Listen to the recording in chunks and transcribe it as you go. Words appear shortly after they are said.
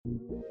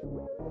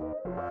Hello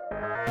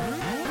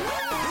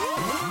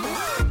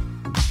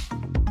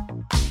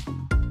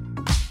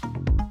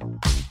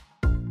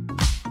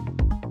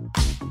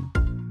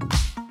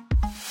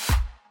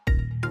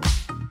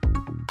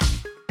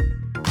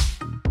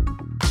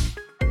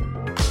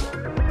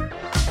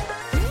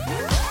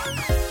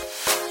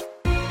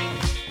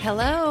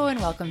and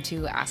welcome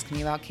to Ask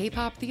Me About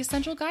K-Pop, the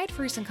essential guide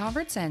for recent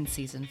converts and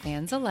seasoned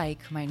fans alike.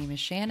 My name is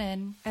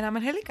Shannon. And I'm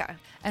Angelica.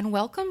 And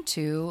welcome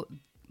to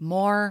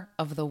more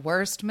of the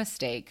worst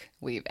mistake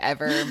we've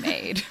ever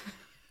made.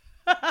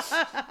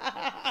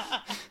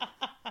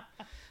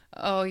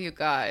 Oh, you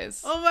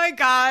guys. Oh my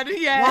God,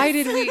 yes. Why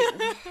did we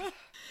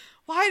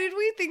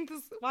think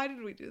this? Why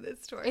did we do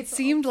this to ourselves? It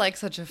seemed like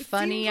such a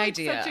funny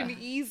idea. Such an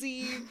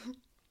easy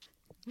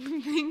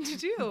thing to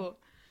do.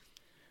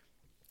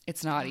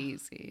 It's not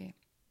easy.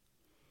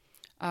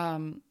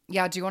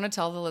 Yeah, do you want to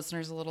tell the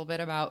listeners a little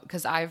bit about,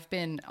 because I've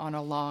been on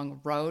a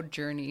long road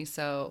journey,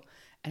 so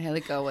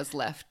Angelica was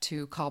left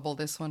to cobble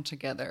this one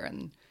together,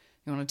 and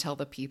you want to tell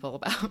the people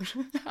about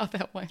how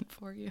that went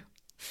for you?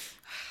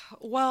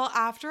 Well,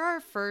 after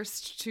our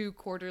first two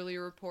quarterly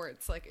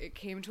reports, it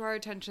came to our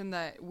attention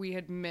that we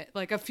had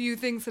a few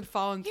things had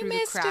fallen through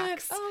the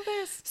cracks. Oh,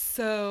 this.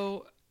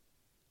 So,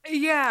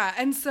 yeah.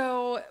 And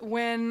so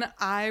when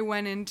I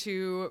went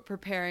into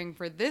preparing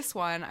for this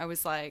one, I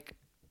was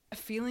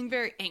feeling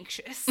very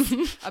anxious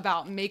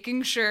about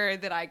making sure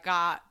that I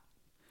got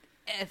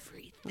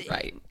everything.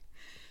 Right.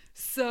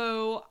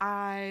 So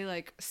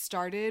I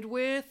started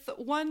with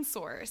one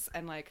source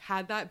and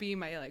had that be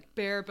my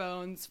bare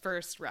bones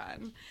first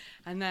run.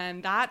 And then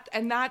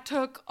that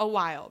took a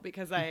while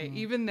because I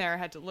even there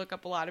had to look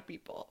up a lot of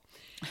people.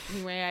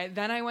 Anyway,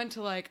 I went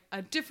to a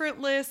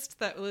different list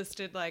that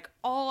listed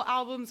all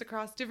albums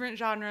across different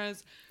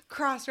genres,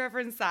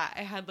 cross-reference that.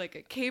 I had a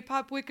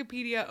K-pop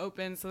Wikipedia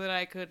open so that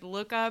I could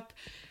look up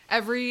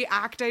every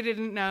act I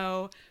didn't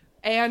know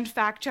and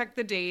fact check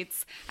the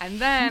dates. And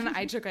then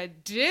I took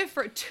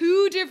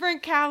two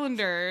different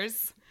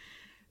calendars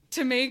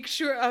to make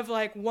sure of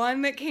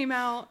one that came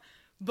out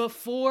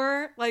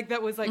before,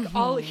 that was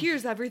all,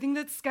 here's everything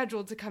that's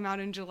scheduled to come out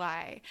in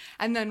July.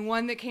 And then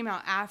one that came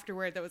out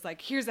afterward that was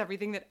here's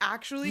everything that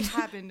actually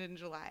happened in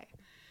July.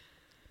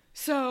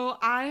 So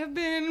I have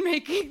been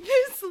making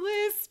this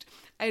list.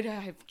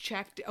 I've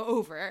checked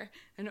over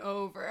and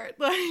over,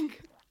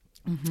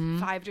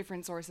 5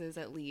 different sources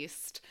at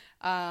least.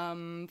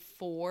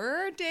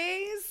 4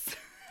 days.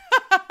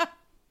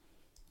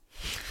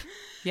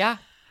 Yeah.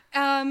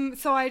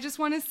 So I just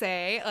want to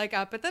say,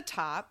 up at the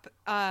top,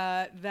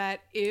 that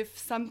if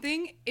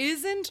something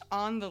isn't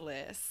on the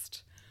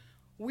list,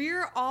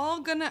 we're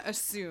all gonna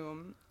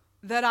assume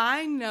that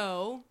I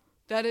know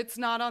that it's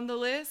not on the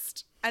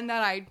list and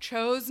that I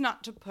chose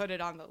not to put it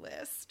on the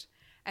list.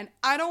 And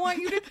I don't want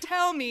you to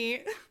tell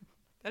me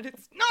that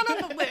it's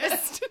not on the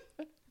list.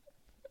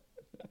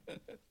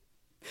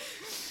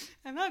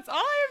 And that's all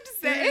I have to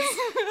say.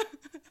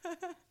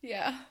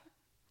 Yeah.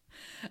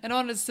 And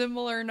on a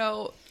similar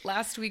note,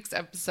 last week's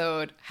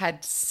episode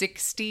had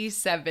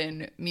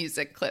 67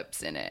 music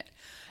clips in it.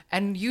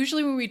 And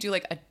usually when we do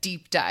a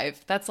deep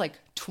dive, that's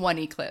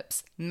 20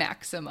 clips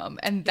maximum.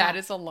 And that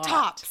is a lot.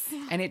 Tops.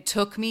 And it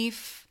took me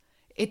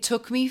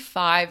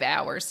 5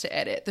 hours to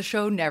edit. The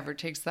show never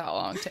takes that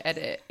long to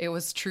edit. It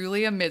was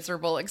truly a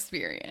miserable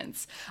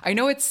experience. I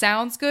know it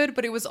sounds good,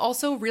 but it was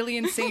also really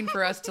insane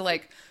for us to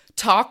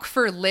talk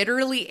for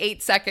literally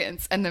 8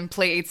 seconds and then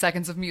play 8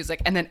 seconds of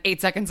music and then 8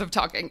 seconds of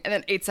talking and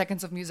then 8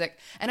 seconds of music.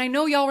 And I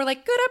know y'all were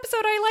good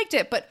episode, I liked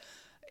it, but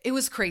it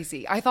was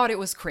crazy. I thought it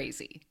was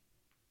crazy.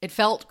 It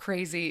felt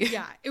crazy.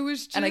 Yeah, it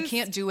was just... And I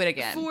can't do it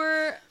again.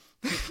 For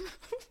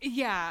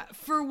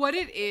what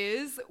it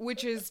is,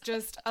 which is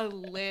just a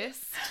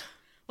list,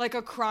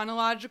 a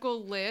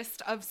chronological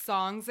list of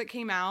songs that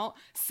came out,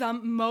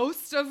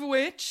 most of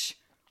which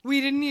we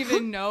didn't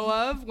even know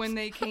of when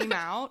they came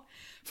out.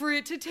 For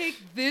it to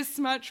take this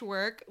much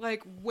work,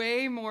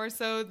 way more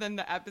so than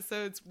the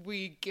episodes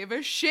we give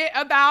a shit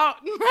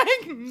about. No,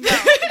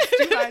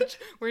 it's too much.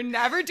 We're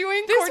never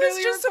doing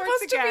quarterly reports again. This was just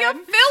supposed to be a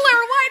filler.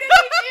 Why did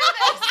we do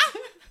this?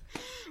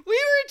 We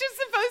were just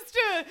supposed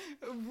to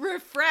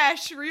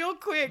refresh real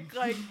quick.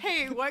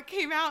 Hey, what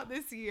came out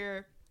this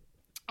year?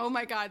 Oh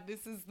my God,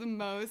 this is the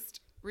most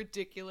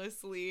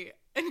ridiculously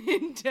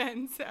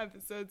intense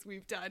episodes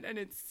we've done, and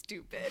it's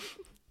stupid.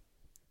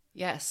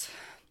 Yes.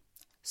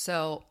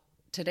 So...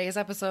 today's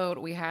episode,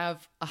 we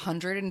have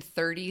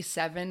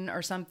 137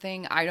 or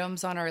something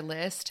items on our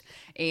list,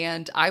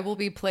 and I will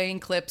be playing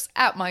clips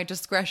at my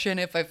discretion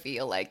if I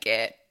feel like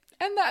it.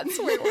 And that's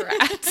where we're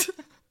at.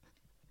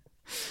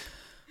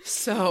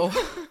 So,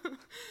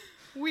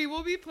 we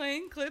will be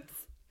playing clips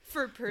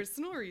for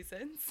personal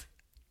reasons.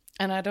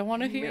 And I don't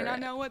want to hear it. You may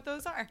not know what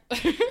those are.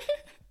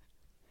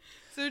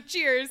 So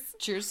cheers.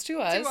 Cheers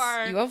to us. To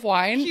our you have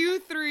wine.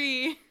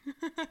 Q3.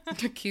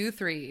 To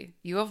Q3.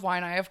 You have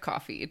wine, I have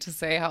coffee, to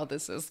say how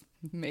this has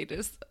made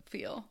us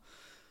feel.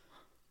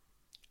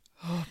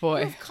 Oh,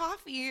 boy. You have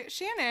coffee.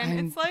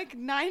 Shannon, it's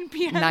 9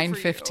 p.m.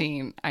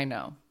 9:15. I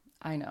know.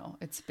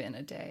 It's been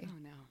a day. Oh,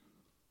 no.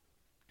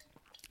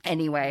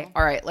 Anyway,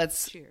 all right,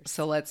 let's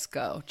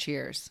go.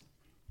 Cheers.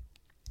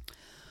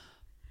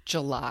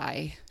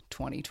 July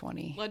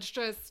 2020. Let's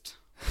just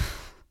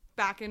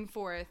back and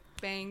forth,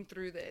 bang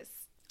through this.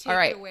 Take All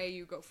right. it away,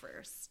 you go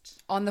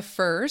first. On the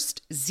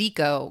 1st,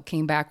 Zico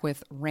came back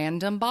with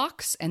Random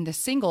Box, and the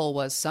single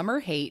was Summer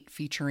Hate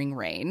featuring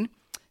Rain.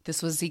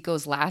 This was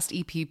Zico's last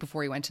EP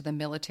before he went to the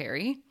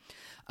military.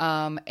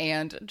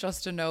 And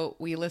just a note,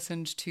 we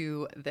listened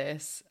to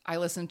this. I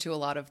listened to a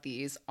lot of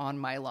these on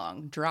my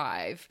long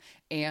drive,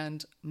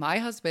 and my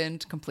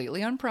husband,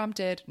 completely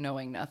unprompted,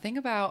 knowing nothing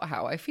about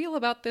how I feel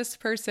about this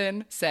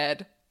person,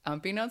 said,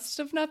 unbeknownst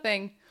of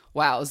nothing,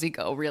 wow,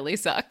 Zico really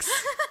sucks.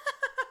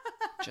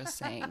 Just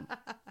saying.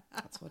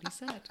 That's what he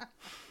said.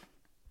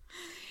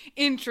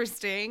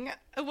 Interesting.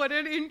 What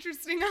an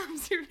interesting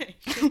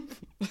observation.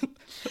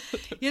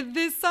 Yeah,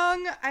 this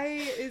song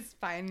is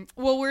fine.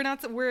 Well,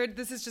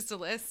 this is just a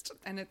list,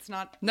 and it's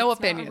not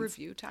opinions. not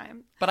review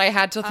time. But I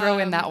had to throw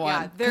in that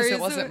one because it is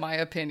wasn't my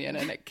opinion,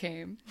 and it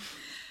came.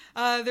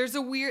 There's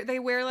they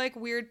wear like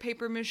weird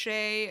paper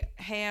mache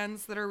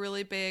hands that are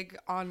really big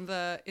in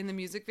the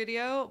music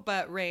video,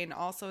 but Rain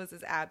also has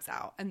his abs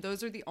out. And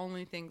those are the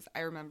only things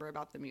I remember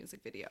about the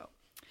music video.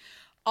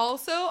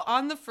 Also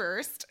on the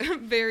 1st,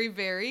 Very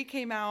Very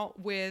came out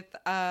with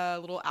a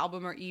little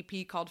album or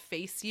EP called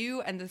Face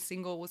You, and the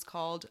single was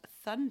called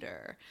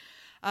Thunder.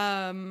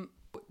 The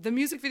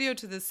music video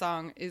to this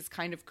song is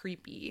kind of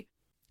creepy.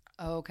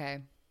 Oh,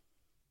 okay.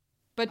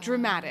 But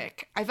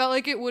dramatic. I felt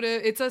like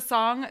it's a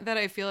song that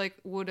I feel like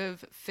would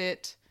have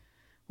fit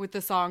with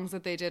the songs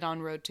that they did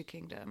on Road to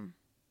Kingdom.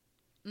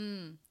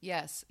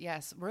 Yes.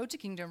 Road to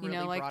Kingdom really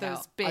like brought those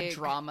out big a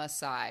drama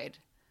side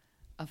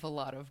of a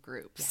lot of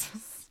groups.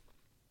 Yes.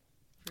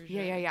 For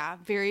sure. Yeah.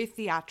 Very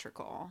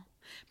theatrical.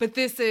 But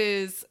this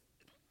is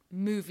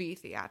movie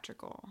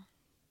theatrical.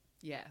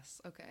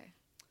 Yes. Okay.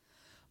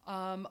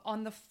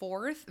 On the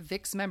 4th,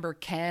 Vic's member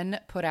Ken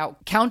put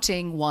out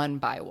Counting One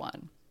by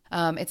One.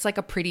 It's like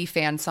a pretty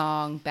fan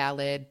song,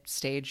 ballad,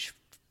 stage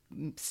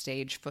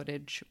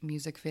footage,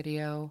 music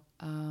video.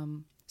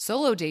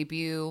 Solo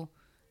debut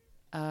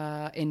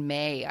in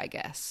May, I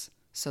guess.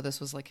 So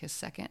this was like his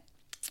second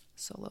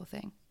solo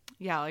thing.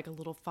 Yeah, like a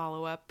little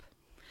follow-up.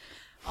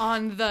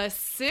 On the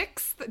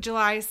 6th,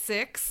 July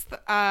 6th,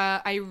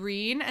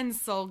 Irene and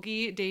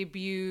Sulgi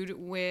debuted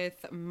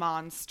with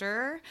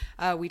Monster.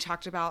 We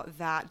talked about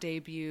that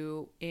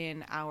debut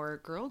in our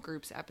girl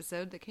groups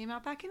episode that came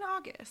out back in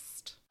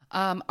August.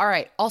 All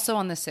right. Also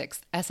on the 6th,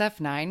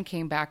 SF9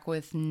 came back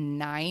with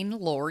Nine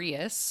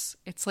Glorious.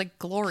 It's like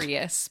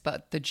glorious,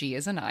 but the G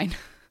is a 9.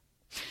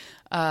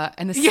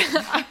 And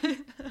the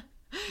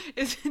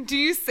Do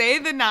you say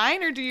the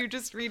 9 or do you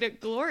just read it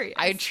glorious?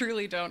 I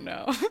truly don't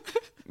know.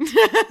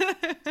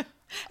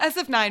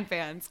 SF9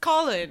 fans,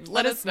 call in.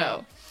 Let us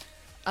know.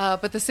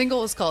 But the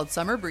single is called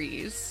Summer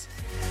Breeze.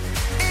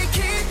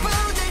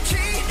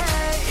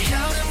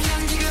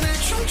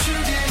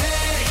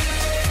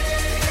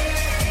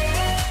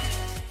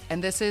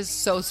 And this is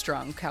So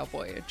Strong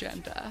Cowboy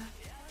Agenda.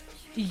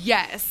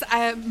 Yes.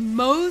 I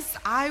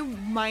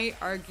might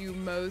argue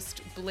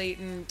most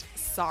blatant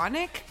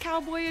Sonic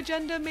Cowboy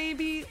Agenda,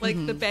 maybe.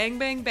 Like the bang,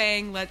 bang,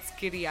 bang, let's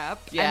giddy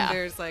up. Yeah. And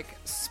there's like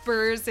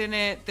spurs in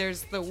it.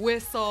 There's the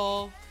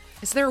whistle.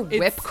 Is there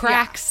whip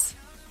cracks?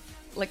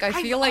 Yeah. Like, I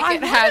feel like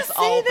it has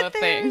all the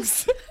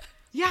things.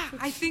 Yeah,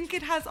 I think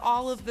it has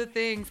all of the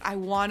things. I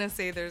want to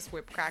say there's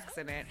whip cracks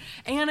in it.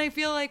 And I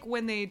feel like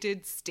when they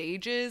did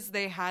stages,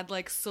 they had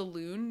like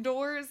saloon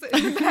doors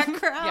in the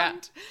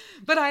background.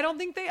 But I don't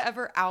think they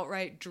ever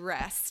outright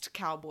dressed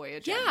Cowboy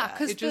Agenda. Yeah,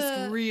 because it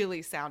just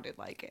really sounded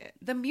like it.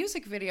 The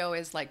music video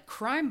is like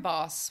Crime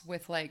Boss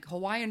with like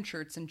Hawaiian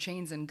shirts and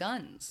chains and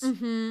guns.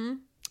 Mm-hmm.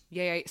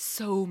 Yeah,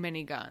 so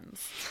many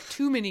guns.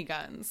 Too many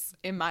guns,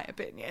 in my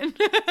opinion.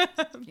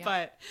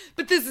 But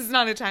this is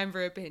not a time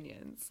for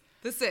opinions.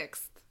 The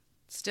 6th.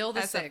 Still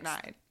the SF9.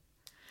 6th.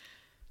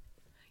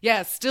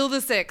 Yeah, still the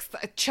 6th.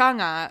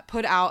 Chungha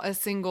put out a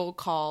single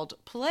called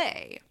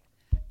Play.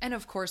 And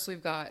of course,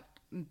 we've got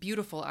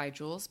beautiful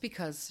iJules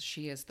because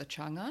she is the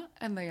Chungha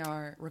and they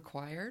are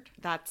required.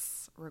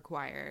 That's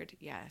required,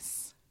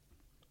 yes.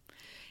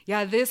 Yeah,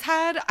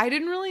 I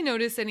didn't really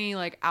notice any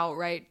like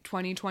outright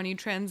 2020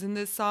 trends in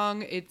this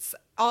song. It's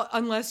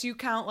unless you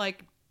count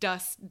like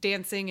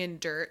dancing in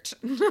dirt,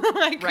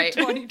 like a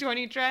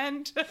 2020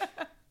 trend.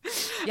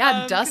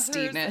 Yeah,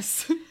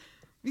 dustiness.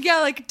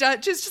 Yeah, like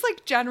just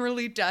like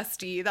generally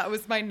dusty. That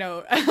was my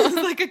note. It was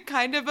like a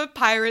kind of a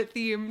pirate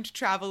themed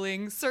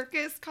traveling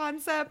circus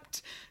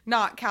concept,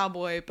 not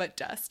cowboy, but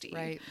dusty.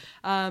 Right.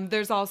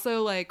 There's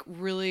also like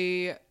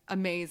really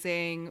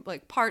amazing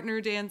like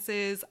partner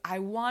dances. I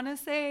want to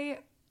say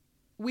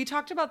we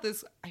talked about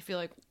this. I feel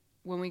like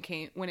when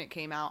it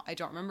came out. I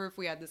don't remember if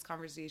we had this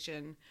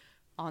conversation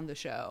on the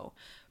show.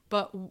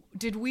 But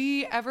did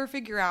we ever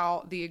figure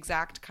out the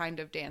exact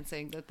kind of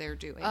dancing that they're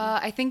doing?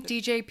 I think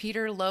DJ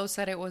Peter Lowe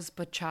said it was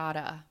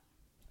bachata.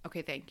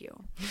 Okay, thank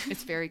you.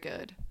 It's very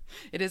good.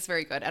 It is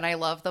very good. And I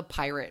love the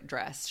pirate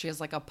dress. She has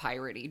like a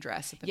piratey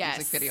dress in the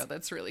music video.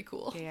 That's really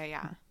cool.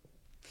 Yeah.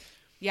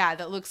 Yeah,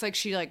 that looks like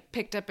she like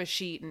picked up a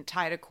sheet and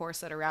tied a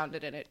corset around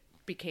it and it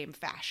became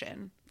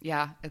fashion.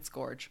 Yeah, it's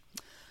gorge.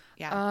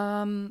 Yeah.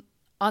 On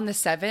the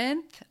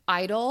 7th,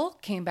 Idol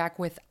came back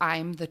with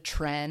I'm the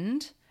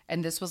Trend.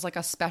 And this was like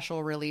a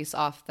special release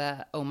off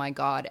the Oh My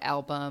God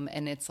album.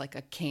 And it's like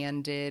a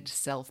candid,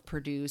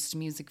 self-produced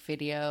music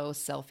video,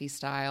 selfie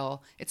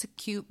style. It's a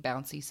cute,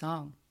 bouncy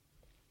song.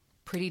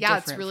 Pretty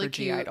different it's really for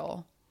G cute.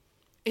 Idol.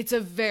 It's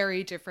a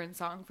very different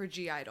song for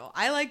G Idol.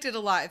 I liked it a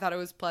lot. I thought it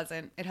was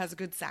pleasant. It has a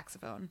good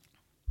saxophone.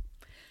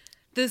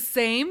 The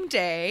same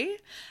day,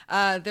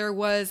 there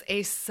was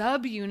a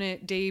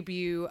subunit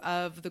debut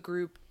of the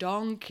group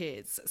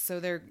Donkeys. So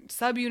their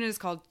subunit is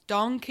called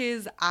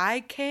Donkeys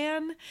I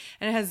Can,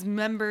 and it has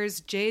members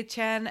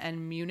Jae-chan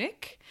and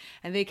Munich,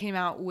 and they came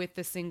out with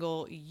the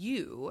single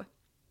You.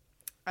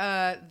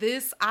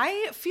 This,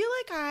 I feel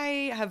like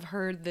I have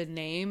heard the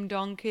name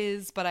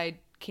Donkeys, but I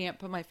can't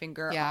put my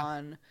finger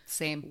on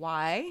Same.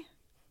 why.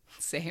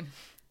 Same.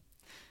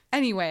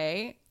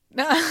 Anyway,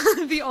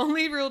 the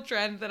only real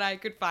trend that I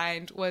could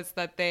find was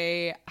that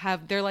they're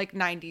like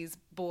 90s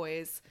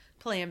boys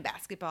playing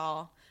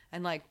basketball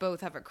and like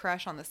both have a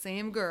crush on the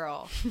same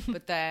girl,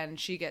 but then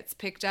she gets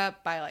picked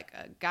up by like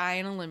a guy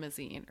in a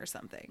limousine or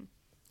something.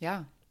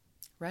 Yeah.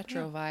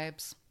 Retro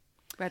vibes.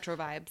 Retro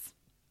vibes.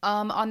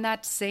 On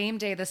that same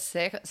day, the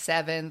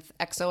 7th,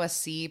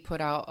 XOSC put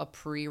out a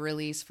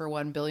pre-release for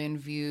 1 billion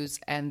views,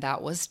 and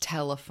that was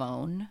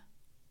Telephone.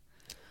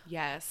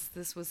 Yes,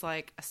 this was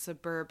like a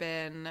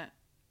suburban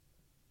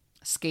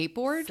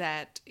Skateboard?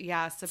 set.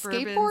 Yeah,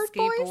 suburban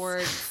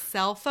Skateboard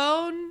cell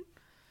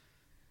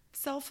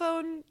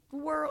phone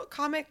world,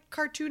 comic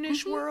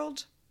cartoonish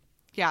world.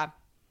 Yeah.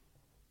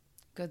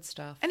 Good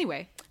stuff.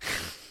 Anyway,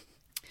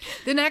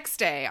 the next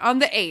day, on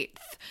the 8th,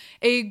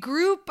 a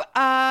group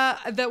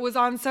that was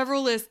on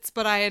several lists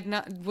but I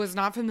was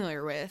not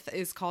familiar with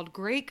is called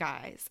Great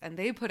Guys, and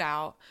they put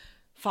out,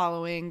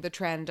 following the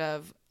trend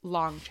of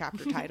long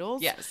chapter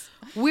titles, Yes.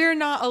 We're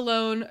Not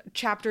Alone,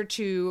 Chapter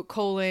 2,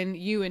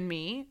 You and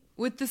Me,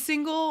 with the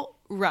single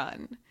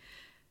Run.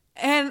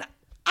 And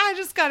I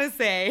just gotta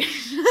say,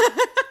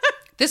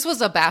 This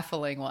was a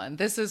baffling one.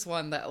 This is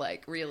one that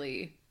like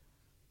really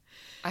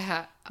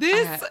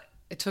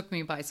it took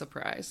me by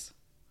surprise.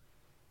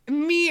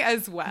 me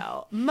as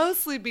well,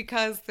 mostly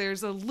because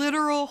there's a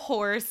literal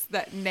horse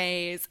that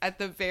neighs at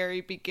the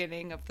very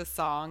beginning of the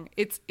song.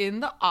 It's in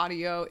the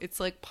audio. It's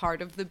like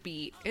part of the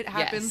beat. It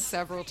happens Yes.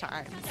 several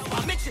times.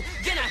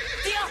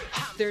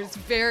 There's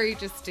very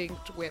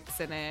distinct whips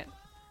in it.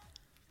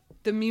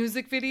 The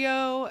music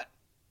video,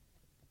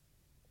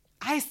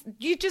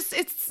 you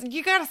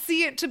gotta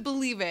see it to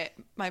believe it,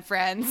 my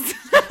friends.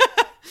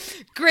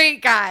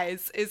 Great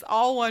Guys is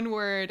all one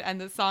word,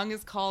 and the song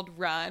is called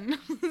Run.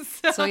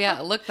 So yeah,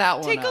 look that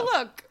one Take up. a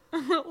look.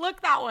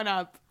 Look that one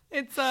up.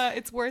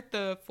 It's worth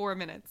the 4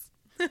 minutes.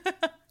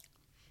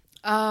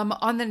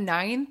 On the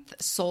 9th,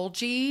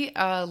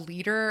 Solji,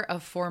 leader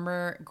of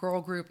former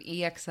girl group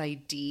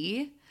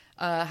EXID,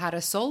 had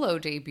a solo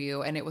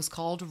debut, and it was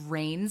called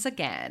Rains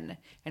Again.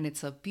 And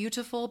it's a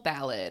beautiful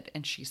ballad,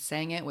 and she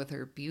sang it with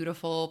her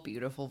beautiful,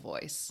 beautiful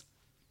voice.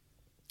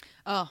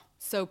 Oh,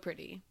 so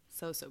pretty.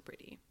 So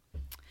pretty.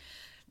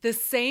 The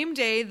same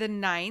day, the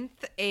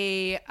 9th,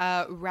 a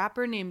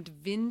rapper named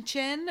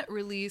Vincen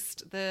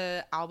released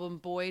the album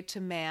Boy to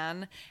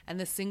Man, and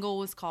the single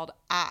was called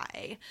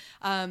I.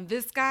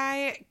 This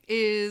guy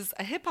is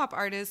a hip-hop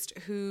artist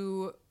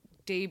who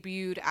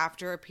debuted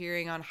after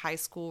appearing on High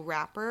School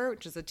Rapper,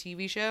 which is a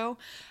TV show,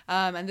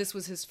 and this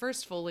was his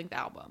first full-length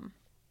album.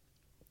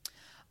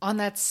 On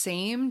that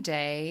same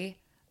day,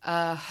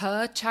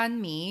 He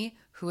Chan-mi,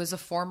 who is a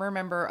former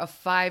member of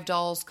Five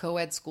Dolls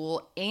Co-ed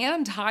School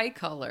and High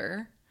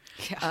Color,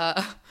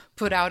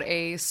 put out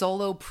a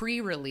solo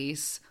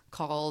pre-release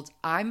called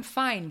I'm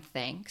Fine,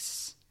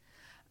 Thanks.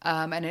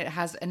 And it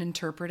has an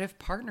interpretive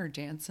partner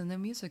dance in the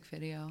music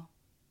video.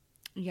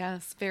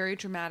 Yes, very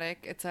dramatic.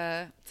 It's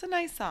a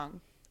nice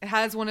song. It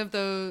has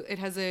it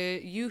has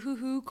a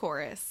yoo-hoo-hoo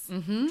chorus,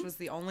 which was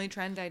the only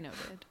trend I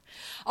noted.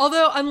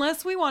 Although,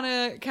 unless we want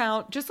to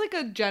count just like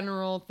a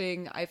general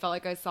thing I felt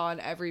like I saw in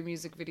every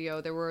music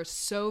video, there were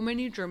so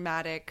many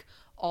dramatic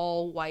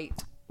all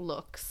white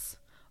looks.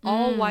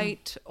 All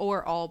white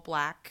or all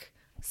black,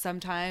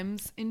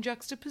 sometimes in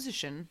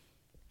juxtaposition.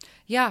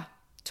 Yeah,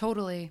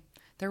 totally.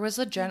 There was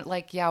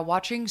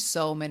watching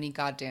so many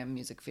goddamn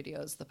music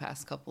videos the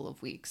past couple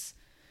of weeks.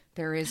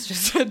 There is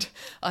just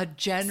a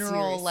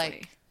general,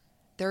 Seriously.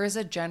 there is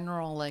a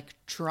general,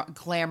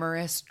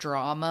 glamorous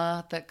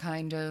drama that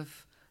kind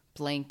of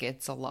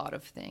blankets a lot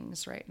of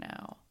things right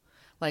now.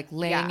 Like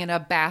laying in a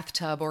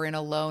bathtub or in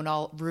a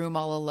room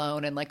all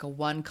alone in like a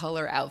one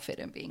color outfit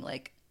and being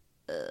like,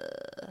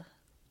 ugh.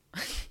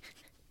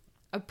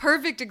 A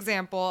perfect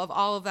example of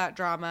all of that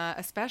drama,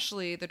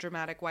 especially the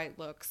dramatic white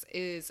looks,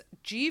 is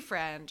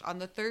G-Friend on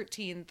the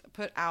 13th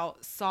put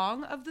out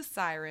Song of the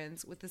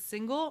Sirens with the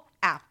single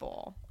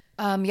Apple.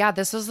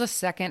 This was the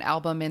second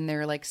album in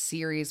their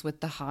series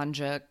with the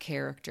Hanja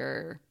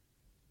character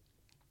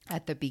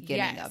at the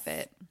beginning of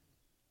it.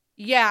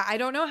 Yeah, I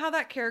don't know how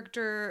that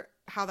character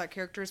how that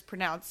character is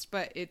pronounced,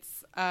 but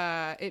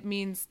it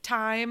means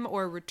time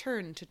or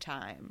return to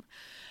time.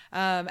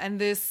 And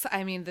this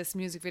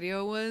music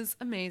video was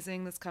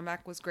amazing. This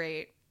comeback was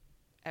great.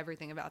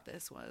 Everything about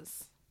this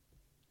was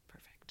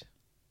perfect.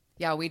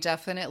 Yeah, we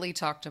definitely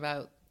talked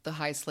about the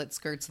high slit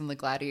skirts and the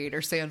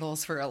gladiator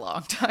sandals for a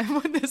long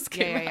time when this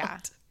came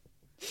out.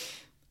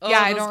 Oh,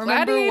 yeah, I don't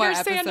remember what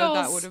episode sandals.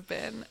 that would have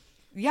been.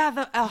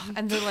 Yeah,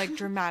 and the like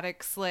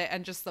dramatic slit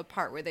and just the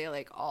part where they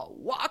like all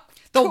walk.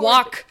 The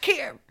walk.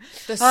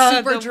 The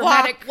super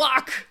dramatic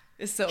walk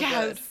is so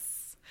good.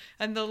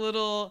 And the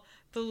little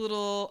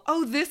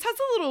oh, this has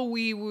a little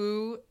wee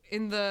woo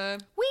in the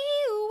wee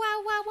woo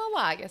wow wow wow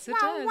wow. Yes, it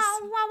does. Wow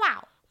wow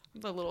wow.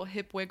 The little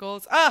hip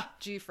wiggles.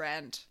 Gee,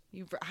 friend,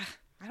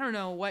 I don't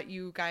know what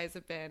you guys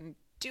have been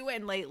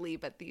doing lately,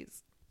 but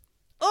these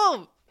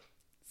so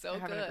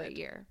good. Having a great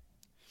year.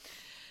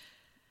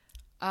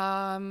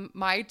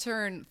 My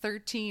turn,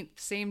 13th,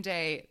 same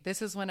day.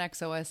 This is when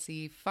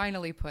XOSC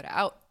finally put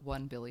out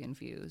 1 billion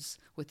views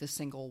with the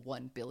single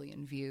 1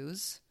 billion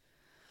views.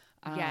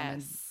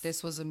 Yes.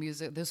 This was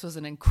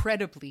an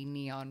incredibly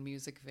neon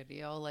music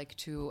video, like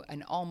to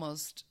an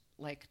almost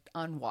like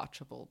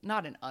unwatchable,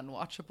 not an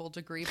unwatchable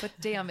degree, but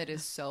damn, it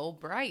is so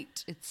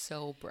bright. It's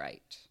so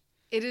bright.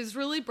 It is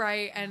really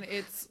bright, and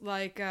it's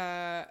like,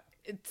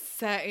 it's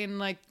set in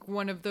like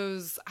one of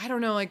those, I don't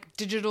know, like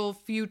digital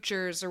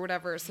futures or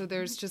whatever. So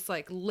there's just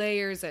like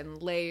layers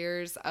and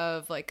layers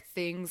of like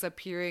things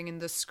appearing in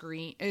the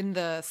screen, in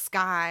the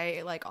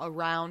sky, like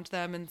around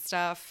them and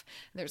stuff.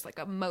 There's like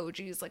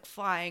emojis like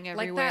flying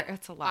everywhere. Like that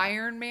it's a lot.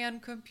 Iron Man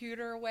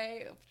computer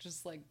way of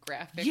just like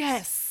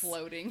graphics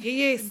floating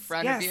in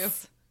front of you.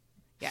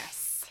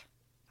 Yes.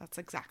 That's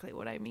exactly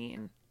what I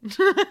mean.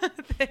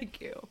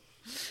 Thank you.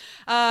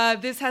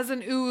 This has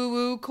an ooh ooh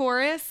ooh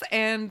chorus,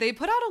 and they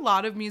put out a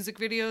lot of music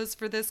videos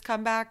for this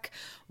comeback,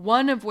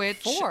 one of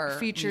which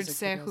featured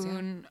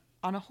Sehun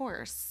on a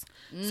horse.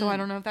 So I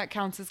don't know if that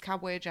counts as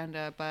Cowboy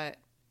Agenda, but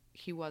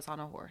he was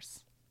on a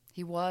horse.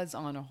 He was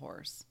on a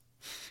horse.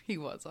 He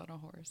was on a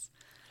horse.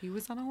 He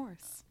was on a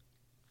horse.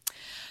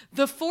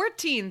 The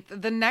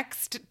 14th, the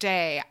next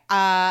day,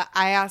 I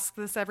ask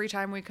this every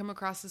time we come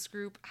across this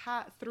group,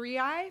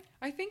 3i?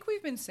 I think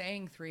we've been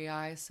saying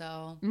 3i,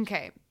 so...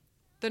 Okay.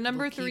 The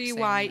number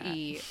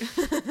 3YE,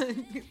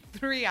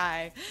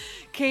 3i,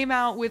 came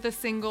out with a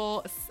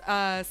single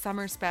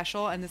summer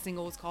special, and the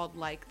single was called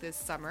Like This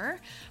Summer.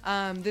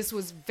 This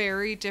was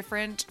very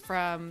different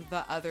from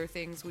the other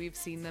things we've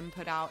seen them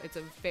put out. It's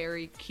a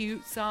very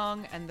cute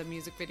song, and the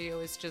music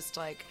video is just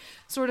like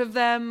sort of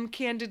them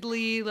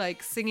candidly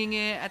like singing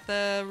it at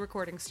the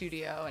recording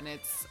studio, and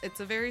it's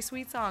a very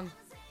sweet song.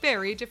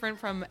 Very different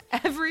from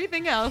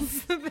everything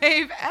else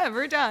they've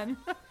ever done.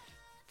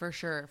 For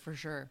sure, for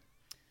sure.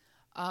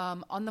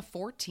 On the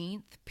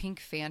 14th,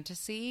 Pink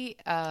Fantasy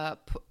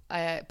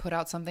put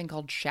out something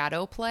called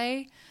Shadow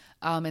Play.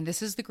 And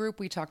this is the group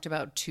we talked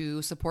about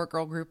 2 support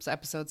girl groups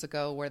episodes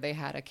ago where they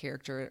had a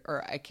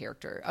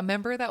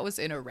member that was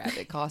in a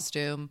rabbit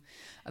costume.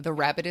 The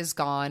rabbit is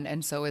gone,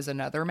 and so is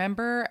another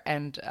member.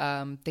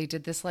 And they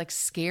did this like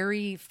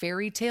scary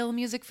fairy tale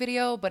music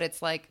video, but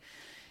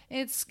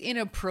it's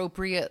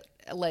inappropriate,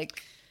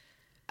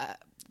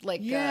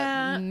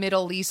 a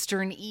Middle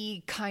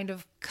Eastern-y kind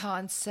of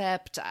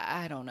concept.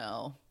 I don't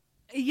know.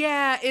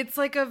 Yeah, it's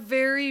like a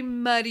very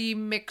muddy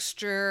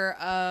mixture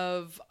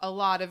of a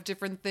lot of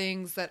different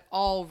things that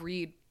all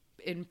read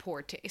in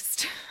poor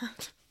taste.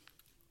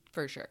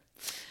 For sure.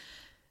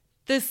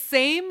 The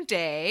same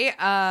day,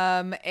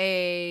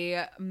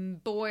 a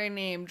boy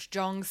named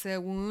Jong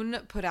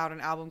Se-woon put out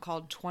an album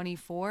called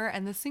 24,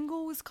 and the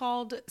single was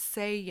called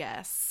Say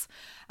Yes.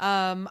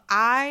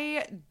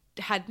 I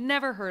had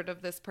never heard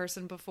of this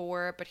person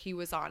before, but he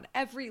was on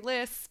every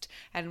list,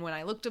 and when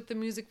I looked up the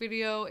music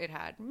video, it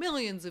had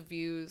millions of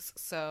views,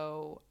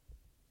 so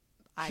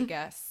I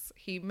guess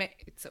he's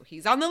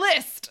on the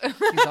list.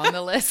 He's on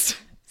the list.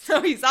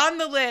 So he's on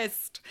the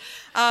list.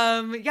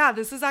 Yeah,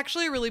 this is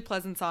actually a really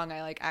pleasant song.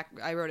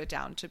 I wrote it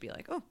down to be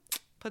like,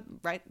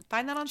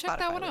 find that on Spotify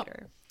that one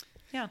later.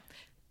 Out.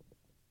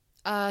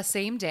 Yeah.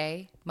 Same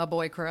day, my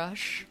boy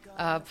Crush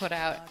put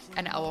out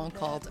an album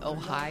called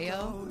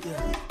Ohio.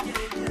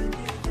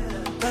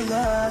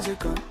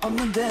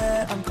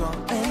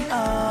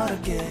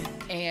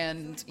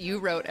 And you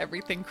wrote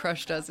everything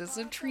Crush does is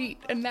a treat,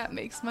 and that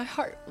makes my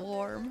heart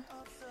warm.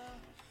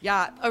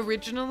 Yeah,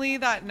 originally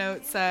that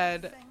note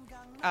said,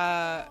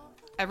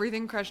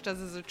 everything Crush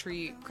does is a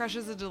treat. Crush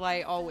is a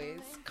delight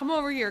always. Come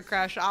over here,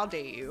 Crush. I'll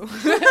date you.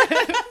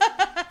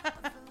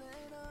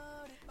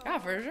 Yeah,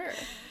 for sure.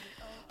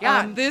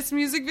 Yeah, this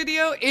music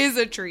video is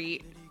a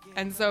treat,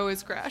 and so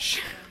is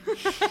Crush.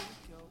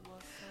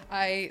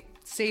 I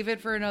save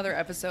it for another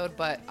episode,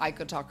 but I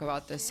could talk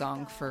about this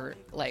song for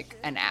like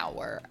an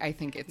hour. I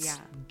think it's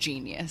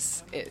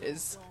genius. It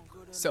is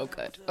so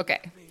good.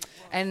 Okay.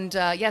 And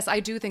yes, I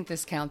do think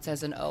this counts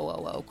as an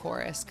OOO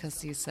chorus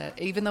because he said,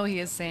 even though he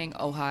is saying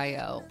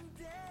Ohio.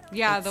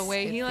 Yeah, the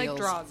way he like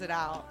draws it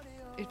out,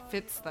 it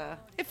fits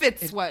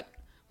what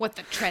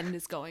the trend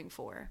is going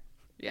for.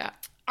 Yeah.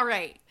 All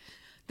right.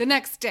 The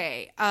next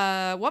day,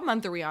 what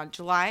month are we on?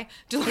 July?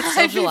 It's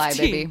still July, 15th.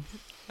 baby.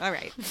 All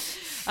right.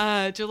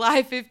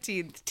 July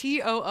 15th,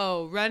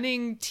 TOO,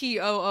 running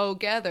TOO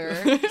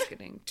together. Just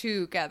kidding,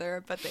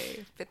 together, but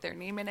they fit their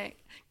name in it.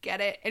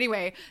 Get it?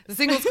 Anyway, the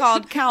single's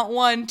called Count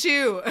 1,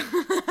 2.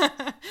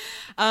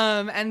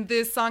 And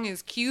this song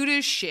is cute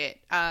as shit.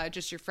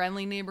 Just your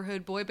friendly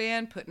neighborhood boy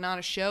band putting on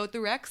a show at the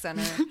rec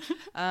center.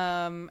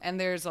 And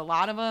there's a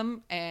lot of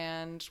them.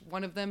 And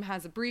one of them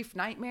has a brief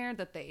nightmare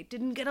that they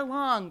didn't get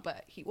along,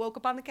 but he woke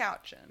up on the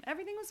couch and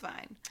everything was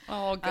fine.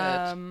 Oh,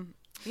 good.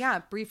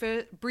 Yeah,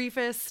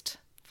 briefest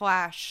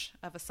flash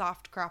of a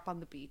soft crop on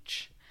the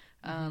beach.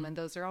 And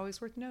those are always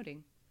worth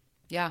noting.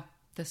 Yeah,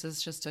 this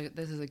is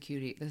a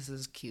cutie. This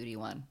is a cutie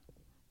one.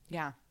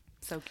 Yeah,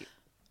 so cute.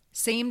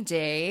 Same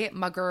day,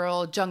 my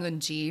girl Jung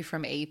Eun-ji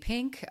from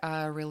A-Pink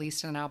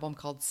released an album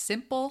called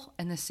Simple,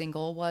 and the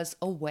single was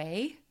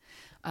Away.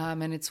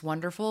 And it's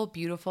wonderful,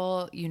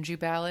 beautiful Yoonju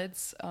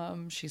ballads.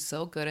 She's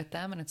so good at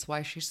them, and it's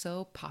why she's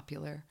so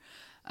popular.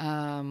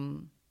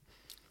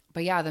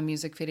 But yeah, the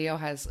music video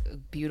has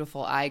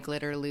beautiful eye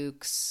glitter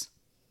looks,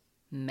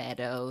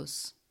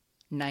 meadows,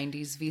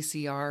 90s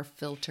VCR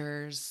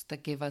filters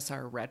that give us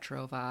our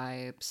retro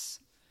vibes.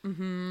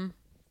 Mm-hmm.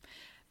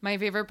 My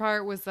favorite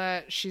part was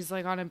that she's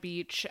like on a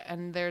beach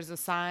and there's a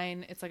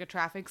sign. It's like a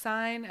traffic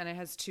sign and it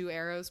has two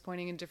arrows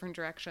pointing in different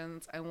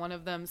directions. And one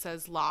of them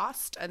says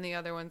lost and the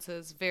other one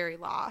says very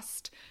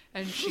lost.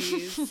 And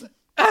she's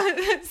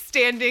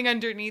standing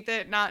underneath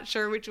it, not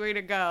sure which way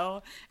to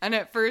go. And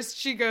at first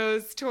she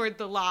goes toward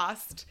the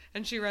lost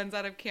and she runs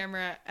out of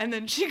camera and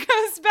then she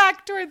goes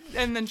back toward,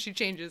 and then she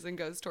changes and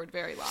goes toward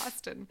very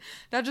lost. And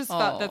that just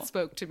that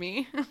spoke to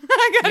me.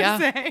 I gotta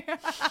say.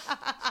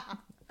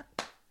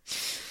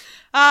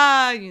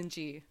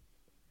 Yoonji.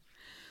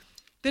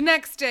 The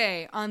next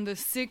day, on the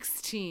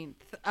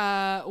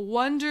 16th,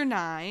 Wonder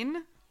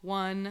 9,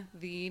 won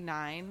the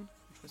 9,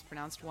 which was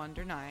pronounced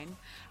Wonder 9,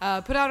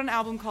 put out an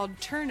album called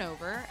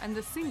Turnover, and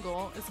the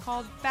single is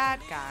called Bad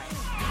Guy.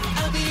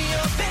 I'll be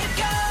your bad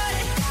guy.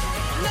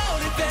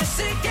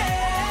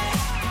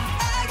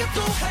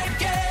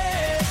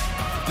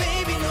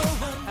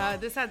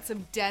 This had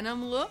some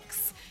denim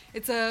looks.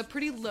 It's a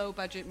pretty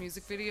low-budget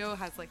music video. It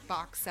has like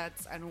box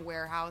sets and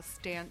warehouse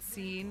dance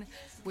scene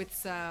with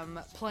some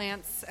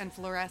plants and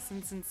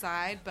fluorescence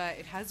inside, but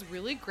it has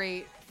really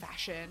great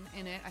fashion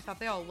in it. I thought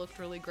they all looked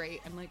really great,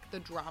 and like the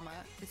drama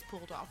is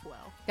pulled off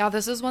well. Yeah,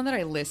 this is one that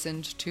I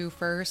listened to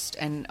first,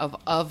 and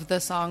of the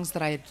songs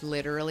that I had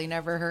literally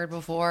never heard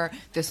before,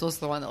 this was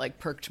the one that like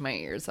perked my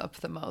ears up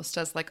the most.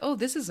 I was like, oh,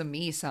 this is a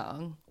me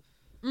song.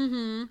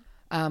 Mm-hmm.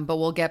 But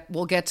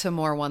we'll get to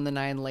more Won the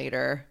 9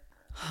 later.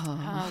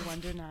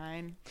 Wonder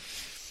 9.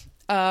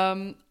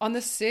 On the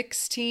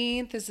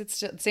 16th, is it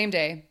same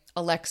day,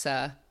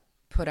 Alexa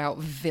put out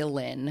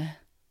Villain.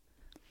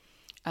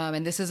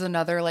 And this is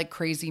another like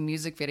crazy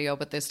music video,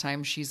 but this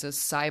time she's a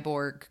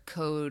cyborg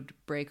code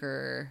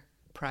breaker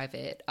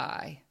private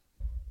eye.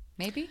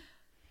 Maybe?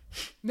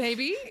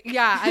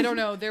 Yeah, I don't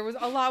know. There was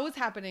a lot was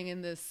happening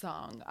in this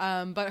song.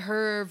 But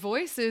her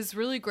voice is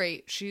really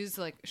great. She's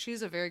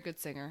a very good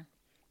singer.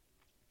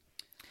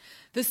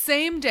 The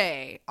same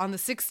day, on the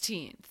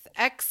 16th,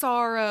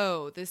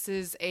 XRO. This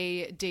is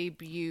a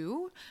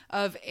debut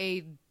of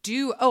a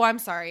duo. Oh, I'm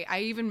sorry.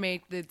 I even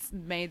made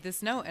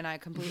this note and I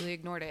completely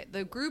ignored it.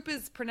 The group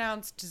is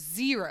pronounced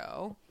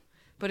Zero,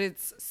 but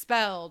it's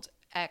spelled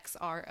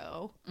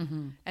XRO.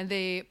 Mm-hmm. And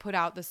they put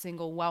out the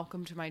single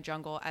Welcome to My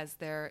Jungle as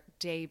their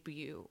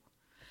debut.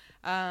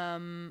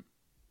 You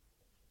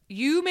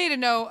made a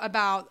note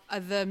about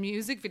the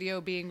music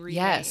video being remade.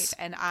 Yes.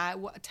 And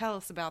tell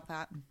us about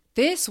that.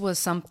 This was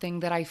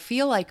something that I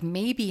feel like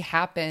maybe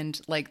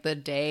happened like the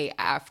day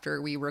after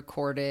we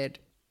recorded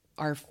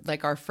our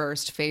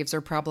first Faves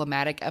Are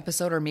Problematic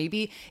episode, or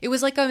maybe it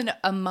was like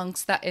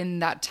amongst that in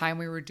that time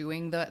we were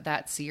doing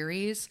that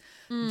series.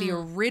 The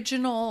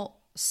original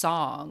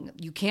song,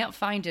 you can't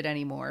find it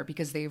anymore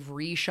because they've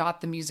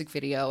reshot the music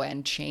video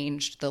and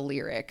changed the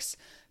lyrics.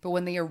 But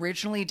when they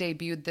originally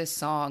debuted this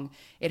song,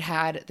 it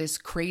had this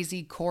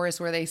crazy chorus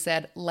where they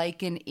said,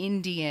 like an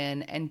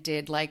Indian, and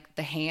did like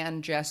the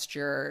hand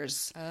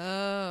gestures.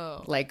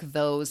 Oh. Like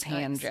those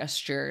hand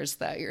gestures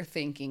that you're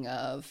thinking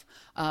of.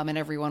 And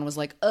everyone was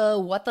like,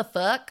 oh, what the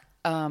fuck?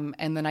 And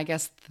then I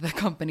guess the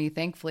company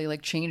thankfully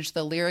like changed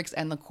the lyrics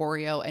and the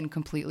choreo and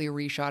completely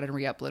reshot and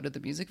re-uploaded the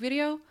music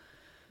video.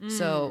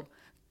 So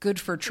good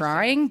for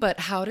trying, but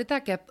how did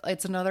that get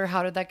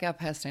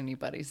past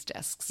anybody's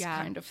desks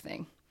kind of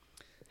thing.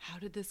 How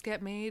did this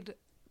get made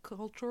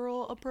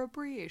cultural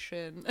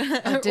appropriation? Or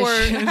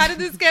how did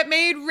this get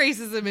made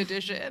racism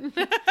edition?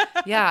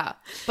 Yeah.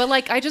 But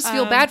like, I just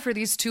feel bad for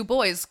these two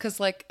boys because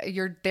like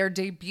their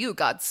debut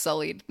got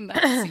sullied. And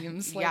that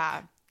seems like,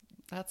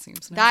 that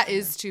seems nasty. That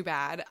is too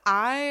bad.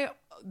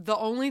 The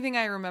only thing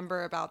I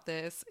remember about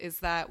this is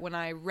that when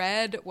I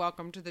read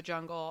Welcome to the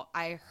Jungle,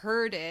 I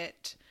heard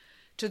it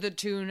to the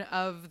tune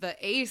of the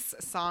Ace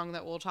song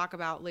that we'll talk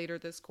about later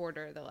this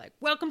quarter. They're like,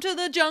 welcome to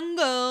the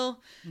jungle.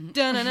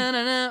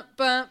 Da-na-na-na-na,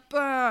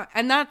 ba-ba.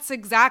 And that's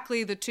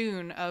exactly the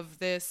tune of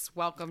this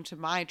Welcome to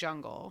My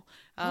Jungle.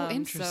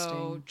 Interesting.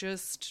 So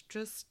just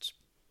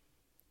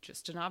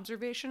an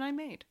observation I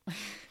made.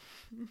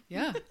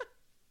 Yeah.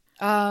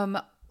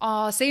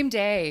 Same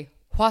day,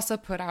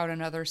 Hwasa put out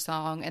another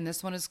song, and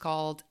this one is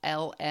called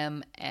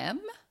LMM.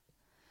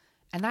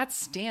 And that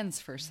stands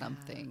for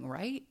something,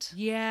 right?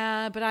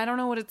 Yeah, but I don't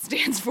know what it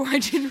stands for. I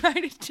didn't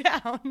write it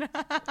down.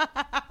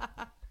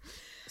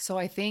 So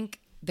I think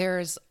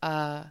there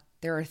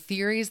are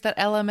theories that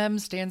LMM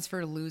stands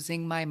for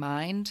losing my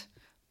mind,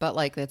 but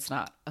like that's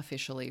not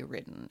officially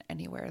written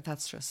anywhere.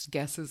 That's just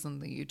guesses in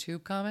the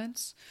YouTube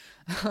comments.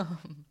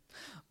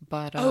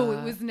 But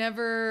it was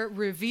never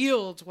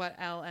revealed what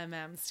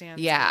LMM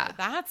stands for.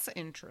 That's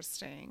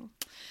interesting.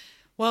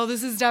 Well,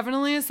 this is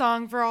definitely a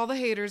song for all the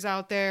haters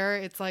out there.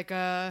 It's like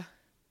a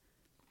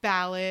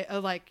ballad,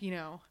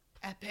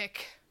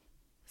 epic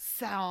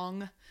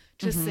song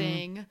to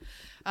sing.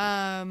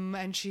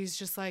 And she's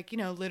just like,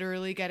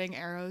 literally getting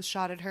arrows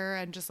shot at her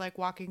and just like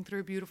walking through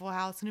a beautiful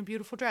house in a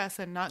beautiful dress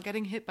and not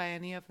getting hit by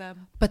any of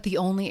them. But the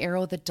only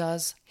arrow that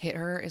does hit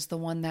her is the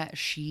one that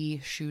she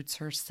shoots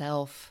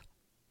herself.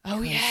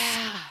 Oh,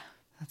 yeah.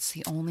 That's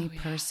the only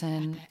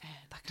person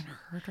that can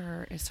hurt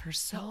her is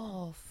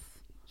herself.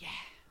 Yeah.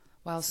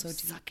 Wow, so deep.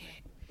 Suck it.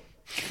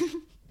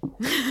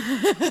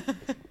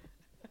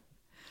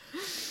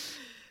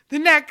 The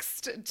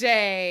next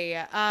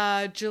day,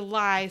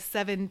 July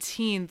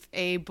 17th,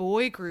 a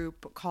boy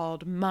group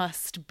called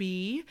Must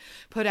Be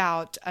put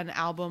out an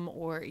album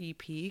or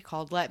EP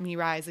called Let Me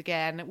Rise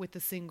Again with the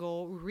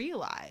single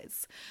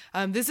Realize.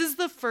 This is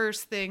the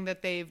first thing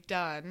that they've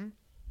done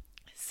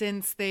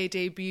since they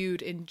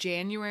debuted in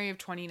January of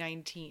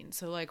 2019,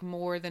 so like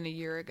more than a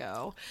year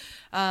ago.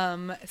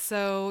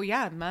 So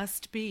yeah,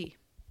 Must Be.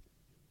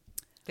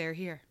 They're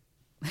here.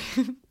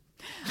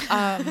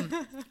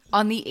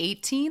 On the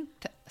 18th,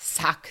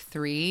 SAC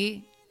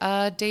 3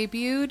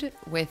 debuted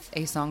with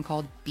a song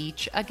called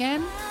Beach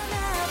Again.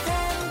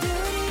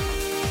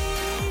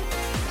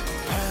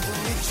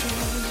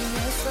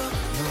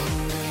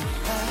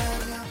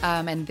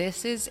 And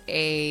this is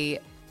a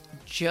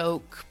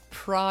joke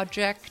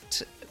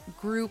project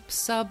group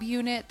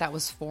subunit that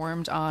was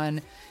formed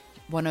on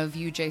one of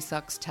Yoo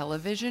Jae-suk's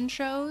television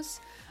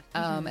shows.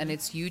 And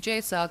it's Yoo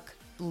Jae-suk,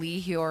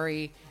 Lee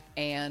Hyori,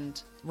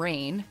 and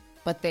Rain,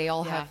 but they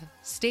all have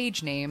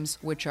stage names,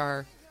 which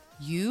are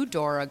Yoo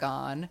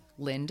Doragon,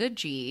 Linda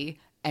G,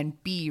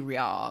 and B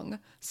Ryong.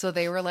 So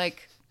they were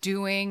like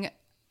doing,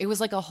 it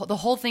was like the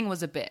whole thing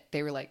was a bit.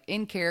 They were like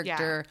in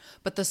character,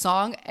 but the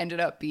song ended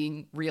up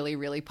being really,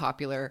 really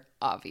popular,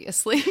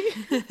 obviously.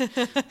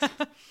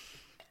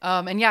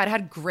 And yeah, it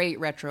had great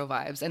retro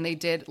vibes. And they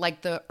did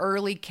like the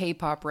early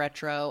K-pop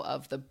retro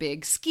of the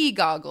big ski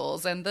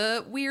goggles and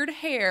the weird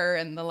hair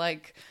and the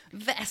like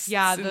vests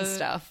and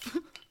stuff.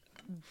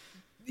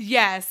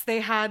 Yes, they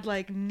had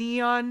like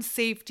neon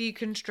safety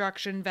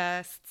construction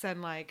vests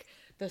and like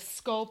the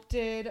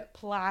sculpted,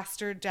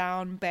 plastered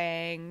down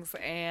bangs.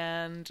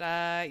 And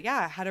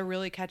had a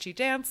really catchy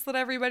dance that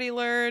everybody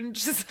learned.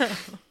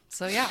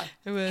 So yeah,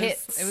 it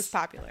was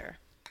popular.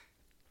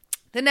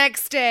 The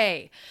next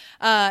day,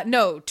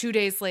 2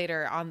 days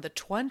later, on the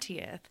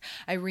 20th,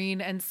 Irene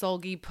and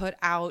Seulgi put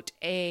out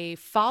a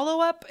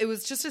follow-up. It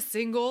was just a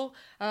single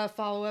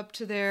follow-up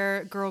to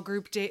their girl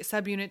group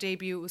subunit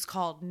debut. It was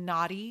called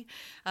Naughty,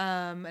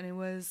 and it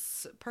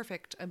was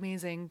perfect,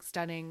 amazing,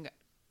 stunning,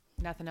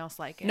 nothing else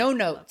like it. No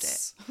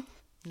notes.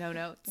 No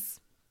notes.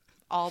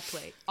 All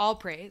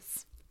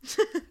praise.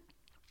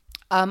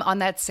 On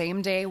that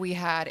same day, we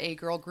had a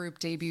girl group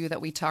debut that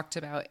we talked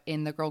about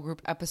in the girl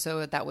group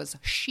episode that was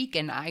Chic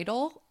and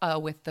Idol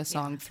with the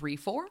song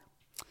 3-4.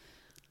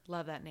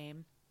 Love that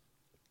name.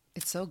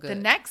 It's so good. The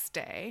next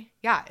day,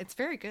 it's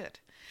very good.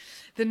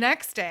 The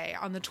next day,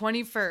 on the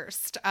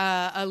 21st,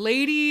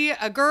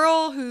 a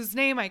girl whose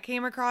name I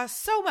came across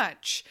so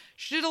much.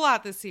 She did a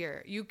lot this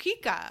year.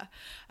 Yukika.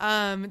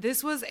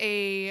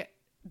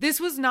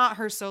 This was not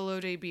her solo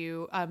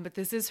debut, but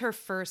this is her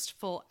first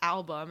full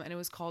album, and it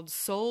was called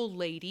Soul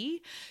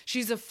Lady.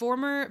 She's a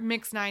former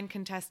Mix 9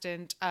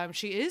 contestant.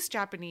 She is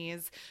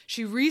Japanese.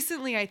 She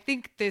recently, I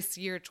think this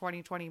year,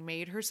 2020,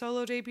 made her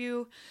solo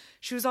debut.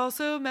 She was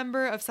also a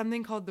member of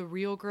something called the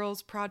Real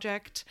Girls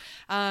Project,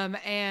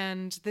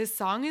 and this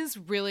song is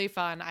really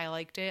fun. I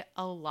liked it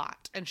a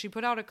lot, and she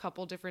put out a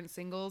couple different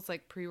singles,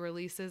 like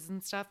pre-releases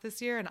and stuff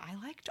this year, and I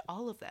liked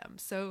all of them.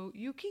 So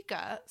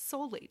Yukika,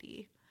 Soul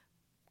Lady.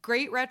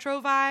 Great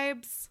retro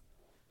vibes.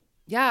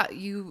 Yeah,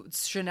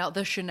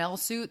 the Chanel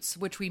suits,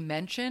 which we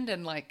mentioned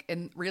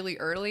and really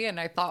early, and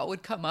I thought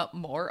would come up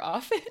more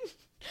often.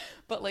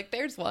 But like,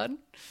 there's one.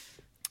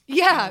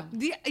 Yeah.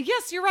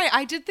 Yes, you're right.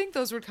 I did think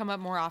those would come up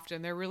more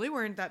often. There really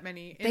weren't that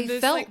many. They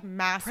felt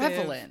massive,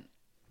 prevalent.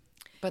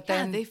 But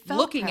then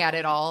looking at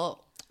it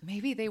all,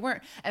 maybe they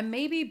weren't. And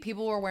maybe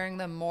people were wearing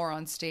them more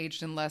on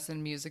stage and less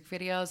in music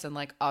videos. And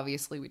like,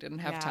 obviously we didn't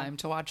have time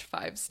to watch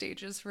 5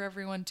 stages for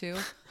everyone too.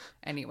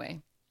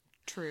 Anyway.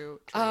 True.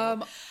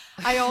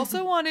 I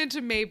also wanted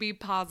to maybe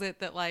posit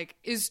that like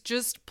is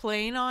just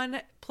plain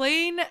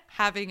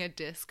having a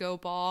disco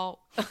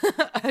ball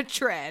a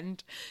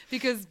trend,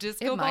 because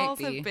disco balls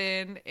have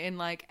been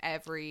in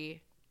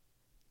every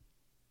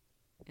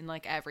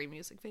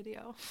music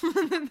video.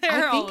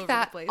 They're all over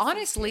the place.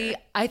 Honestly,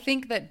 I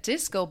think that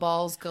disco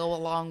balls go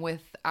along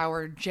with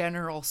our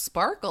general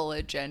sparkle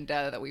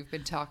agenda that we've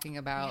been talking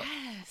about.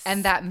 Yes,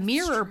 and that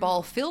mirror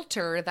ball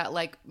filter that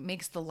like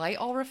makes the light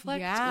all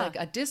reflect. Yeah. Like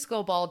a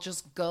disco ball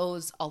just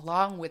goes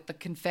along with the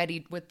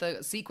confetti, with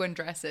the sequin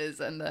dresses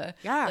and the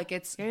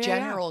it's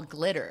general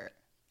glitter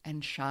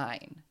and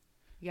shine.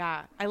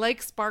 Yeah, I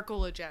like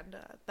sparkle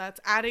agenda. That's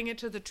adding it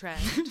to the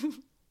trend.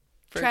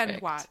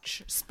 Trend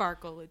watch,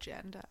 sparkle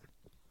agenda.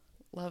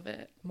 Love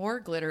it.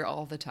 More glitter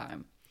all the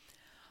time.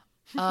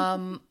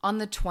 On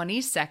the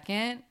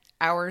 22nd,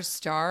 our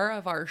star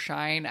of our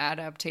Shine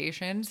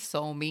adaptation,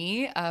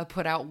 Somi,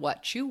 put out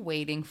What You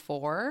Waiting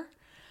For.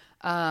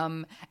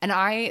 And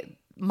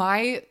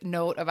my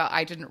note about,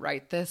 I didn't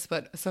write this,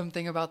 but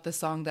something about the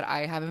song that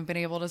I haven't been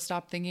able to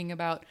stop thinking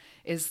about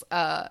is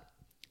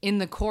in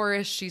the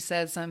chorus, she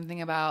says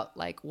something about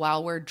like,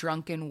 while we're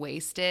drunk and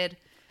wasted.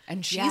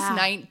 And she's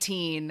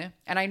 19,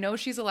 and I know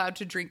she's allowed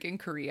to drink in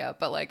Korea,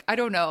 but like, I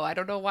don't know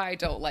why I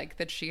don't like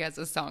that she has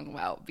a song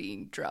about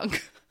being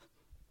drunk.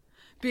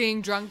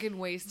 Being drunk and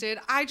wasted.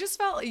 I just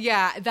felt,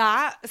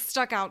 that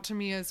stuck out to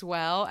me as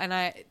well.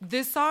 And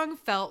this song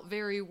felt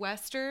very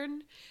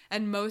Western,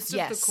 and most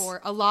of the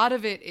core, a lot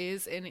of it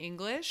is in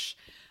English.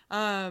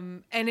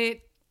 And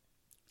it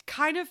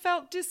kind of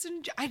felt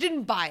I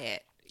didn't buy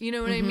it. You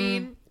know what I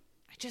mean?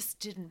 I just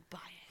didn't buy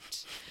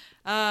it.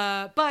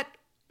 But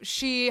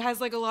she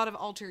has like a lot of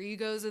alter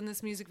egos in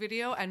this music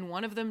video, and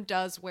one of them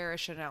does wear a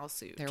Chanel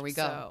suit. There we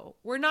go. So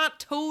we're not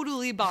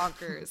totally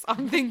bonkers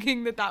on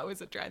thinking that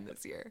was a trend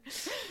this year.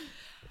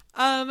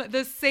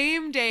 The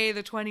same day,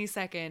 the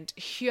 22nd,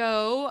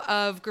 Hyo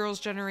of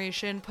Girls'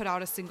 Generation put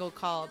out a single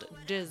called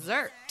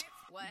Dessert.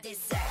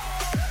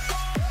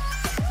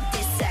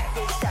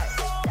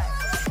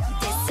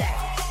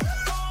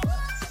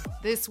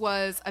 This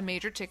was a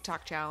major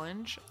TikTok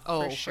challenge.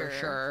 Oh, for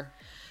sure.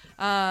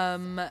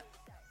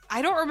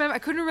 I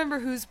couldn't remember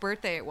whose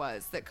birthday it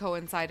was that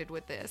coincided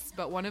with this,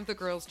 but one of the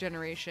Girls'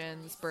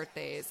 Generation's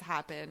birthdays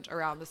happened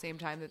around the same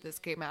time that this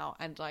came out,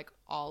 and like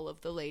all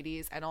of the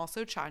ladies, and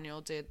also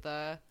Chanyeol did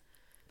the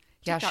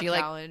TikTok she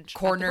challenge like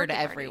cornered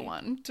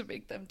everyone to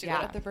make them do it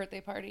at the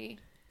birthday party.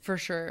 For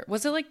sure.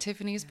 Was it like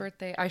Tiffany's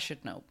birthday? I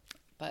should know,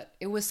 but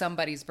it was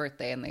somebody's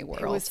birthday, and they were all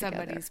together. It was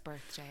somebody's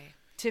birthday.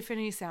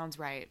 Tiffany sounds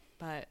right,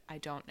 but I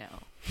don't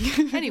know.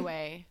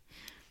 Anyway,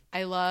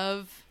 I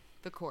love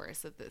the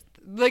chorus of this,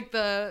 like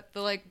the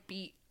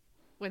beat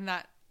when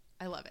that,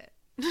 I love it.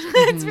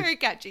 It's very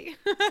catchy.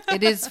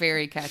 It is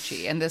very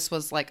catchy, and this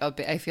was like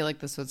I feel like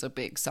this was a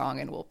big song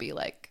and will be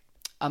like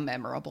a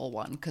memorable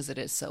one because it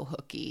is so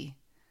hooky.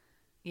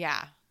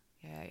 Yeah.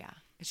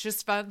 It's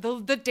just fun.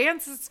 The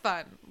dance is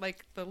fun,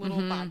 like the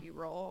little body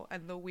roll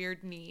and the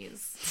weird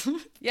knees.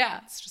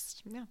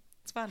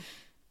 It's fun.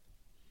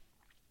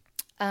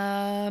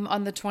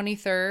 On the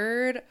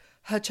 23rd,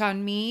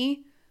 Hachanmi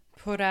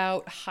put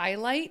out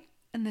Highlight,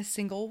 and the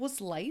single was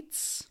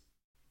Lights.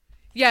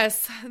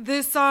 Yes,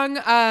 this song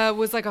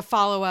was like a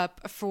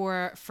follow-up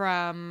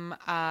from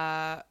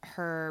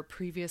her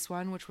previous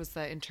one, which was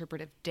the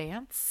interpretive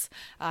dance.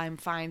 I'm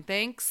Fine,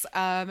 Thanks.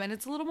 And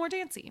it's a little more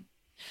dancey.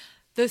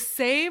 The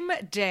same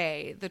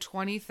day, the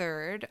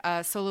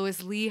 23rd,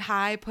 soloist Lee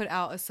Hi put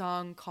out a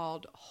song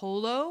called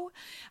Holo.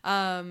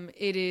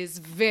 It is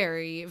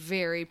very,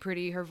 very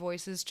pretty. Her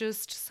voice is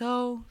just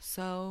so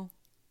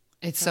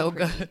it's so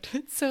good.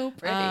 It's so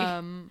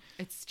pretty.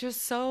 It's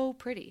just so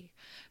pretty.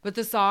 But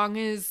the song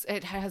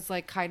it has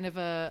like kind of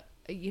a,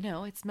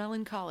 it's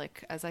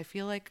melancholic, as I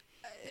feel like.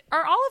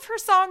 Are all of her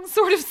songs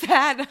sort of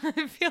sad?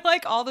 I feel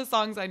like all the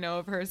songs I know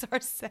of hers are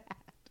sad.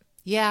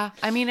 Yeah.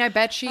 I mean, I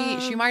bet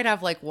she might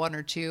have like one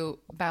or two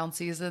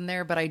bouncies in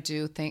there, but I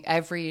do think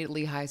every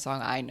Lee Hi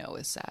song I know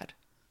is sad.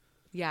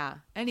 Yeah.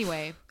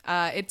 Anyway,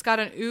 it's got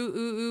an ooh,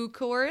 ooh, ooh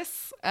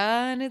chorus,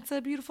 and it's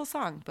a beautiful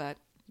song, but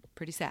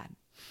pretty sad.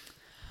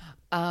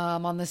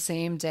 On the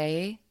same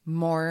day,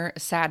 more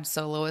sad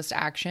soloist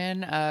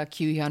action.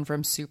 Kyuhyun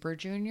from Super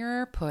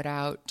Junior put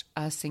out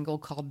a single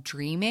called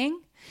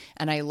Dreaming.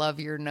 And I love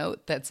your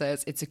note that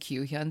says it's a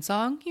Kyuhyun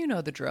song. You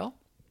know the drill.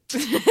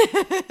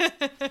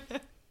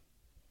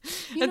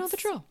 You know the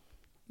drill.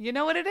 You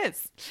know what it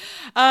is.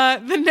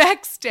 The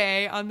next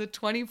day, on the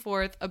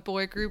 24th, a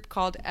boy group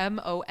called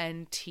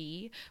MONT,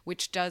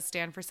 which does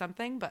stand for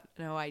something, but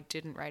no, I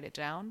didn't write it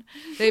down.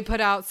 They put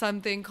out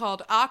something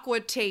called Aqua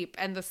Tape,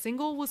 and the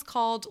single was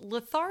called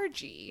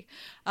Lethargy.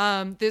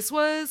 This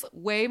was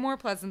way more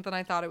pleasant than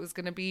I thought it was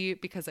going to be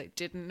because I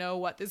didn't know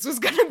what this was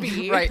going to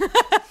be. Right.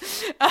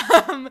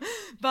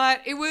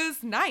 But it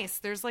was nice.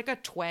 There's like a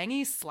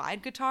twangy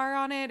slide guitar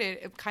on it.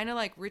 It kind of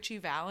like Richie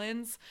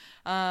Valens.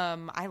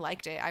 I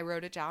liked it. I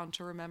wrote it down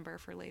to remember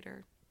for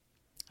later.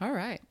 All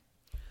right.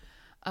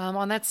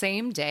 On that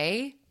same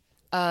day,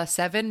 A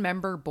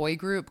 7-member boy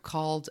group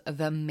called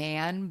the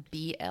Man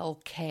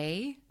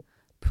BLK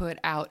put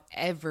out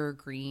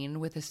Evergreen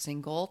with a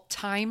single,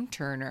 Time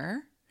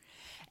Turner.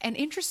 And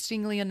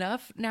interestingly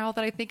enough, now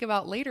that I think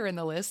about later in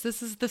the list,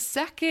 this is the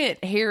second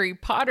Harry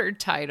Potter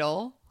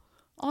title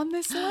on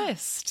this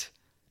list.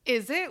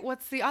 Is it?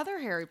 What's the other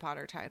Harry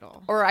Potter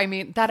title? Or I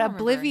mean, that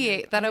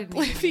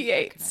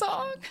Obliviate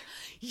song.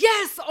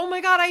 Yes. Oh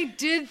my God. I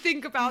did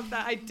think about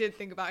that. I did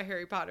think about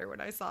Harry Potter when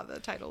I saw the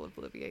title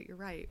Obliviate. You're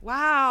right.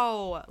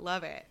 Wow.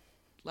 Love it.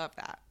 Love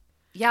that.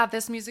 Yeah,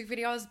 this music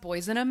video is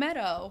Boys in a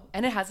Meadow,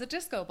 and it has a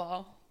disco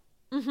ball.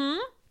 Mm-hmm.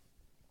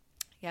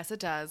 Yes,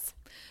 it does.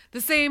 The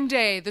same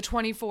day, the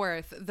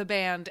 24th, the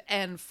band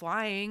N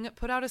Flying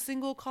put out a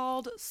single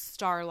called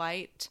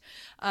Starlight.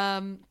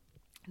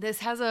 This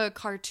has a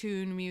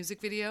cartoon music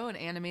video, an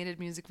animated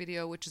music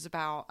video, which is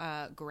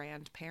about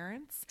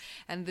grandparents.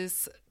 And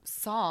this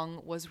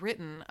song was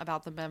written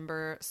about the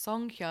member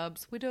Song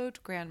Hyub's widowed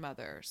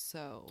grandmother.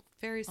 So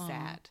very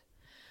sad.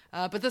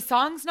 But the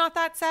song's not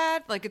that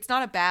sad. Like, it's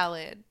not a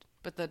ballad,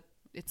 but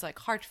it's like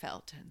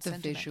heartfelt and The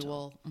sentimental.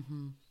 visual.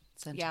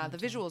 Yeah, the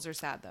visuals are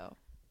sad though.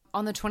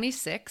 On the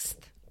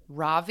 26th,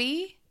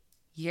 Ravi,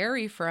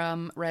 Yeri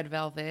from Red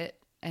Velvet,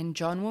 and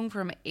Jungwon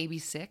from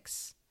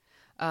AB6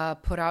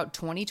 put out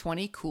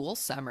 2020 Cool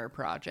Summer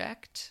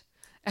Project.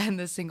 And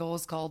the single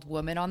was called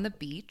Woman on the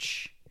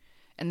Beach.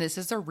 And this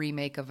is a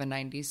remake of a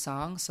 90s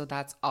song, so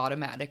that's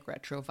automatic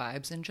retro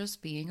vibes and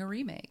just being a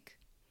remake.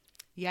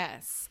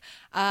 Yes.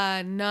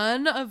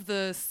 None of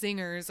the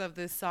singers of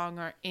this song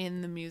are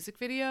in the music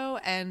video,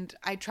 and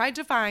I tried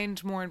to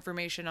find more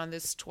information on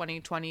this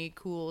 2020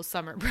 Cool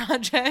Summer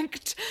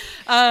Project.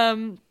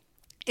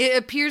 It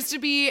appears to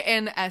be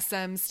an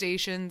SM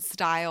station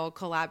style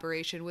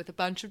collaboration with a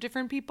bunch of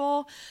different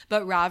people,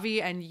 but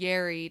Ravi and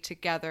Yeri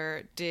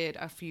together did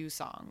a few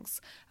songs.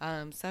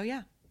 So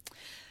yeah.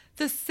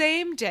 The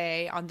same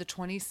day, on the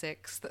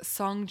 26th,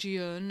 Song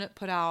Ji-eun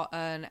put out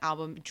an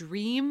album,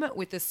 Dream,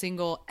 with the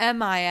single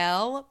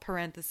MIL,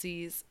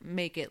 parentheses,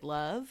 Make It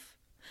Love.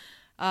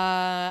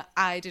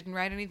 I didn't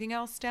write anything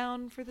else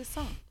down for this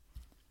song.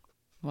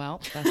 Well,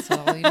 that's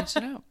all you need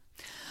to know.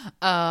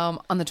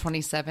 On the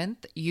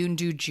 27th, Yoon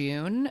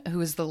Do-jun,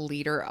 who is the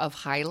leader of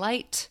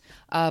Highlight,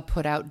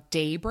 put out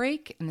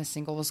Daybreak, and the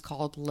single was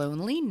called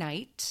Lonely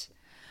Night.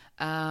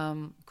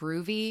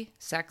 Groovy,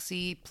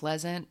 sexy,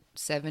 pleasant,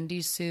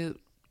 70s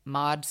suit,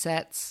 mod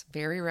sets,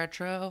 very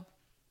retro.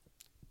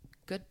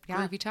 Good,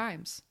 groovy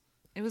times.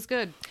 It was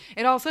good.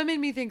 It also made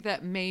me think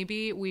that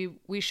maybe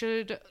we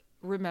should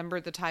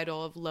remember the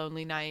title of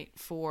Lonely Night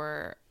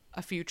for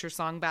a future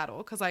song battle,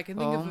 because I can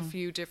think of a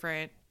few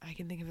different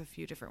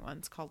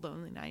ones called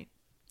Lonely Night.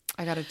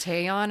 I got a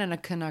Taeyeon and a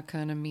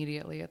Kunakun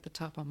immediately at the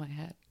top of my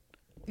head.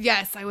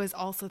 Yes, I was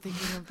also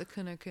thinking of the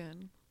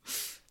Kunakun.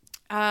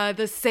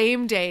 The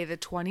same day, the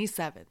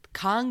 27th,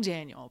 Kang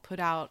Daniel put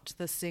out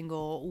the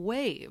single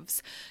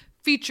Waves,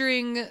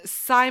 featuring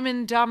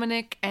Simon,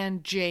 Dominic,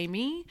 and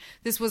Jamie.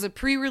 This was a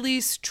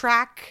pre-release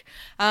track,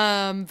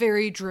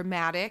 very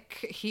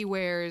dramatic. He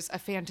wears a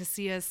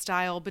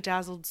Fantasia-style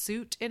bedazzled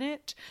suit in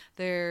it.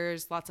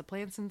 There's lots of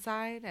plants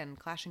inside and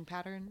clashing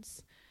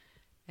patterns.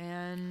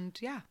 And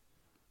yeah.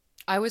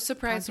 I was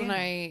surprised when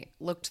I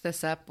looked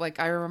this up. Like,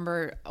 I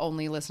remember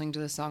only listening to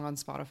this song on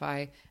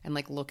Spotify and,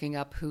 like, looking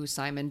up who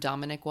Simon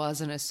Dominic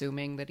was and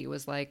assuming that he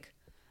was, like,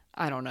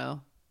 I don't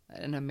know,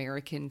 an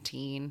American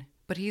teen.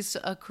 But he's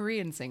a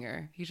Korean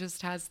singer. He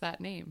just has that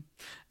name.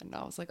 And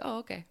I was like, oh,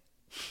 okay.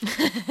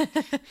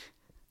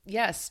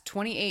 Yes,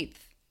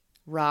 28th,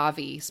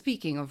 Ravi.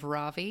 Speaking of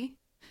Ravi,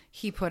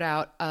 he put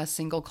out a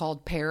single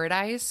called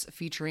Paradise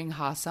featuring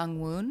Ha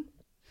Sung-woon.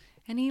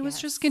 And he was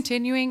just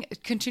continuing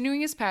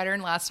his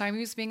pattern. Last time he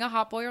was being a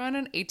hot boy on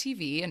an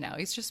ATV, and now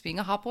he's just being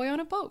a hot boy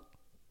on a boat.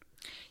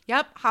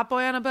 Yep, hot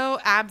boy on a boat,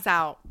 abs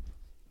out.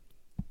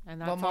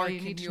 And that's What more all you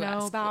can need to you know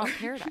ask about for?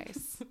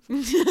 Paradise.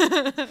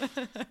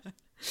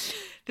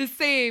 The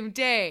same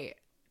day,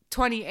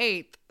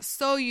 28th,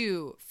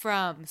 Soyu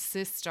from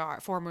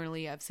Sistar,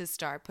 formerly of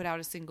Sistar, put out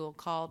a single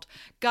called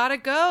Gotta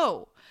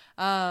Go.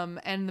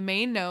 And the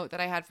main note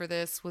that I had for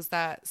this was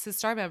that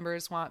Sistar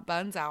members want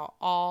buns out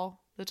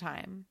all the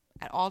time,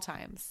 at all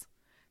times,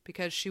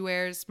 because she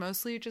wears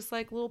mostly just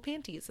like little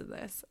panties in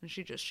this, and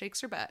she just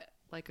shakes her butt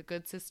like a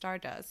good Sistar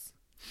does.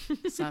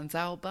 Sun's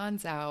out,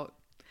 buns out.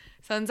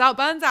 Sun's out,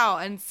 buns out,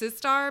 and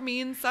Sistar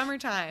means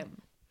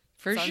summertime.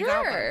 For Sun's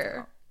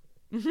sure.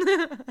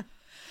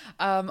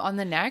 On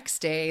the next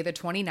day, the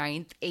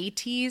 29th,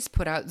 ATEEZ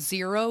put out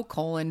Zero: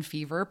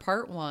 Fever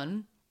Part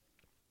 1.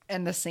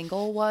 And the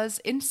single was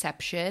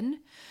Inception.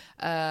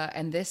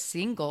 And this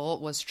single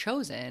was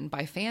chosen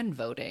by fan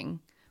voting,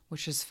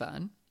 which is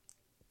fun.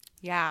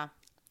 Yeah,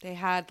 they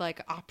had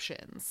like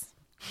options.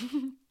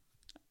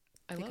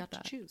 I They love got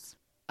that. to choose.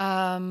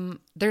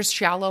 There's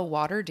shallow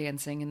water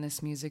dancing in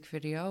this music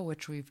video,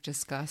 which we've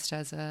discussed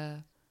as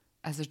a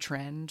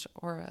trend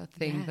or a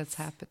thing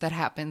that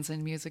happens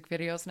in music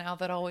videos now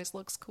that always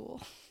looks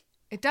cool.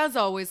 It does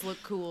always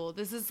look cool.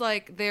 This is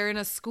like they're in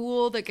a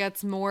school that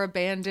gets more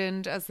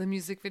abandoned as the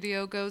music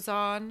video goes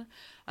on.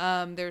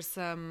 There's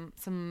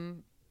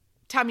some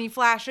tummy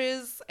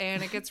flashes,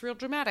 and it gets real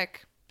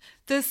dramatic.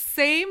 The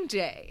same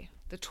day,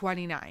 the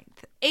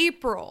 29th,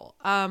 April,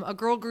 a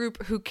girl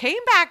group who came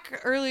back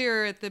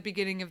earlier at the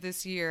beginning of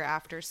this year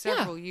after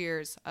several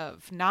years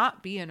of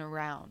not being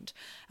around,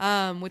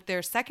 with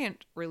their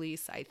second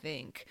release, I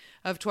think,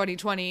 of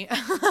 2020.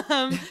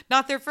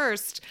 Not their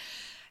first.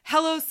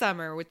 Hello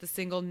Summer with the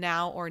single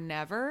Now or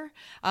Never.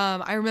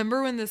 I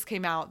remember when this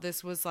came out,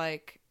 this was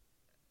like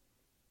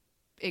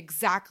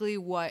exactly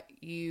what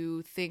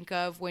you think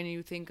of when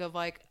you think of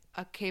like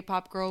a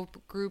K-pop girl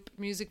group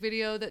music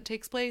video that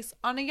takes place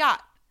on a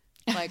yacht.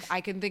 Like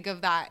I can think of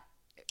that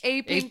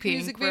A-Pink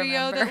music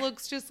video that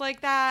looks just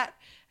like that.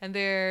 And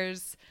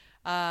there's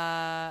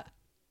a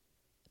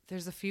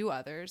few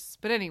others,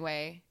 but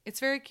anyway, it's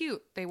very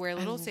cute. They wear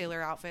little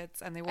sailor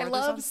outfits, and they wear. I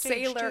love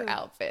sailor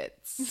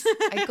outfits.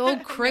 I go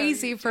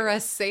crazy for a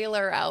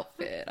sailor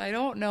outfit. I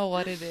don't know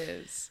what it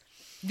is.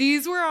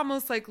 These were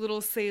almost like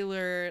little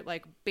sailor,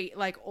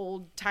 like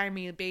old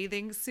timey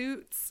bathing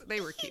suits. They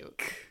were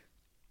cute.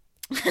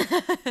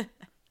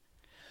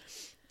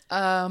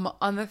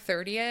 On the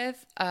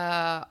 30th,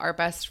 our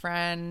best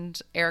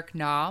friend Eric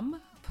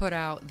Nam put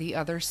out The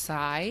Other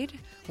Side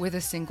with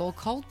a single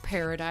called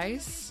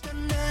Paradise.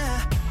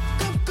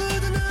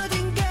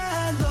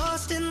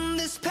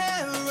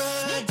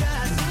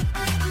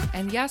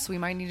 And yes, we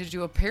might need to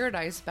do a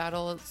Paradise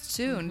battle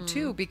soon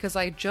too, because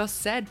I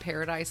just said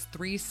Paradise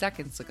 3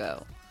 seconds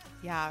ago.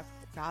 Yeah,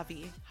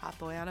 Ravi, hot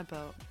boy on a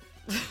boat.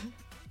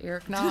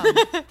 Eric Nam,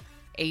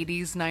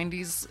 80s,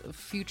 90s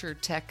future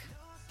tech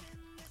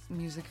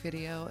music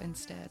video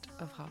instead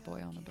of Hot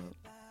Boy on a Boat.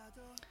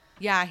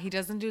 Yeah, he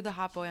doesn't do the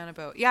Hot Boy on a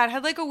Boat. Yeah, it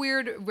had like a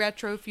weird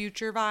retro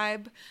future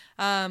vibe,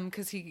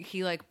 because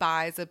he like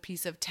buys a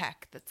piece of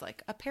tech that's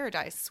like a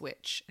paradise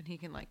switch, and he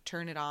can like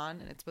turn it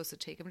on, and it's supposed to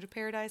take him to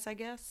paradise, I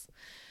guess.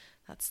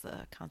 That's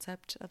the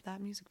concept of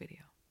that music video.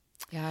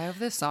 Yeah, I have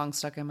this song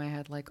stuck in my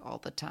head like all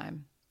the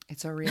time.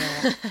 It's a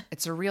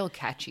real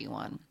catchy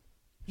one.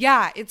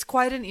 Yeah, it's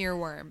quite an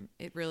earworm.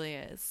 It really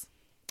is.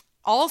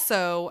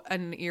 Also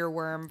an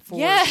earworm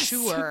for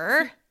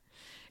sure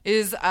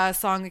is a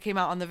song that came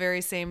out on the very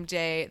same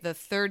day, the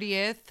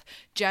 30th.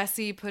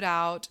 Jessie put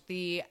out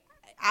the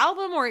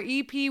album or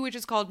EP, which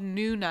is called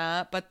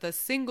Nuna, but the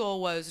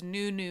single was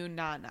Nu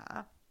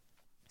Nana.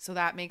 So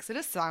that makes it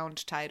a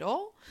sound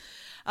title.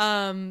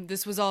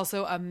 This was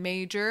also a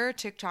major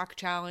TikTok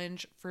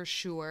challenge for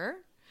sure.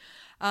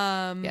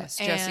 Yes,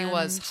 Jessie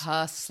was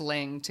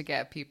hustling to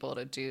get people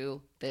to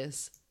do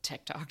this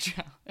TikTok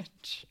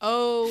challenge.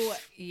 Oh,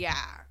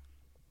 yeah.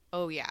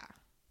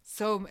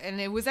 So, and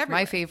it was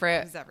everywhere.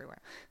 It was everywhere.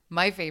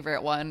 My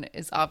favorite one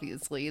is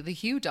obviously the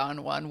Hugh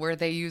Don one, where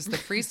they use the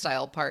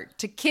freestyle part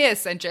to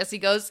kiss, and Jessie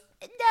goes,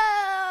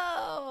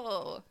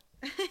 "No!"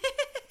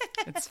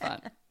 It's fun.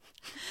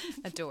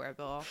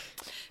 Adorable.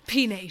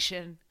 P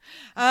Nation.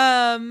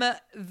 However,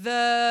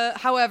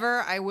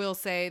 I will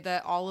say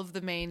that all of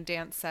the main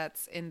dance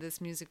sets in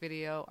this music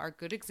video are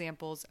good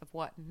examples of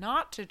what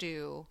not to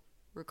do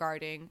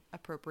regarding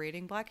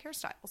appropriating Black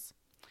hairstyles.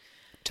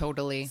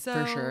 Totally,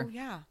 for sure.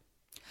 Yeah.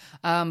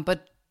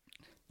 But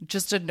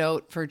just a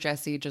note for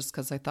Jessie, just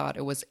because I thought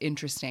it was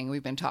interesting.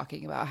 We've been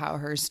talking about how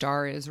her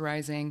star is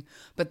rising,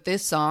 but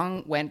this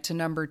song went to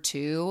number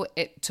 2.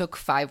 It took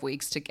 5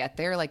 weeks to get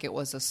there. Like it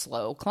was a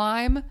slow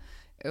climb,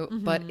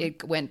 but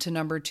it went to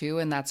number 2,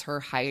 and that's her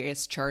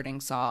highest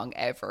charting song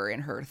ever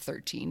in her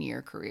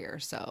 13-year career.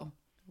 So,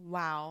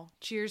 wow.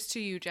 Cheers to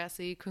you,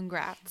 Jessie.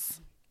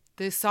 Congrats.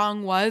 This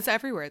song was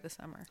everywhere this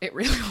summer. It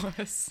really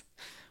was.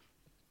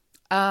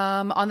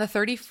 On the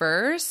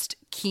 31st,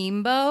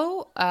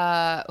 Kimbo,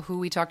 who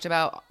we talked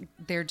about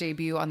their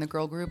debut on the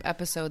girl group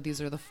episode, these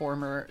are the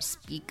former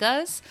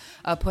Spikas,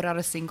 put out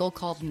a single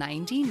called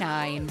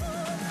 99.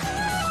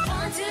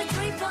 1, 2,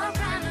 3, 4,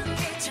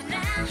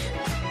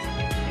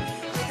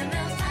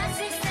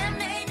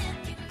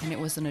 and it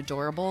was an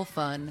adorable,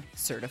 fun,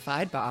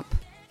 certified bop.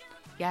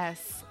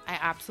 Yes, I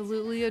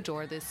absolutely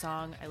adore this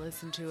song. I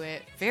listen to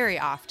it very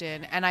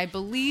often, and I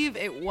believe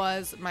it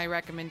was my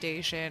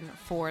recommendation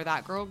for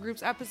that girl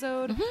groups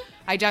episode.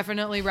 I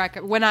definitely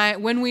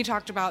when we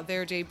talked about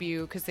their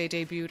debut, because they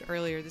debuted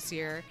earlier this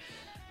year,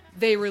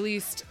 they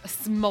released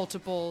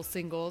multiple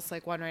singles,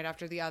 like one right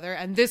after the other,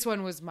 and this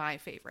one was my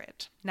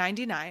favorite.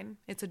 99.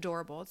 It's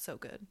adorable. It's so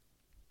good.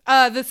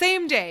 The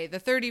same day, the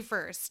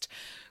 31st,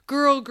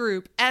 girl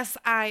group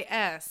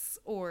SIS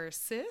or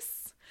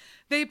Sis.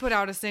 They put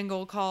out a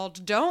single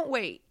called Don't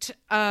Wait.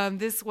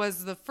 This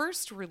was the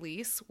first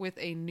release with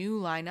a new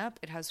lineup.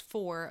 It has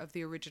 4 of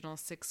the original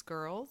 6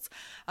 girls.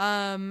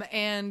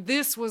 And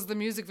this was the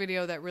music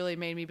video that really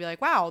made me be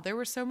like, wow, there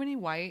were so many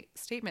white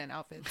statement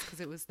outfits, because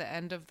it was the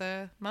end of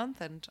the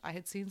month and I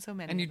had seen so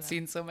many. And you'd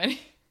seen so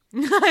many.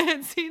 I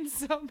had seen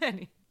so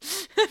many.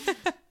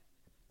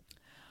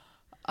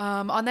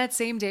 On that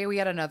same day, we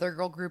had another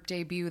girl group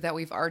debut that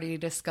we've already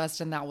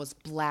discussed, and that was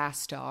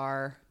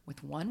Blastar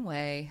with One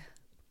Way.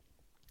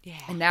 Yeah.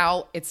 And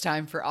now it's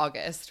time for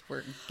August.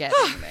 We're getting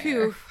there.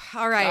 Phew.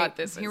 All right. God,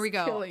 this here is we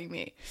go. killing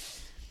me.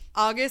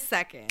 August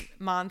 2nd,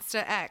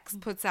 Monsta X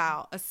puts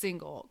out a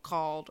single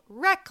called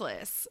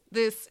Reckless.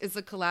 This is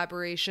a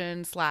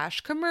collaboration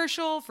 /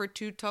 commercial for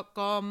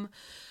Tutocom,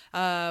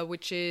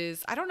 which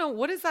is, I don't know,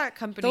 what is that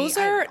company? Those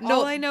are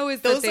all I know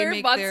is that they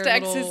make their Monsta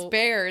X's little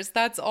bears.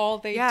 That's all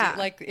they Yeah. do.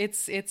 Like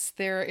it's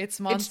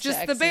Monsta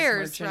just the X's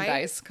bears, right?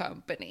 merchandise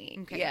company.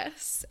 Okay.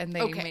 Yes, and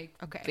they Okay, make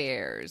okay.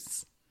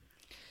 bears.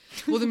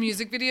 Well, the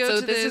music video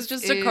So to this is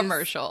just a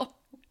commercial.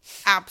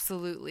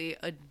 Absolutely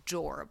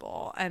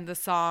adorable, and the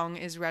song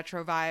is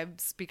retro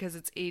vibes because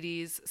it's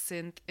 80s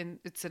synth, and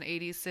it's an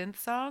 80s synth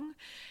song.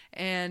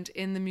 And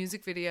in the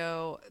music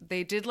video,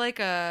 they did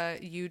like a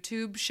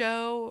YouTube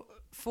show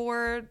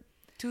for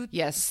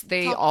Yes,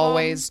 they Tutocom.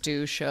 always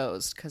do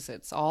shows because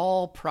it's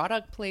all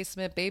product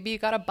placement, baby. You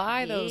gotta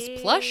buy those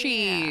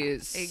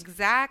plushies.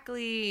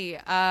 Exactly.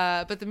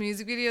 But the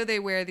music video, they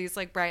wear these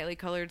like brightly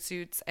colored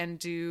suits and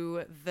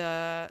do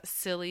the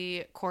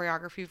silly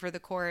choreography for the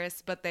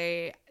chorus, but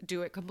they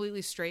do it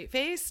completely straight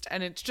faced,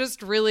 and it's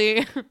just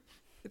really.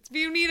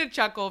 You need a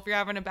chuckle if you're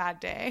having a bad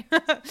day.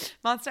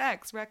 Monsta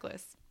X,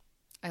 Reckless.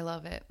 I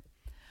love it.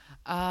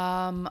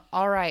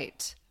 All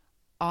right.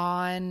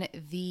 On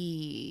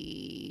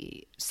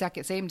the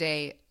same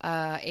day,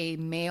 a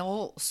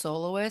male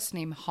soloist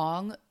named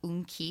Hong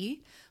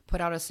Eun-ki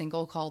put out a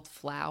single called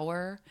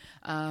Flower.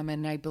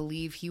 And I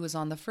believe he was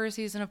on the first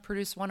season of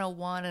Produce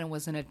 101 and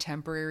was in a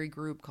temporary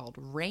group called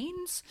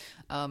Reigns.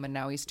 And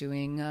now he's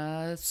doing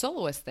a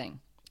soloist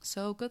thing.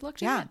 So good luck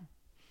to him.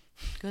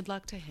 Good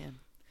luck to him.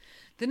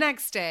 The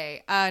next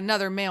day,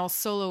 another male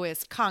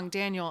soloist, Kang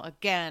Daniel,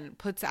 again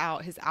puts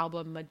out his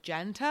album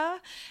Magenta,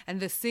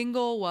 and the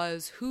single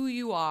was Who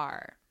You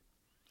Are.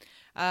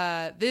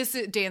 This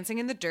is Dancing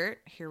in the Dirt.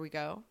 Here we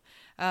go.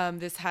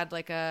 This had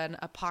like an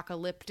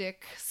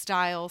apocalyptic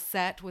style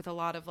set with a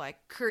lot of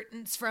like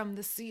curtains from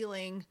the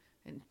ceiling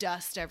and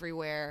dust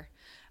everywhere.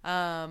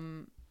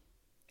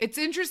 It's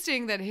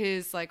interesting that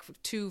his like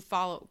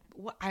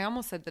I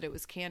almost said that it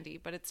was Candy,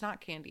 but it's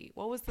not Candy.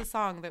 What was the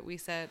song that we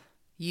said?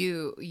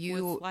 You,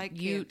 like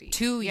you, candy.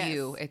 to Yes.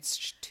 you.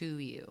 It's to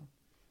you.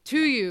 To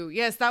You.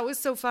 Yes, that was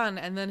so fun.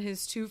 And then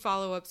his two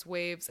follow-ups,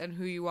 Waves and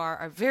Who You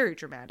Are very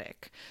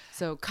dramatic.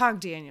 So Kang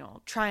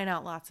Daniel trying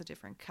out lots of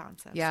different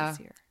concepts this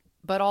year.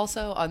 But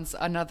also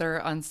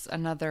another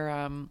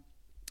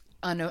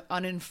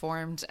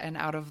uninformed and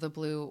out of the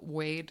blue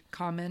Wade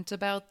comment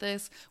about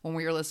this when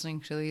we were listening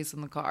to these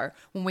in the car.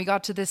 When we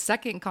got to this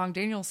second Kang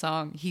Daniel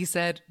song, he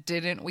said,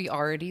 "Didn't we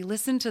already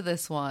listen to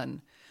this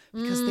one?"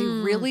 Because they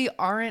really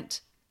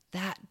aren't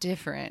that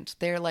different.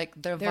 They're like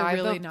the vibe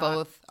really of not.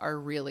 both are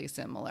really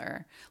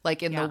similar.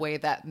 Like in the way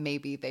that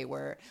maybe they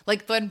were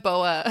like when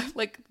Boa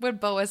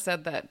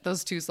said that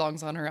those two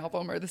songs on her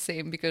album are the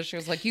same because she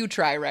was like, "You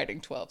try writing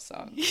 12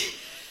 songs."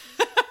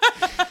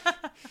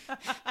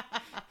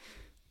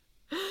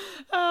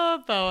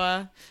 Oh,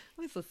 Boa.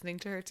 I was listening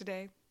to her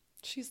today.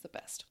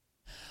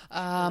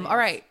 All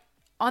right.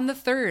 On the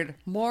 3rd,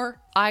 more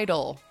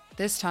Idol.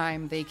 This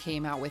time they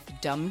came out with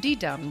Dum Dee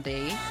Dum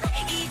Dee.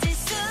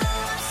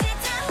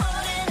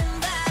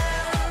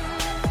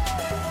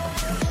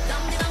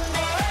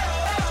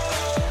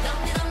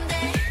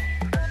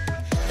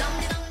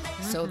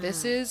 So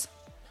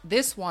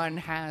this one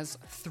has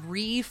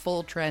 3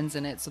 full trends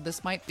in it. So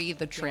this might be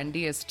the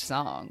trendiest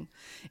song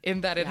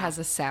in that it has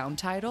a sound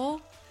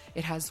title,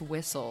 it has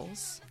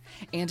whistles,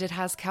 and it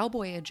has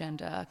cowboy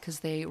agenda because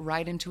they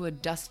ride into a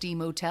dusty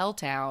motel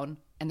town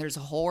and there's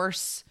a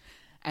horse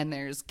and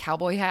there's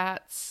cowboy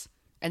hats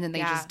and then they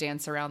just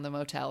dance around the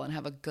motel and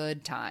have a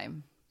good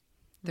time.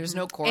 There's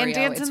no choreo. And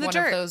dance it's in the one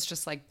dirt. of those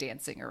just like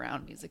dancing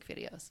around music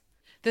videos.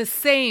 The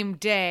same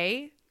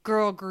day,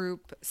 girl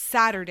group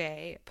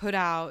Saturday put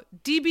out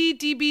DB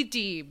DB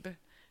Deeb,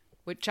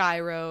 which I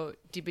wrote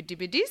DB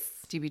DB Dis.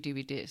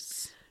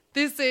 DBDBDs.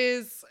 This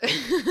is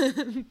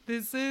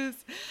this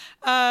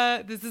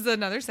is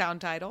another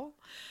sound title.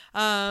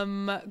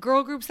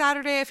 Girl group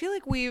Saturday. I feel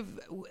like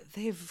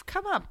they've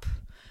come up.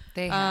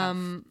 They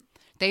have.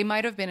 They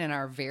might have been in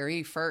our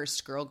very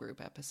first girl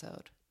group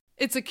episode.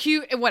 It's a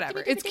cute,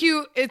 whatever. It's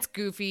cute. It's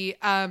goofy.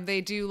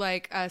 They do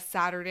like a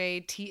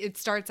Saturday it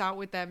starts out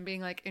with them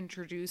being like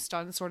introduced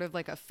on sort of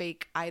like a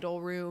fake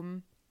Idol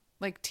room,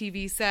 like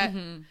TV set.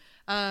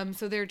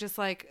 So they're just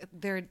like,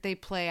 they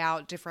play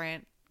out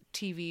different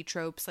TV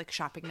tropes like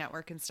Shopping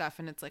Network and stuff.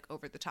 And it's like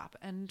over the top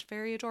and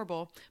very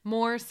adorable.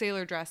 More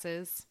sailor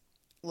dresses.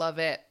 Love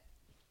it.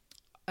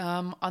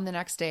 On the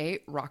next day,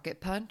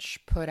 Rocket Punch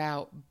put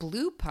out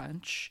Blue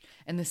Punch,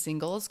 and the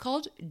single is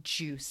called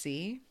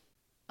Juicy.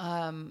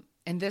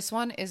 And this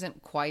one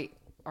isn't quite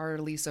our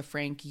Lisa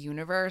Frank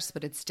universe,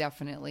 but it's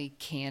definitely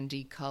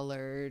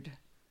candy-colored,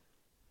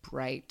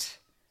 bright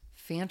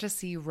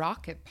fantasy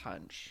Rocket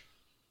Punch.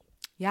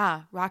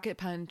 Yeah, Rocket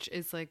Punch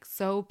is like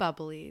so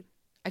bubbly.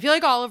 I feel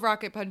like all of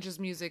Rocket Punch's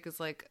music is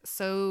like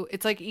so,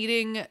 it's like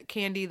eating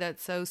candy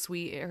that's so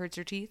sweet it hurts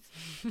your teeth.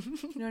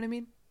 You know what I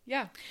mean?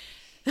 Yeah.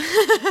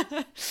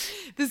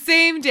 The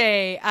same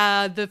day,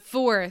 the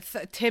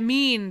 4th,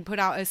 Taemin put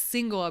out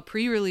a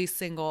pre-release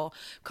single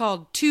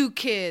called Two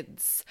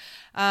Kids.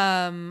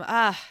 Taemin.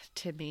 Oh,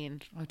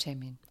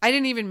 Taemin. I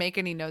didn't even make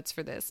any notes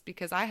for this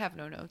because I have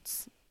no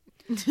notes.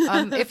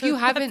 If you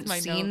haven't my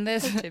seen note.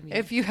 this, Taemin.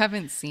 if you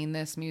haven't seen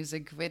this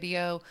music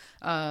video,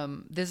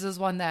 this is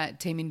one that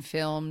Taemin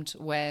filmed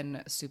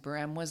when Super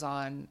M was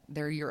on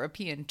their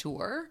European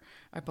tour.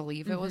 I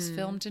believe it was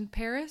filmed in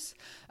Paris.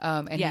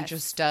 And he Yes.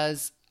 just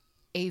does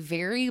a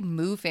very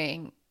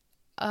moving,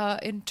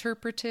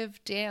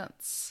 interpretive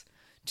dance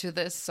to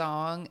this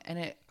song, and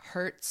it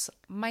hurts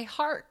my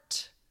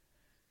heart.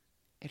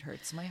 It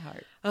hurts my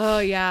heart. Oh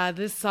yeah,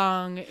 this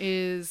song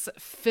is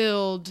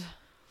filled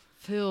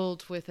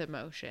with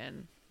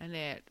emotion, and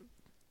it.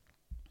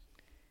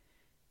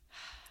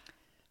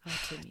 Oh,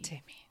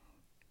 Taemin.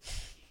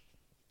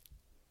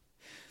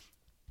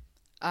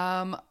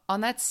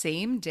 On that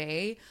same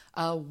day,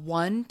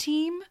 one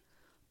team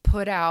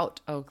put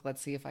out,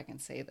 let's see if I can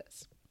say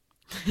this.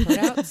 Put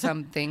out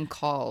something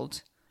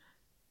called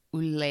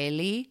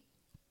Uleli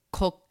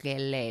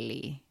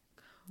Kokeleli.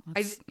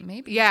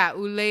 Maybe. Yeah,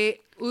 Uleli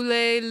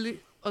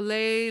Koleli.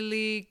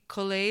 Uleli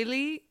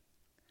Kaleli.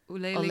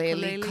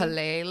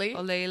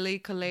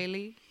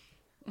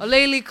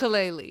 Oleli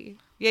Kaleli.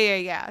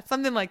 Yeah.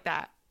 Something like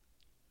that.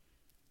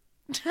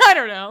 I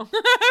don't know.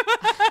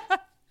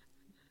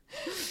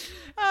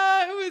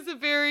 It was a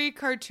very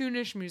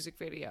cartoonish music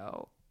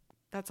video.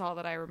 That's all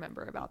that I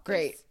remember about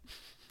this.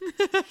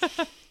 Great.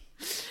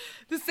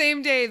 The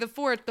same day, the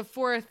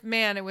 4th,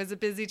 man, it was a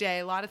busy day.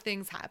 A lot of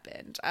things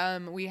happened.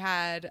 We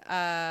have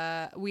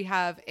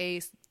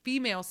a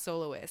female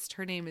soloist.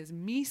 Her name is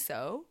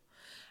Miso.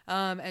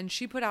 And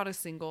she put out a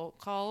single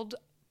called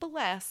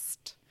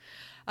Blessed.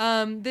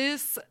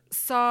 This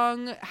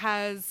song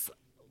has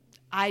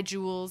eye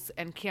jewels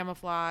and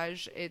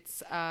camouflage.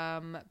 It's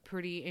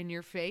pretty in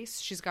your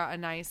face. She's got a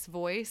nice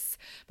voice,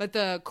 but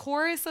the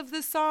chorus of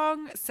this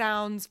song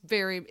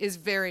is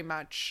very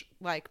much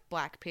like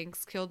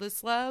Blackpink's Kill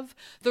This Love.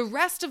 The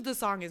rest of the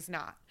song is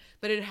not,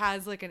 but it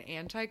has like an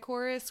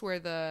anti-chorus where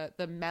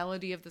the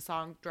melody of the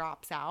song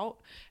drops out,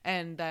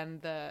 and then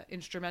the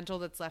instrumental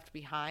that's left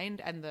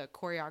behind, and the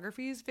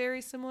choreography is very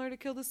similar to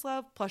Kill This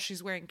Love, plus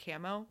she's wearing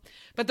camo.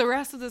 But the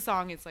rest of the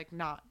song is like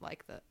not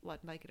like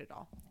it at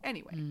all.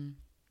 Anyway,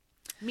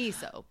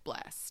 Miso,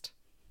 Blessed.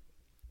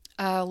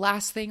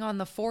 Last thing on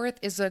the 4th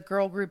is a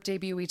girl group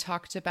debut we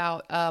talked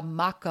about,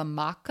 Maka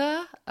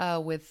Maka,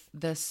 with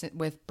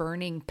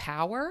Burning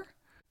Power.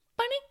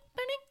 Burning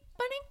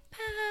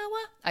Power.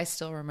 I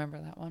still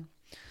remember that one.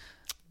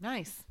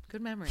 Nice.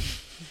 Good memory.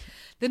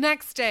 The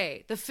next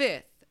day, the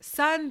 5th,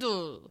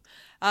 Sandul.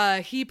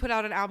 He put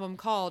out an album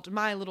called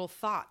My Little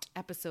Thought,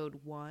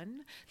 Episode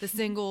 1. The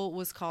single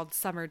was called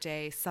Summer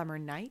Day, Summer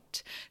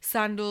Night.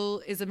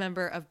 Sandul is a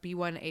member of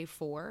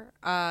B1A4.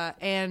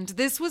 And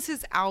this was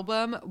his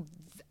album.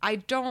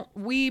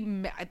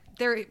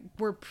 There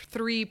were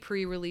 3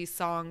 pre-release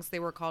songs. They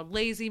were called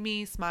Lazy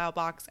Me,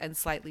 Smilebox, and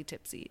Slightly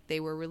Tipsy. They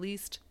were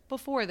released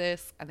before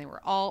this, and they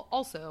were all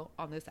also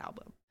on this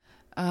album.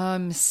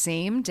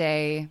 Same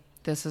day.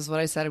 This is what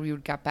I said we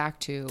would get back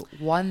to.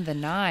 Wonder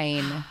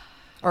 9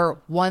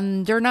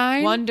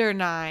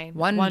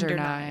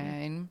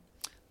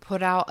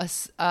 put out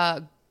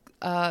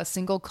a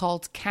single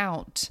called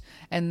Count,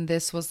 and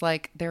this was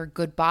like their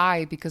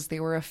goodbye because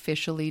they were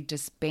officially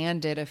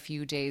disbanded a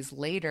few days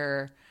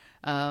later.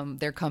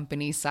 Their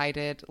company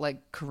cited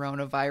like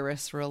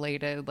coronavirus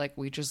related, like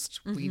we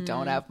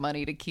don't have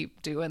money to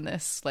keep doing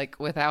this, like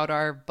without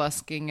our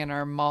busking and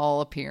our mall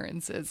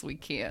appearances we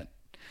can't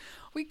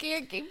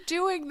keep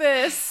doing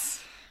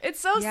this. It's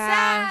so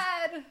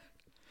sad.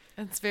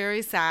 It's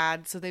very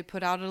sad. So they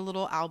put out a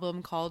little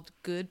album called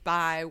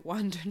Goodbye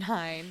Wonder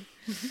 9.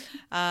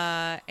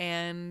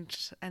 And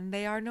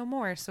they are no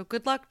more. So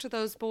good luck to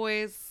those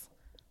boys.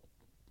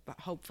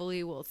 But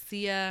hopefully we'll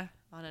see ya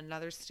on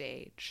another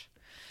stage.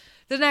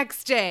 The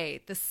next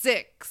day, the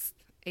 6th,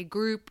 a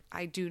group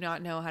I do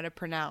not know how to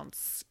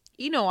pronounce.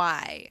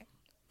 Enoi.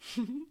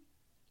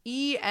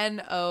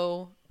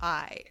 Enoi.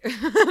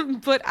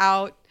 Put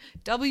out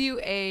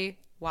WAY.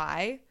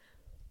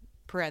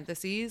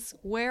 Parentheses,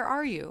 Where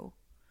Are You?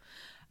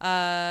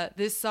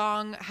 This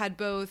song had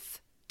both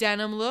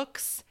denim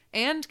looks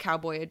and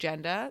cowboy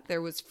agenda.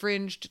 There was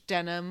fringed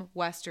denim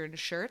Western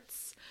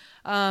shirts.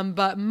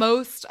 But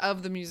most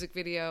of the music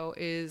video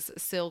is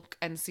silk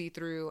and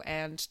see-through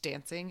and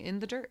dancing in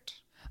the dirt.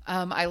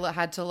 I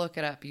had to look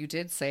it up. You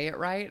did say it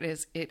right.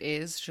 It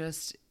is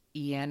just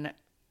Enoi.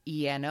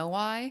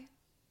 Enoi.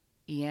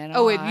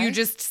 Oh, you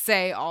just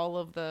say all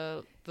of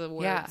the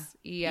words.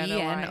 Yeah.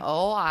 Enoi.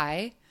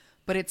 Enoi.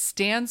 But it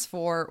stands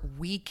for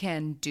We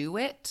Can Do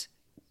It.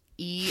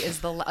 E is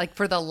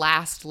for the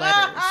last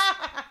letters.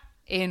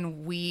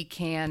 In We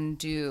Can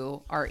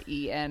Do are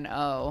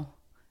ENO.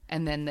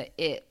 And then the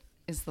it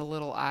is the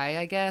little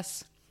I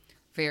guess.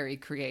 Very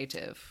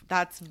creative.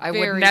 That's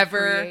very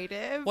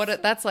creative.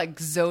 That's like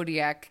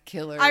Zodiac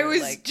Killer. I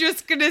was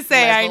just going to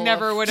say I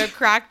never would have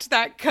cracked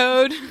that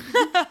code.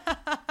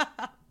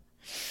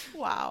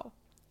 Wow.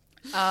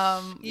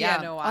 Yeah.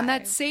 no, On why?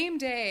 that same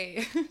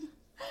day,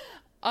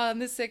 on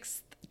the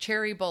 6th,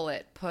 Cherry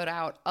Bullet put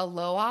out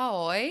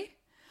Aloha Oi.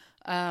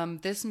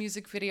 This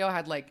music video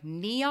had like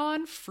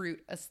neon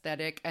fruit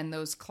aesthetic and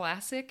those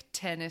classic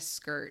tennis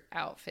skirt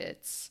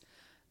outfits,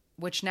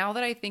 which now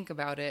that I think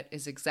about it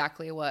is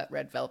exactly what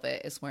Red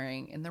Velvet is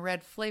wearing in the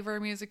Red Flavor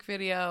music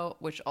video,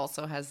 which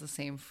also has the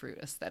same fruit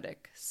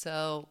aesthetic.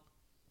 So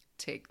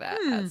take that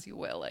as you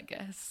will, I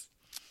guess.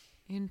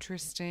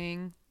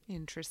 Interesting.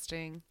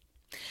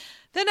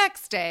 The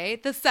next day,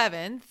 the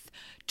 7th,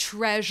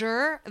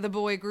 Treasure, the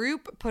boy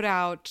group, put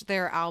out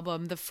their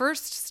album, The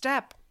First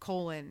Step,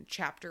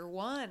 Chapter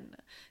 1.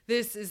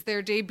 This is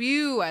their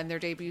debut, and their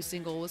debut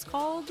single was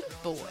called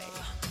Boy.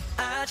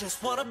 I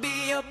just wanna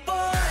be a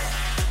boy.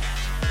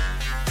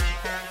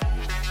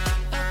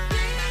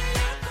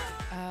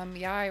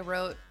 Yeah, I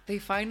wrote, they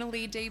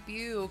finally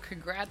debut.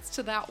 Congrats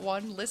to that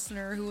one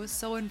listener who was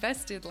so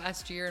invested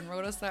last year and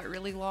wrote us that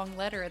really long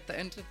letter at the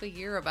end of the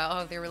year about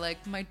how they were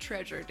like, my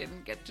treasure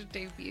didn't get to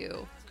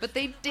debut. But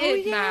they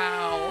did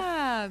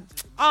now.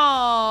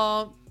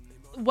 Oh,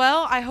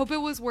 well, I hope it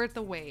was worth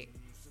the wait.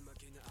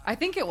 I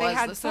think it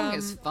was. The song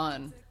is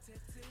fun.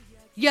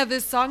 Yeah,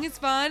 this song is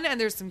fun, and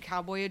there's some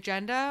cowboy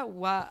agenda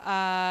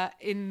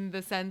in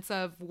the sense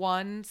of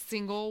one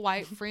single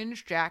white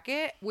fringe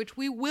jacket, which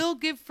we will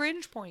give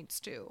fringe points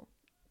to.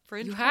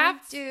 Fringe You points?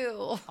 have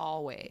to.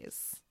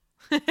 Always.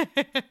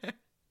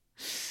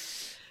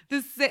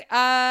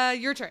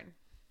 Your turn.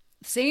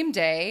 Same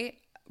day,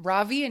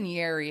 Ravi and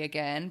Yeri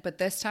again, but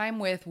this time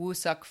with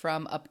Woosuk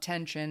from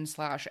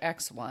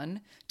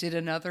Uptension/X1, did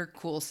another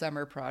cool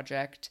summer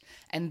project.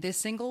 And this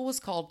single was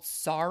called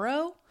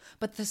Sorrow,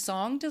 but the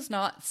song does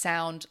not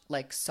sound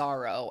like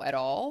sorrow at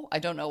all. I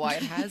don't know why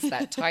it has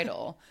that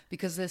title,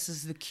 because this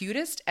is the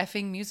cutest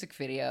effing music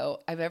video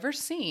I've ever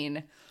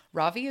seen.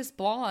 Ravi is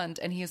blonde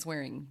and he is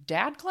wearing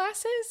dad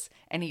glasses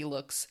and he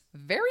looks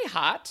very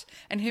hot.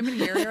 And him and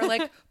Yeri are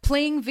like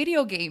playing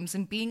video games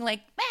and being like,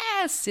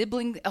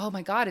 sibling. Oh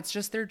my God, it's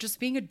just, they're just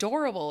being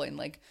adorable in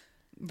like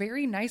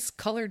very nice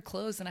colored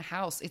clothes in a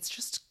house. It's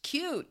just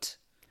cute.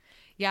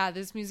 Yeah,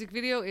 this music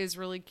video is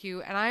really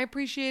cute. And I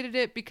appreciated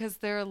it because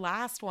their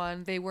last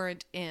one, they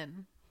weren't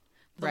in.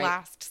 The Right.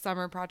 last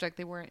summer project,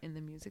 they weren't in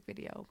the music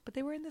video, but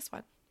they were in this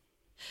one.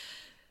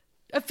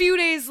 A few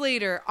days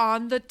later,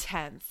 on the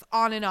 10th,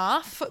 On and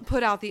Off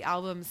put out the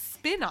album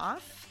Spin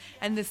Off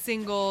and the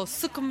single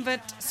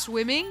Circumvent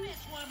Swimming.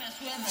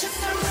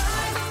 Just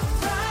alright,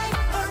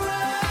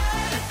 alright.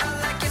 I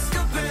like it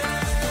stupid.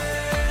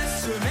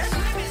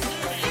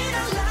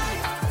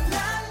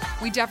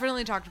 We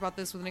definitely talked about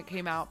this when it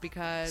came out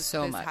because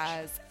So this much.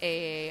 has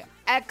a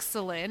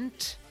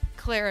excellent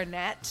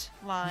clarinet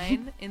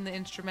line in the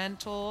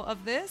instrumental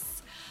of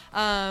this.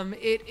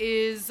 It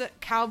is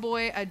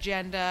cowboy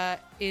agenda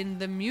in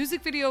the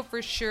music video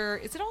for sure.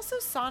 Is it also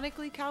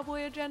sonically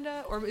cowboy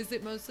agenda, or is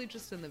it mostly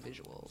just in the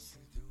visuals?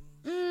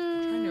 I'm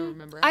trying to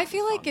remember. I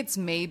feel like it's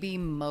maybe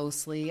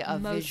mostly a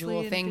Mostly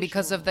visual in thing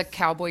because of the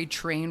cowboy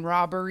train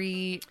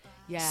robbery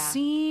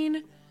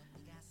scene.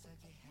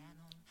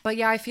 But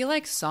yeah, I feel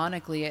like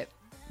sonically it.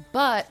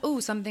 But,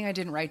 something I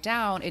didn't write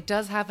down. It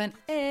does have an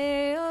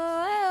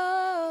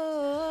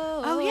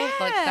Oh yeah,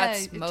 like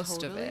that's it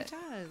most totally of it.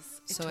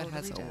 Does. So it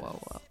has a totally whoa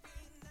does. whoa.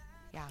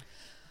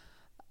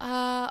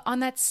 Yeah. On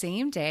that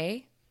same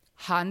day,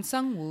 Han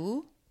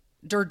Sung-woo.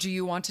 Or do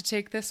you want to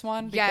take this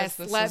one? Because Yes,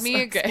 this let is- me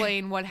okay.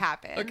 explain what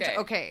happened.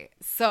 Okay.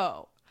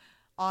 So,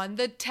 on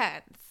the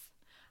 10th,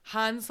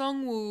 Han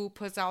Sung-woo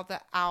puts out the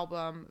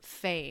album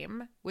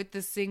Fame with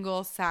the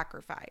single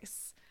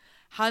Sacrifice.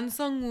 Han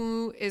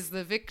Sung-woo is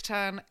the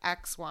Victon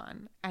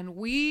X1, and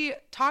we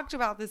talked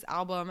about this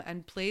album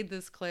and played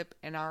this clip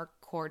in our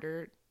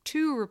quarter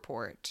 2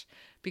 report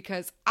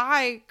because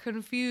I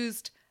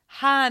confused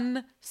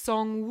Han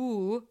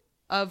Sung-woo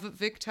of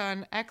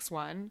Victon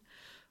X1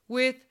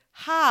 with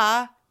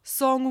Ha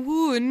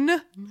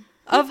Sung-woon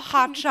of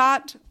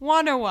Hotshot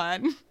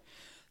 101.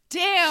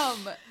 Damn!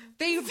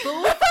 They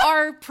both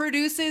are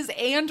produces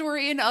and or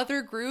in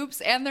other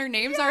groups, and their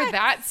names are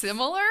that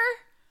similar?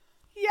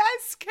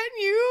 Yes, can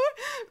you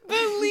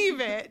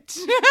believe it?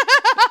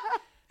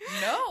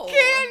 No.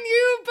 Can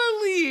you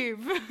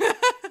believe?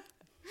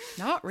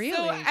 Not really.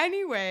 So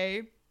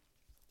anyway,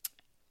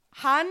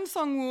 Han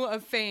Sung-woo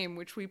of Fame,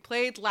 which we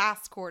played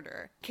last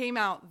quarter, came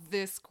out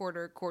this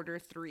quarter, quarter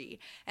 3.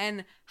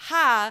 And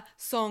Ha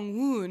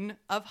Sung-woon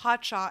of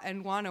Hotshot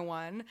and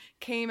 101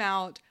 came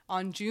out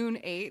on June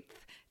 8th.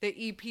 The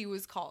EP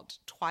was called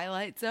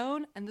Twilight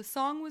Zone, and the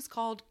song was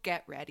called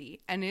Get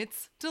Ready. And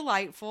it's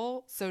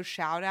delightful, so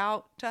shout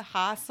out to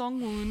Ha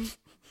Sung-woon.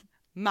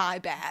 My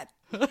bad.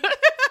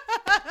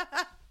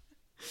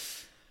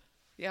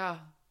 Yeah.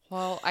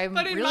 Well, I'm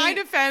But in really... my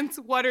defense,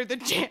 what are the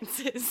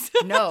chances?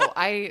 No,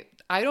 I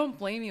don't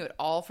blame you at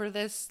all for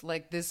this.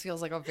 Like, this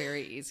feels like a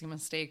very easy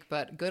mistake,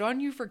 but good on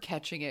you for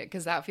catching it,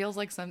 because that feels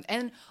like some...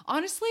 And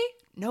honestly,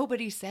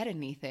 nobody said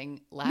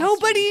anything last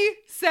Nobody week.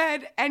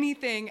 said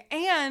anything.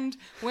 And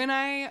when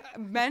I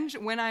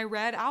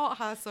read out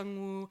Ha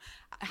Sung-woo,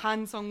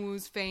 Han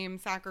Sung-woo's Fame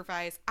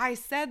Sacrifice, I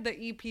said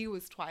the EP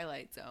was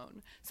Twilight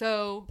Zone.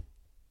 So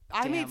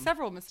I made Damn.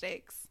 several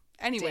mistakes.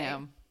 Anyway.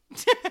 Damn.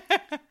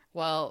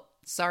 Well,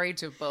 sorry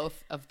to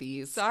both of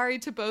these. Sorry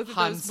to both of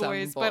Han those Sung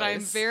boys, but I'm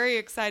boys. very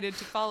excited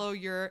to follow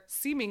your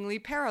seemingly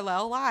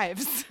parallel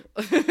lives.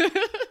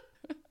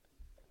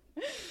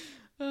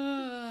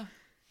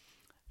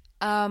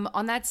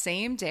 On that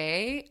same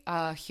day,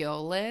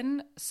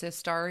 Hyolyn,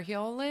 Sistar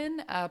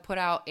Hyolyn, put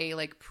out a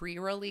like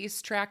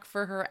pre-release track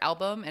for her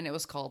album, and it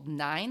was called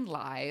 9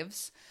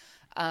 Lives.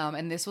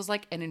 And this was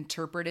like an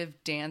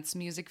interpretive dance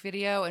music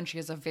video, and she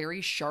has a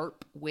very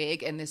sharp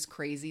wig and this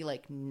crazy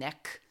like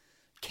neck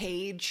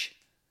cage,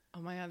 Oh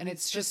my God. and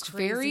it's the just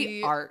crazy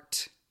very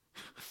art.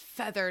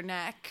 feather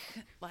neck,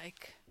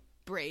 like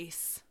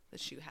brace that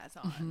she has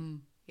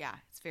on. Yeah,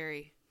 it's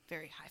very,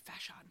 very high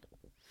fashion.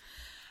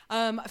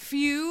 A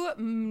few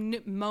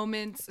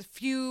moments, a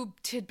few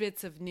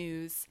tidbits of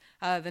news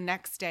the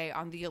next day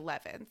on the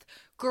 11th.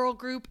 Girl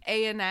group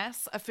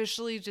ANS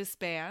officially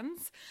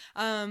disbands.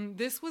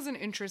 This was an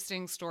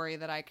interesting story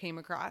that I came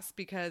across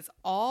because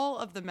all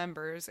of the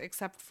members,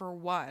 except for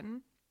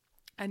one,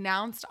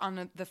 announced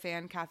on the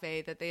fan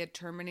cafe that they had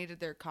terminated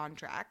their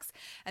contracts,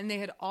 and they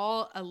had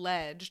all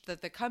alleged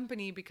that the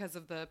company, because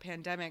of the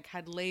pandemic,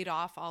 had laid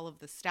off all of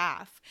the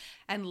staff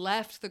and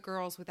left the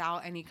girls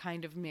without any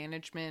kind of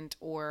management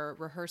or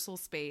rehearsal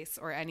space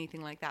or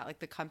anything like that. Like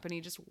the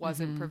company just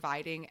wasn't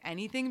providing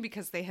anything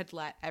because they had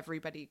let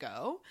everybody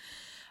go.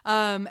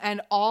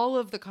 And all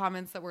of the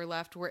comments that were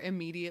left were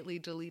immediately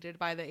deleted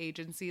by the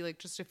agency, like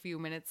just a few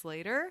minutes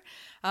later.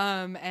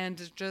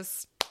 And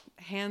just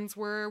hands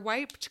were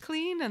wiped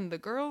clean and the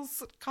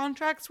girls'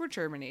 contracts were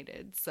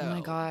terminated. So, Oh my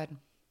God.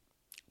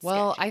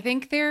 Well, I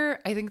think they're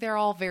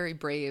all very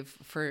brave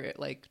for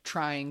like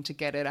trying to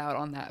get it out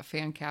on that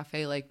fan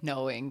cafe, like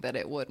knowing that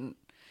it wouldn't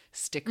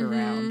stick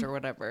around or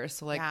whatever.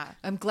 So like, Yeah.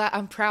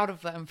 I'm proud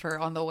of them for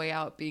on the way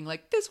out being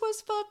like, this was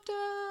fucked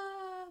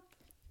up.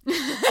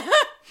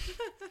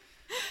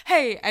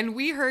 Hey, and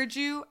we heard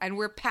you and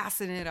we're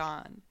passing it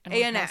on. And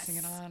we're ANS. passing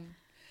it on.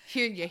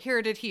 Here, you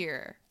heard it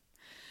here.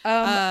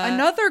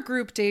 Another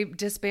group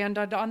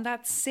disbanded on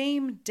that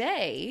same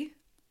day,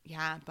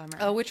 Yeah,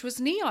 bummer. which was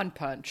Neon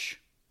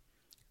Punch.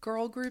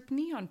 Girl group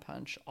Neon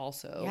Punch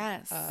also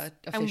Yes. And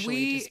officially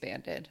we-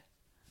 disbanded.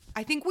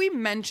 I think we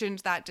mentioned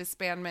that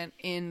disbandment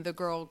in the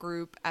girl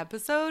group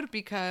episode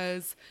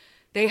because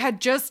they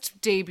had just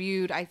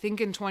debuted, I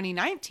think, in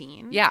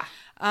 2019. Yeah.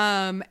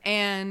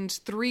 And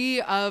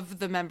 3 of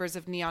the members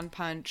of Neon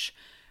Punch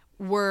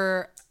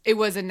it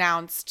was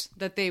announced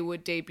that they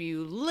would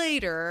debut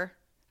later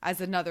as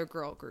another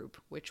girl group,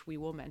 which we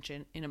will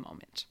mention in a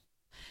moment.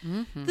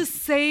 The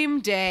same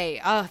day,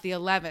 the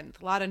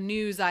 11th, a lot of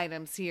news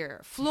items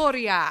here.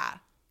 Floria,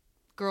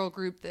 girl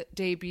group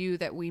debut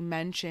that we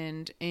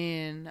mentioned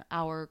in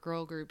our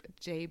girl group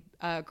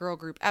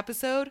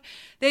episode.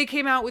 They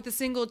came out with the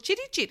single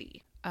Chitty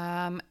Chitty.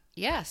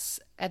 Yes.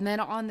 And then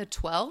on the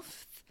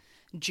 12th,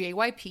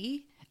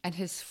 JYP and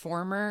his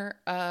former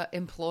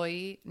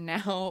employee,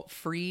 now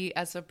free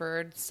as a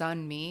bird,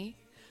 Sun Mi,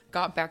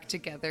 got back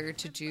together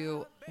to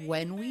do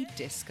When We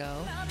Disco.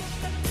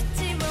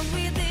 When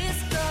we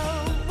disco,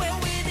 when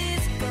we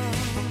disco.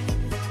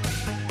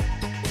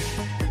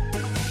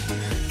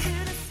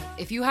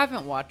 If you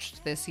haven't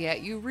watched this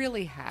yet, you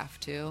really have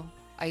to.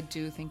 I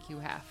do think you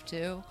have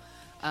to.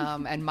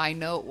 And my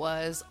note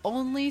was,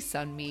 only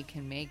Sun Mi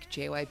can make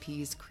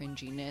JYP's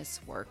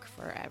cringiness work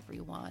for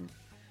everyone.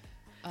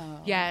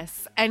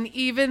 Yes. And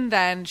even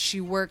then,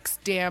 she works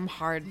damn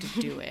hard to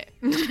do it.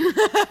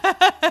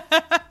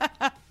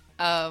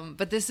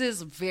 But this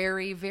is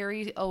very,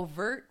 very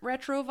overt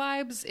retro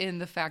vibes in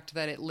the fact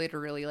that it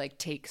literally like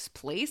takes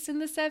place in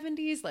the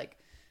 70s. Like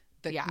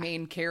the Yeah.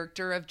 main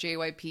character of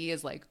JYP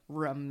is like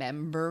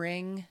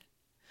remembering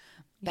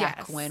back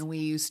Yes. when we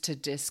used to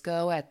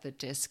disco at the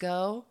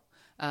disco.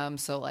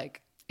 So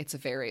like it's a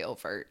very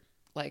overt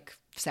like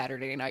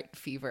Saturday Night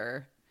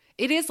Fever.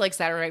 It is like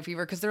Saturday Night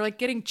Fever because they're like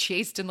getting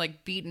chased and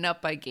like beaten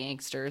up by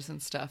gangsters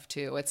and stuff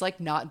too. It's like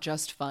not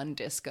just fun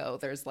disco.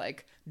 There's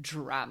like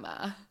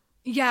drama.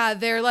 Yeah,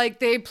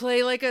 they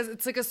play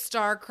it's like a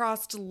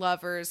star-crossed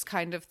lovers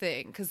kind of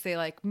thing because they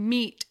like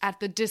meet at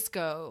the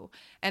disco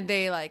and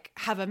they like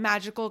have a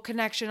magical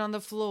connection on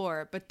the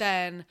floor, but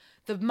then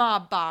the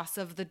mob boss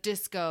of the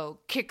disco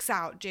kicks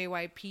out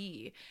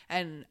JYP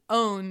and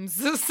owns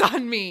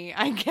Sunmi,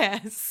 I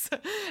guess.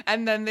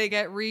 And then they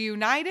get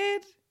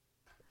reunited.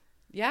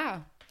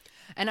 Yeah.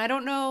 And I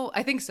don't know.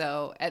 I think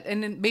so.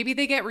 And then maybe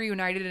they get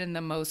reunited in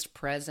the most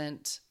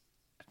present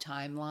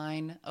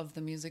timeline of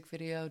the music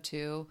video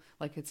too.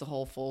 Like it's a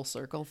whole full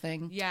circle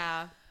thing.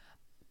 Yeah.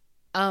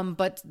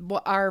 But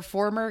our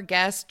former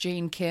guest,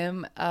 Jane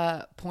Kim,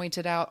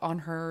 pointed out on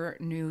her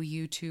new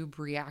YouTube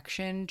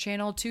reaction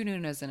channel, Two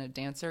Nunas and a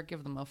Dancer.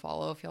 Give them a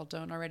follow if y'all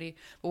don't already.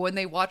 But when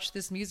they watched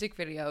this music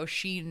video,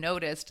 she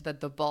noticed that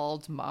the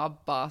bald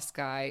mob boss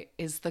guy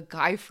is the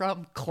guy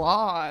from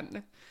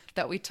Klon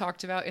that we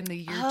talked about in the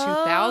year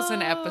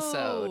 2000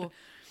 episode.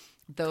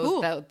 Those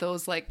Cool.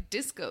 those like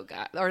disco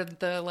guys or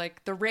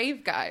the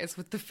rave guys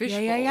with the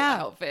fishbowl yeah.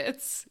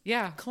 outfits.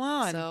 Yeah.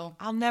 Klon. So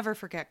I'll never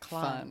forget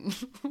Klon.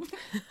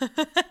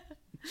 fun.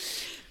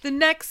 The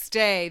next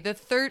day, the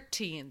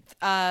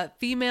 13th,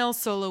 female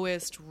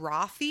soloist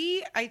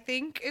Rothy, I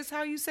think is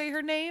how you say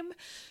her name.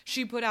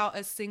 She put out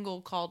a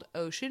single called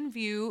Ocean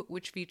View,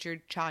 which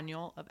featured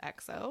Chanyeol of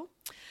EXO.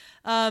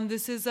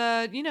 This is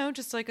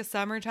just like a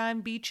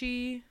summertime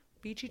beachy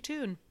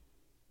tune.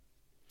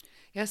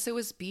 Yes, it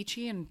was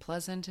beachy and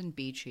pleasant and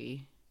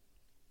beachy.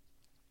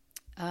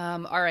 All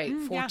right,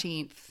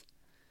 14th.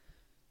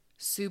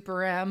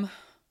 Super M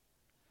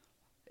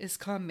is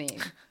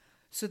coming.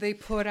 So they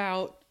put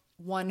out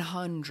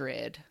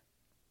 100.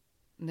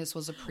 And this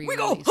was a pre-release. We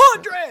go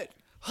 100!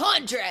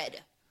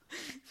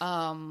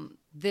 100!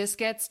 This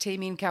gets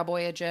Taemin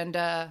Cowboy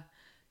Agenda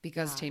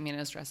because Taemin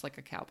is dressed like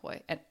a cowboy.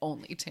 And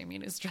only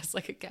Taemin is dressed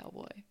like a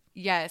cowboy.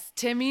 Yes,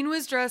 Taemin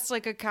was dressed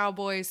like a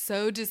cowboy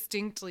so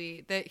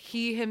distinctly that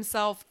he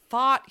himself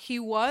thought he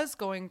was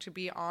going to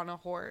be on a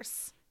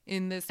horse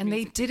in this And they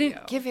music didn't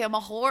video. give him a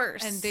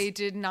horse. And they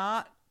did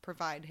not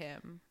provide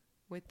him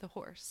with the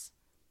horse.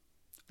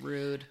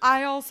 Rude.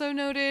 I also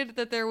noted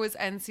that there's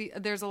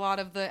a lot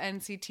of the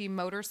NCT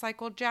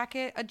motorcycle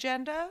jacket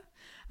agenda,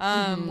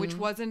 which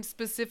wasn't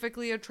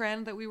specifically a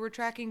trend that we were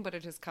tracking, but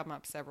it has come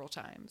up several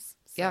times.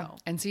 So, Yeah,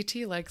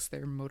 NCT likes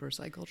their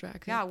motorcycle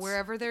jackets. yeah,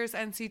 wherever there's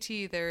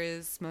NCT, there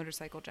is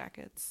motorcycle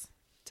jackets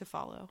to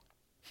follow.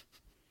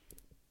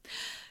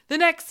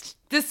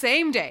 The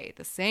same day,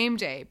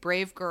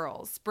 Brave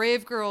Girls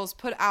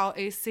put out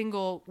a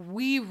single,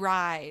 We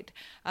Ride.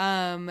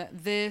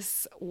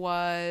 This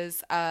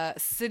was a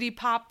city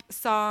pop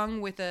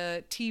song with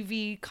a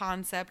TV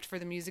concept for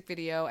the music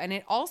video. And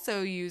it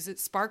also used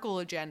Sparkle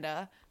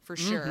Agenda for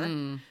sure,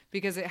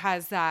 because it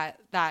has that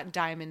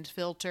diamond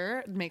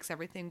filter. It makes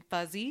everything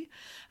fuzzy.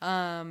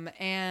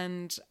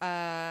 Gosh,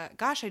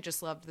 I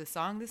just loved this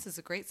song. This is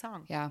a great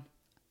song. Yeah.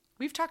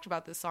 We've talked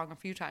about this song a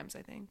few times,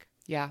 I think.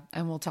 Yeah,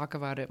 and we'll talk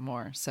about it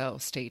more, so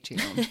stay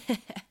tuned.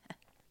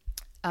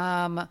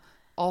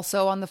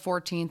 Also on the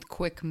 14th,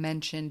 quick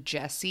mention,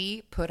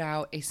 Jessie put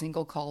out a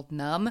single called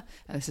Numb,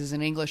 and this is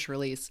an English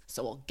release,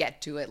 so we'll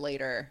get to it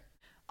later.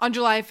 On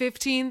July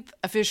 15th,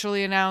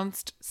 officially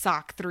announced,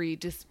 SOC 3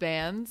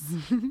 disbands.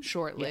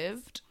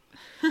 Short-lived.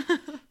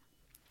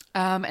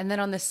 And then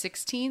on the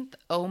 16th,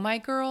 Oh My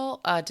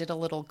Girl did a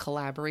little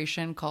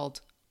collaboration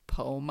called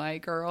Po My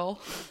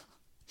Girl.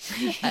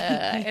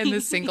 And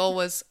the single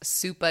was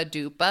Supa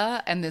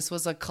Dupa, and this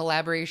was a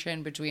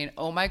collaboration between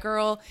Oh My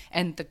Girl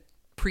and the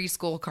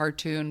preschool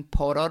cartoon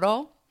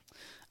Pororo.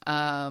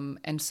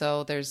 And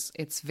so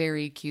it's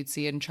very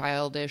cutesy and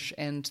childish,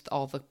 and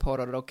all the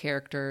Pororo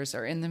characters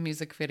are in the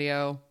music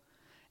video,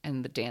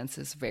 and the dance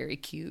is very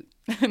cute.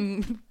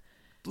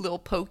 Little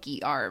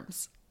pokey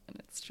arms,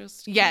 and it's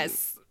just cute.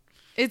 Yes.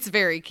 It's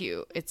very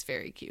cute. It's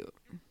very cute.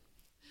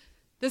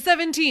 The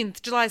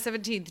 17th, July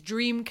 17th,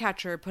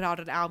 Dreamcatcher put out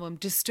an album,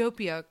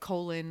 Dystopia,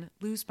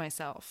 Lose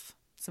Myself.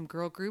 Some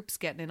girl groups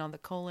getting in on the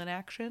colon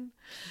action.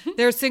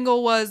 Their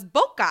single was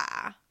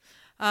Boca.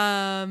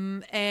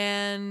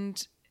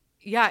 And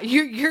yeah,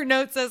 your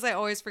note says, I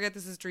always forget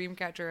this is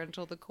Dreamcatcher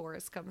until the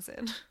chorus comes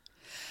in.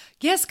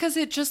 Yes, because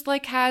it just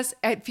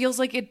it feels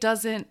like it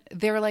doesn't,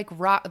 the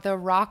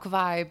rock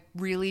vibe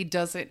really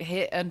doesn't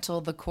hit until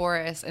the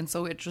chorus. And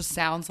so it just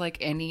sounds like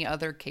any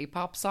other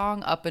K-pop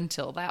song up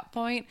until that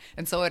point.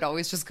 And so it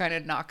always just kind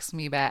of knocks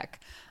me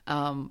back.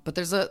 But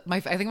there's I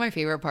think my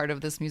favorite part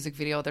of this music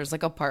video, there's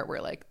like a part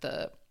where like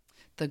the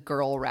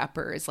girl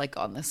rapper is like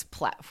on this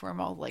platform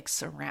all like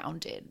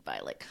surrounded by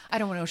like, I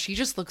don't know, she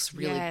just looks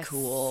really Yes.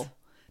 cool.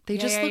 They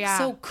Yeah, just yeah, look yeah.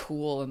 so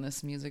cool in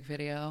this music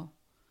video.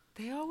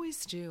 They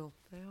always do.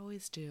 They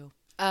always do.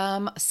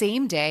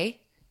 Same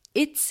day,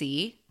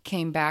 ITZY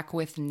came back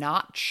with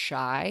Not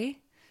Shy,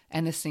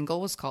 and the single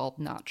was called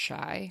Not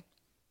Shy.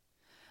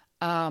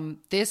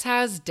 This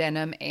has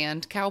denim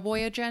and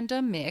cowboy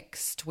agenda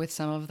mixed with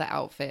some of the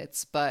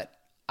outfits, but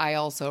I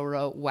also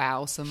wrote,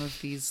 wow, some of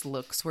these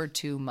looks were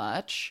too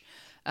much.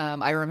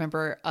 I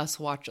remember us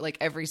watch like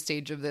every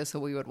stage of this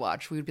that we would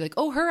watch, we would be like,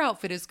 oh, her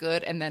outfit is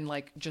good, and then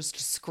like just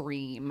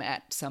scream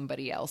at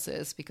somebody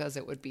else's because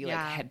it would be like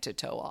Yeah. head to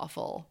toe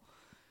awful.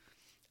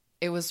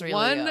 It was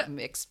really a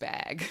mixed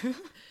bag.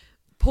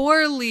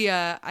 Poor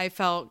Leah, I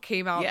felt,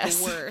 came out Yes.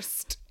 the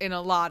worst in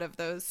a lot of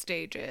those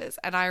stages.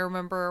 And I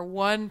remember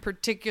one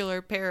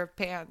particular pair of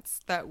pants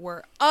that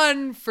were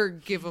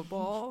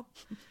unforgivable.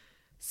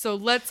 So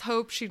let's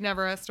hope she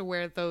never has to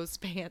wear those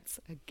pants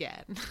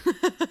again.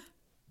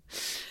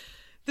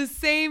 The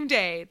same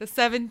day, the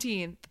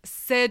 17th,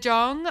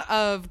 Sejong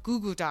of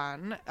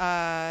Gugudan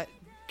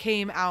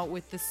came out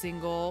with the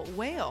single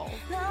Whale.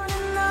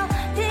 너는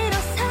어디로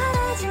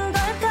사라진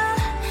걸까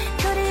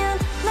그리운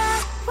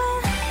나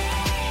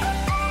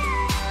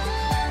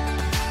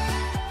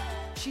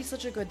She's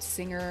such a good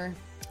singer.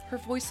 Her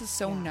voice is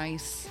so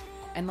nice.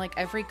 And like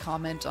every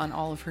comment on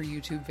all of her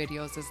YouTube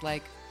videos is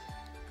like,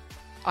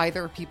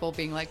 either people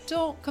being like,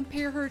 don't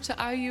compare her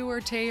to IU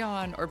or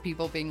Taeyeon, or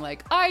people being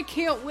like, I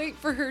can't wait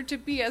for her to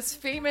be as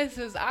famous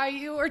as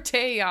IU or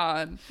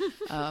Taeyeon.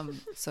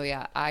 So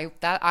yeah,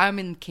 I'm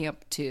in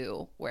camp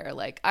 2, where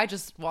like I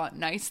just want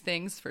nice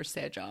things for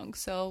Sejong.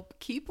 So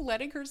keep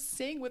letting her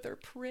sing with her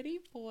pretty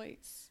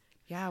voice.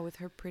 Yeah, with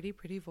her pretty,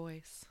 pretty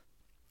voice.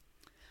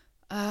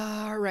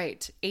 All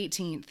right,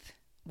 18th.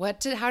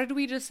 How did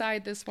we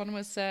decide this one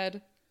was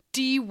said?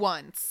 D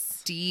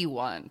once. D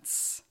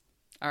once.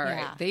 All right,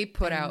 Yeah, they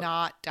put and out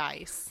not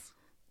Dice.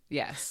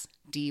 Yes,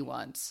 D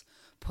once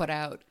put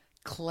out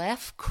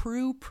Clef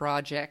Crew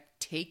Project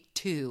Take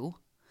 2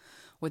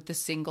 with the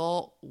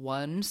single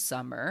One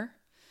Summer.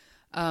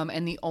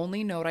 And the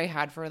only note I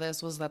had for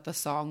this was that the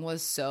song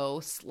was so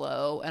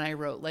slow, and I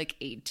wrote like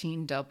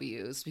 18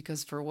 W's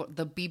because for what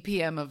the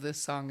BPM of this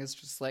song is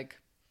just like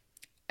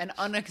an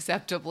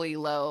unacceptably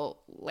low.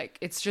 Like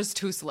it's just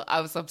too slow.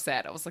 I was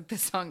upset. I was like,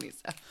 this song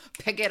needs to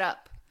pick it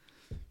up.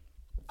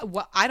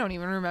 Well, I don't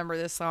even remember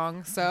this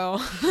song, so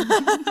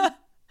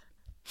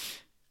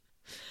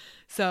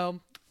so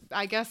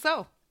I guess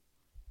so.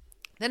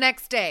 The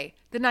next day,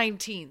 the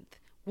 19th,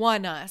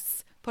 One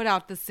Us put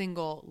out the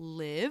single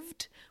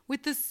Lived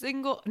with the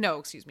single, no,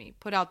 excuse me,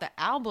 put out the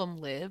album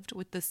Lived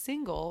with the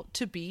single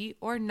To Be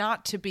or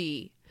Not To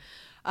Be.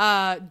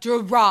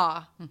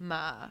 Drama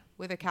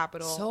with a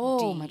capital So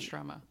D. much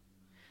drama.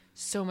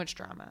 So much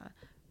drama.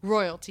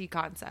 Royalty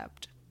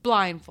concept.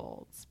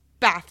 Blindfolds.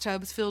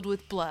 Bathtubs filled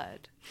with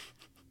blood.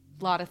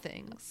 A lot of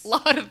things. A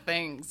lot of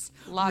things.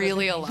 Lot of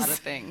really things. a lot of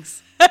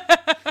things.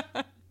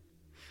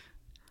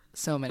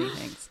 So many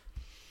things.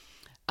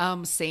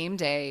 Same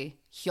day,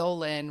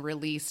 Hyolyn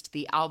released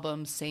the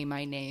album Say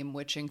My Name,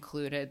 which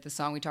included the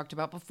song we talked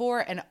about before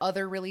and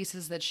other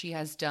releases that she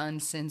has done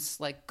since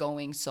like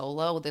going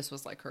solo. This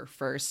was like her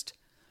first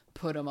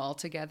put them all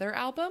together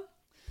album.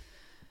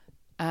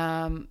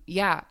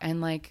 Yeah,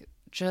 and like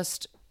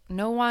just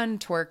no one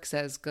twerks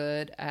as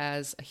good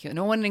as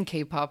no one in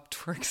K-pop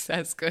twerks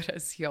as good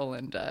as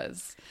Hyolyn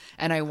does.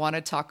 And I want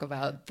to talk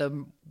about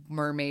the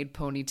mermaid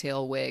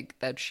ponytail wig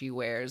that she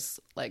wears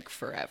like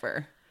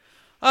forever.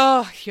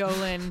 Oh,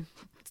 Hyolyn.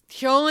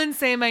 Hyolyn,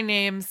 Say My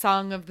Name,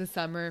 song of the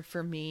summer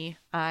for me.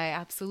 I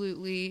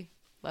absolutely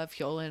love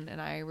Hyolyn,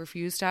 and I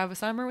refuse to have a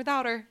summer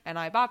without her. And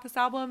I bought this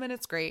album, and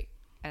it's great,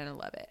 and I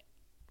love it.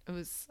 It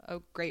was a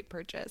great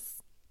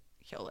purchase.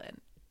 Hyolyn.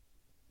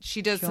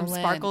 She does some Hyolyn.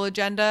 Sparkle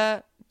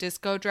Agenda,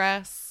 disco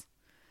dress.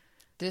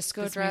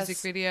 Disco This dress.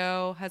 music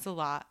video has a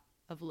lot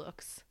of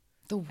looks.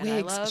 The And I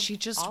wigs. love She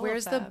just all of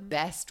wears the them.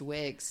 best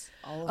wigs.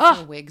 All of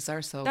her wigs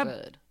are so that-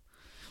 good.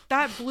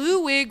 That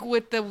blue wig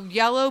with the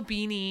yellow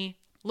beanie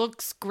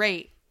looks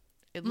great.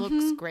 It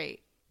looks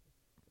great.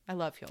 I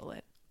love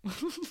Hyolyn.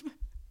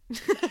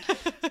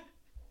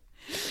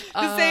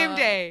 The same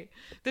day,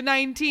 the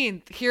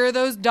 19th, here are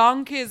those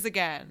Donkids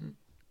again.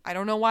 I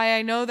don't know why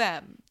I know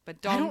them, but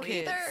I don't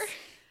Donkids. either.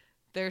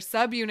 Their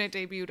subunit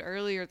debuted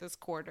earlier this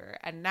quarter,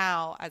 and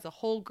now, as a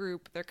whole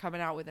group, they're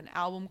coming out with an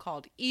album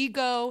called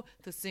Ego.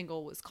 The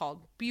single was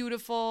called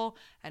Beautiful,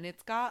 and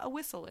it's got a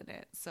whistle in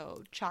it,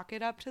 so chalk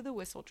it up to the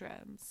whistle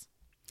trends.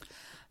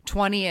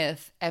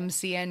 20th,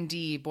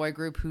 MCND, boy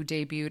group who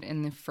debuted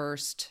in the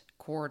first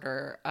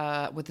quarter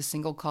with a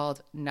single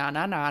called Na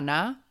Na Na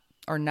Na,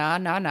 or Na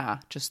Na Na,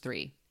 just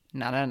 3.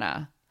 Na Na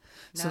Na.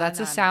 So that's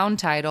a sound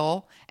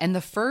title, and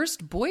the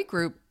first boy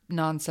group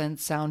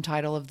nonsense sound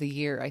title of the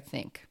year, I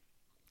think.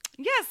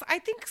 Yes, I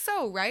think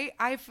so, right?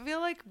 I feel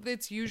like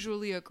it's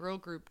usually a girl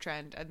group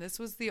trend, and this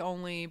was the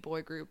only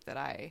boy group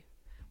that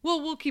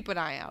we'll keep an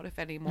eye out if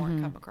any more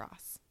come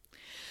across.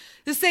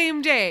 The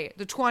same day,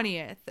 the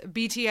 20th,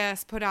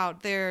 BTS put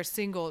out their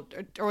single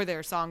or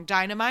their song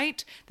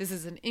Dynamite. This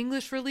is an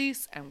English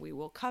release, and we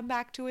will come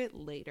back to it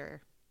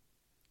later.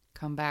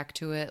 Come back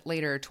to it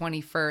later.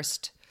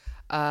 21st,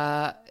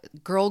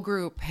 girl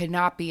group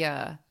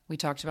Hinapia. We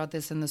talked about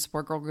this in the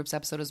Support Girl Groups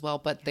episode as well,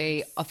 but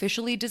they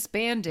officially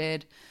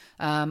disbanded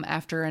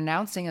after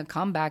announcing a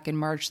comeback in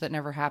March that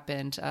never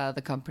happened.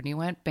 The company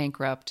went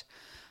bankrupt.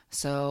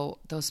 So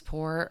those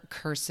poor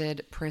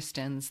cursed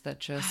Pristons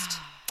that just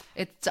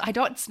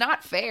it's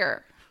not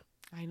fair.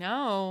 I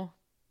know.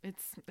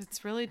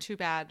 It's really too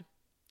bad.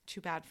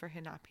 Too bad for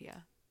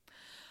Hinapia.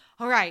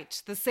 All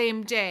right, the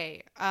same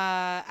day,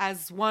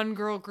 as one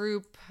girl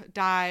group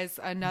dies,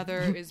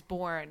 another is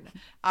born.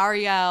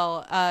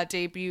 Ariel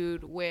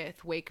debuted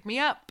with Wake Me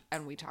Up,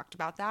 and we talked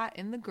about that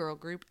in the girl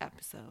group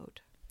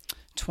episode.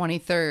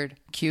 23rd,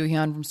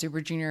 Kyuhyun from Super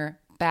Junior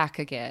back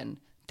again.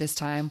 This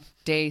time,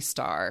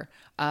 Daystar.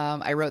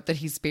 I wrote that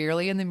he's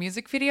barely in the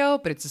music video,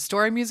 but it's a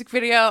story music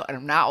video, and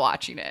I'm not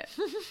watching it.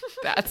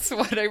 That's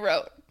what I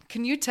wrote.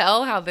 Can you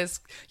tell how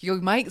this,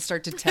 you might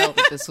start to tell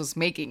that this was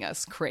making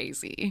us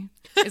crazy.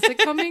 Is it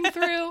coming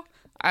through?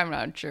 I'm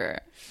not sure.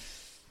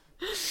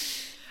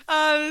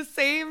 The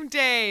same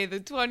day, the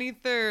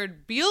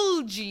 23rd,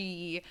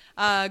 Bilgi,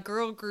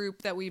 girl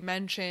group that we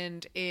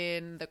mentioned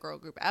in the girl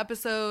group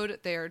episode.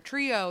 They're a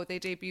trio. They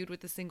debuted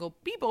with the single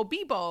Bibo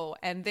Bibo,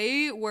 and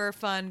they were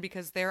fun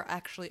because they're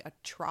actually a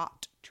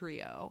trot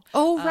trio.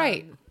 Oh,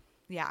 right.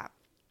 Yeah.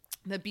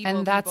 The Bebo And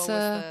Bebo that's was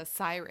the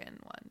siren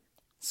one.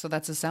 So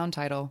that's a sound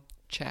title.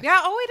 Check. Yeah.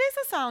 Oh, it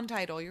is a sound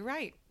title. You're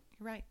right.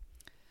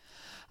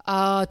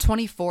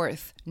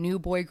 24th, new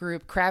boy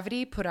group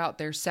Gravity put out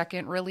their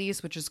second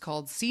release, which is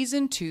called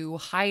Season 2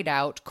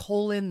 Hideout: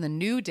 The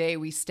New Day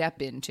We Step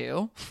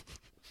Into.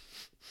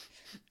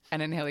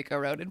 And Angelica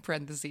wrote in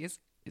parentheses,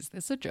 is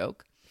this a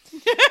joke?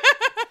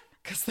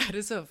 Because that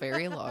is a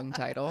very long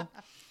title.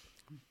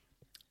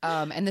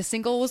 And the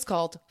single was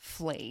called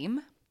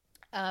Flame.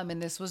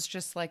 And this was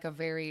just like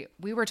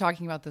we were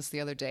talking about this the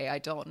other day. I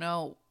don't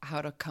know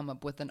how to come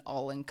up with an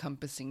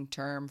all-encompassing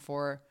term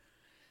for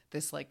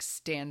this like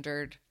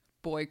standard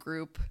boy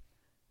group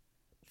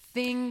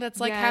thing that's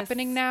like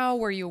happening now,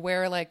 where you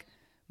wear like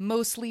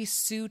mostly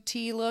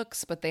suity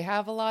looks, but they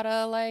have a lot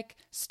of like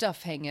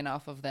stuff hanging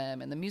off of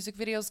them, and the music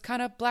video's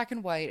kind of black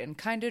and white and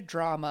kind of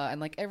drama, and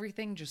like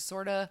everything just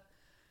sort of,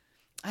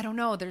 I don't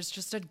know, there's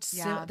just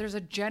there's a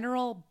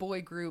general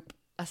boy group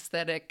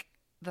aesthetic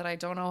that I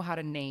don't know how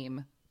to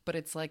name, but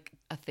it's like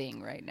a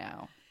thing right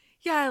now.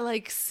 Yeah,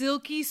 like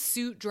silky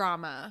suit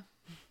drama.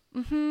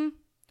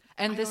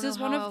 And this is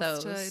one of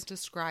those to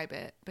describe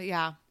it, but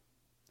yeah.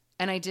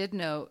 And I did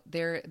note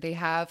they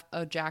have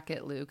a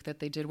jacket, Luke, that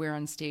they did wear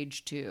on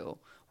stage too,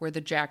 where the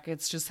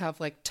jackets just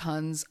have like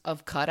tons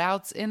of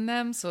cutouts in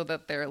them, so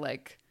that they're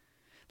like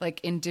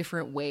in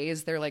different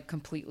ways. They're like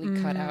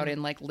completely cut out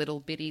in like little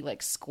bitty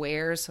like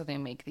squares, so they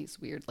make these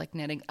weird like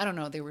netting. I don't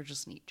know. They were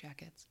just neat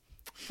jackets.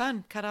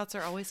 Fun. Cutouts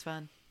are always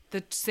fun.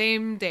 The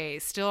same day,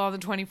 still on the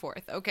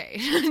 24th. Okay.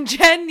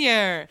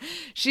 Jenya.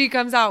 She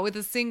comes out with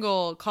a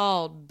single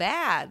called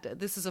Bad.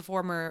 This is a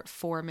former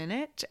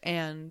 4-minute.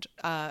 And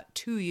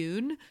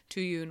Tuyun.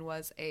 Tuyun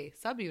was a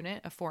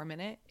subunit, a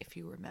 4-minute, if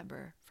you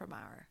remember from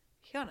our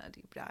Hyuna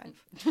deep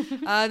dive.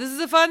 This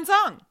is a fun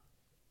song.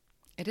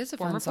 It is a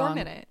former fun song.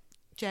 4-minute.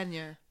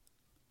 Jenya.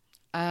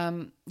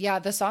 Yeah,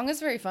 the song is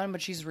very fun,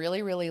 but she's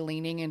really, really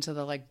leaning into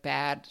the like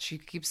bad. She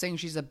keeps saying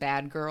she's a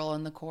bad girl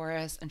in the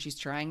chorus, and she's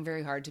trying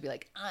very hard to be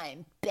like,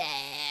 I'm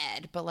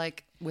bad, but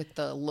like with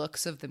the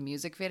looks of the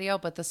music video,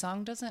 but the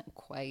song doesn't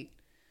quite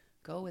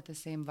go with the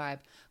same vibe.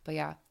 But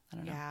yeah, I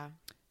don't know. Yeah.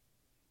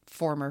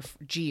 Former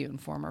Jiyun,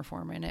 former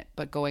 4-minute,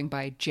 but going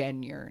by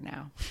Jenya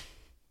now.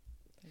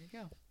 There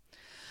you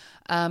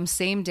go.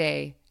 Same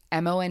day,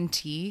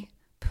 MONT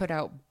put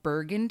out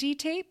Burgundy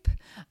Tape,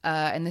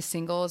 and the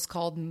single is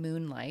called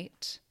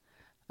Moonlight.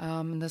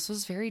 This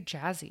was very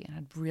jazzy and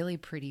had really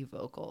pretty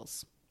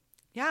vocals.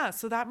 Yeah,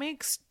 so that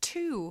makes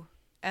 2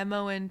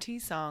 MONT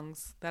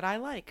songs that I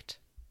liked.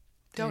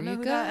 Don't know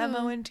who that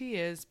MONT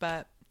is,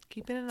 but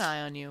keeping an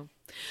eye on you.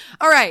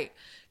 All right.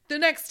 The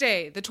next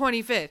day, the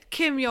 25th,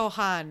 Kim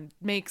Yo-han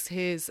makes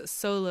his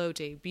solo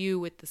debut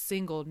with the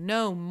single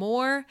No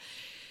More.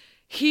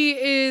 He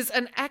is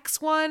an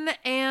X1,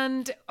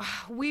 and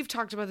we've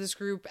talked about this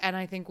group, and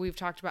I think we've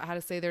talked about how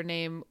to say their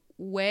name.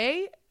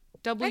 Wei?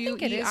 W-E-I? I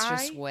think it is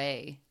just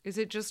Wei. Is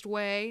it just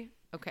Wei?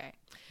 Okay.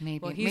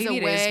 Maybe. Well, he's Maybe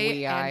a Wei it is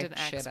Wei-I. and an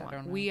X1. Shit, I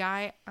don't know.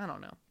 Wei-I? I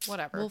don't know.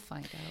 Whatever. We'll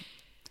find out.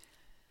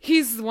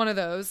 He's one of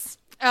those.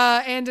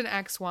 And an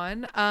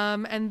X1.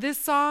 And this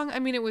song, I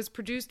mean, it was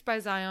produced by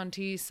Zion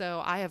T,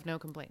 so I have no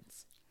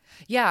complaints.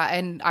 Yeah,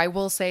 and I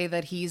will say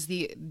that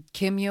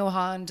Kim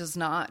Yo-han does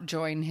not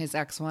join his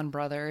X1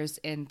 brothers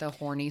in the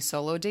horny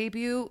solo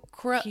debut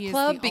club,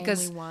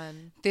 because only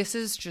one. This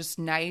is just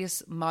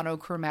nice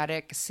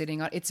monochromatic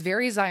sitting on. It's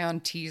very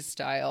Zion T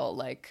style,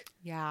 like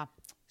Yeah.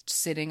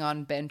 sitting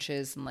on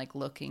benches and like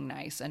looking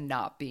nice and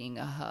not being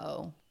a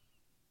hoe.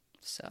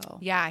 So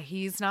Yeah,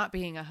 he's not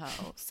being a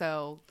hoe.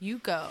 So you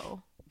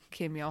go,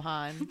 Kim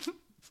Yo-han.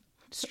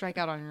 Strike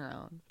out on your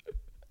own.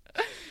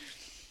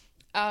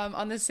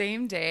 on the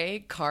same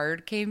day,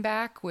 Card came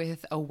back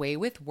with Away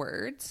with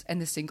Words,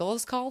 and the single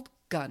is called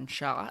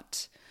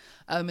Gunshot.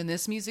 In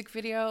this music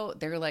video,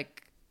 they're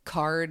like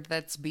Card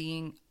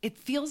it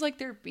feels like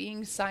they're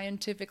being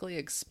scientifically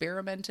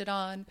experimented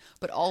on,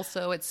 but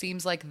also it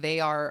seems like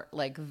they are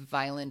like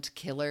violent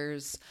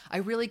killers. I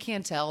really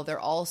can't tell. They're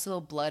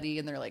also bloody,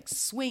 and they're like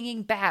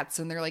swinging bats,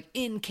 and they're like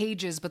in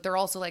cages, but they're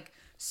also like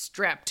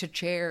strapped to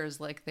chairs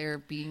like they're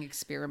being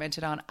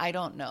experimented on. I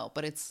don't know,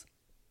 but it's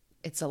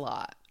a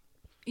lot.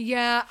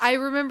 Yeah, I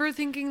remember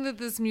thinking that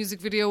this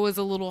music video was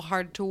a little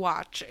hard to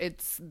watch.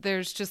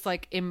 There's just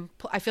like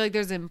I feel like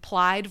there's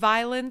implied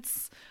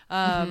violence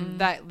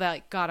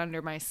that got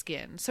under my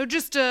skin. So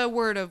just a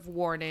word of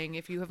warning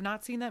if you have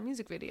not seen that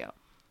music video.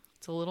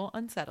 It's a little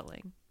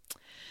unsettling.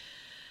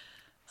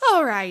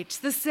 All right,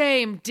 the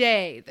same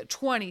day, the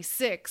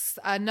 26th,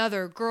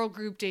 another girl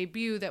group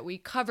debut that we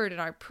covered in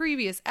our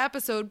previous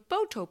episode,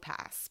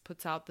 Botopass,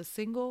 puts out the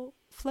single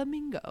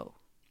Flamingo.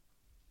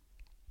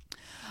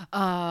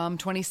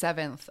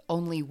 27th,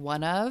 Only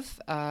One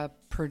Of,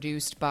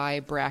 produced by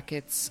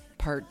Brackets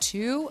Part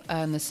 2,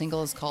 and the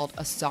single is called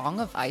A Song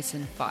of Ice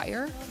and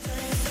Fire.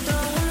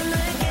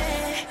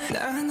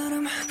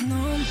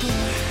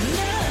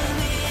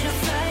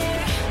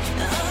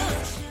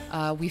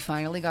 We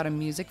finally got a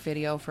music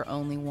video for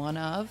Only One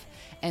Of,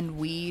 and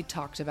we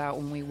talked about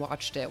when we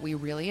watched it, we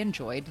really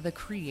enjoyed the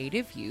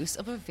creative use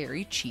of a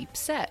very cheap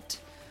set.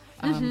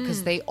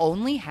 because they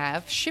only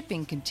have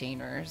shipping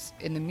containers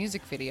in the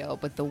music video,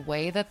 but the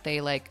way that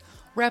they like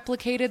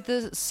replicated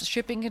the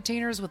shipping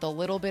containers with a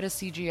little bit of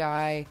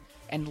CGI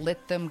and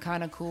lit them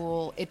kind of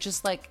cool, it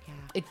just like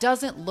it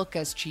doesn't look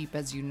as cheap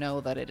as you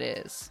know that it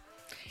is.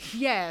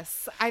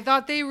 Yes, I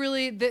thought the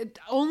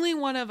only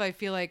one of, I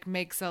feel like,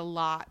 makes a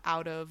lot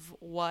out of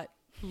what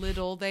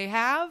little they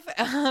have,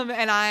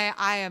 and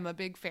I am a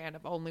big fan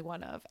of Only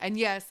One Of. And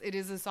yes, it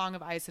is a Song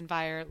of Ice and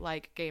Fire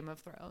like Game of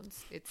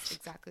Thrones. It's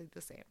exactly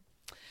the same.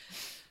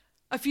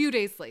 A few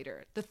days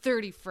later, the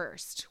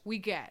 31st, we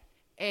get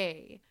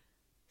a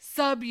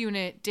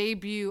subunit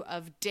debut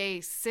of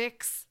Day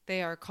 6.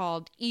 They are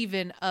called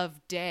Even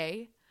of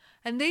Day,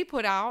 and they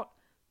put out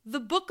The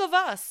Book of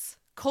Us,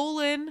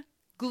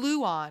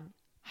 glue on,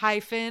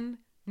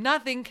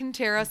 nothing can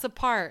tear us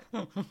apart.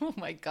 Oh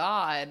my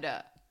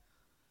god.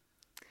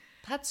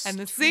 That's And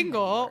the too many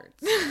single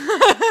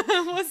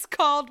words. was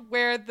called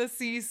Where the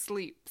Sea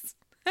Sleeps.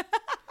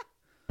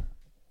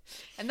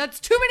 And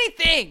that's too many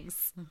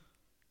things.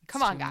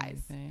 Come on, Too many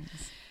guys. things.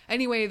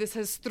 Anyway, this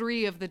has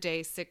 3 of the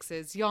Day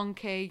 6s.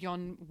 Yonke,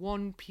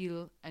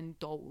 Wonpil, and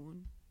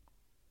Doun.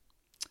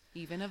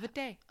 Even of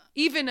day.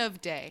 Even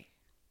of day.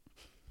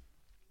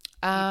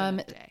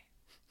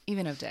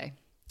 Even of day.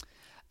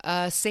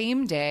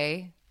 Same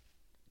day,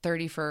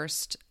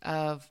 31st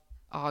of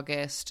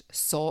August,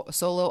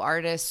 solo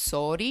artist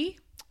Sori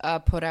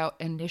put out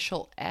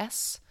Initial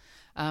S.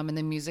 And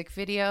the music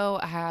video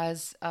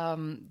has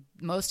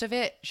most of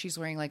it. She's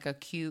wearing like a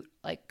cute,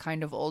 like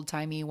kind of old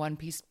timey one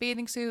piece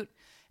bathing suit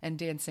and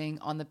dancing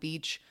on the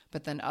beach.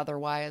 But then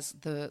otherwise,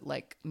 the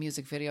like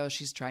music video,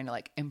 she's trying to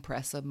like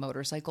impress a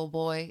motorcycle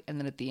boy. And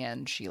then at the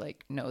end, she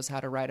like knows how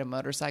to ride a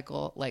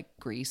motorcycle, like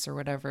Grease or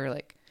whatever.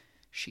 Like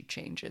she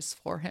changes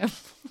for him.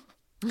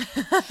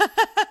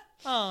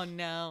 Oh,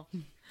 no.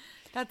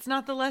 That's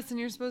not the lesson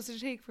you're supposed to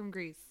take from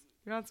Greece.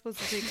 You're not supposed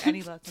to take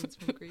any lessons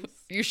from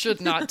Greece. You should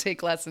not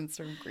take lessons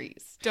from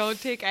Greece. Don't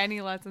take any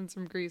lessons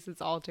from Greece.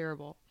 It's all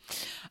terrible.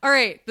 All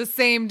right. The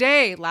same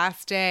day,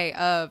 last day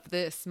of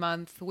this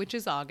month, which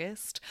is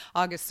August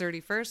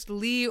 31st,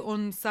 Lee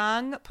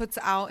Un-sang puts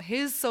out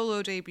his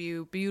solo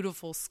debut,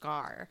 Beautiful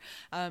Scar.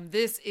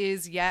 This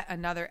is yet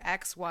another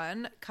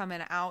X1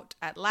 coming out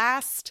at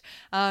last.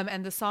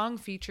 And the song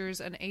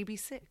features an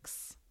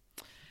AB6.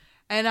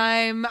 And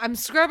I'm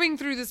scrubbing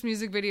through this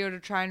music video to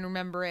try and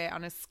remember it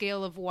on a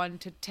scale of 1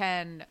 to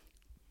 10.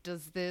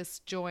 Does this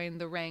join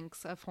the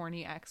ranks of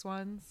horny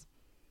X1s?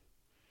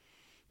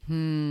 I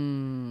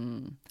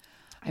mean,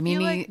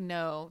 feel like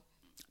no.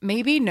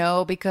 maybe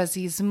no, because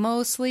he's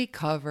mostly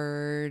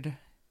covered.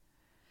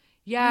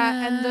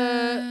 Yeah,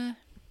 and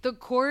the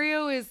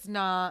choreo is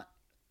not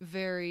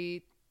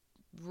very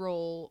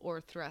roll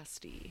or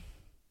thrusty.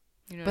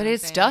 You know But what I'm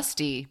it's saying?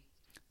 dusty.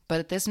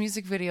 But this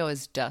music video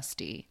is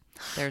dusty.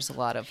 There's a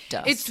lot of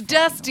dust. It's flying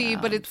dusty,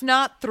 around. but it's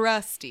not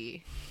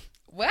thrusty.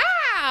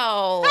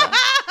 Wow.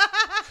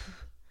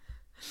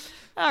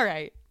 All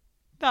right.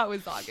 That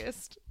was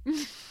August.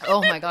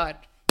 Oh my God.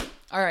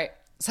 All right.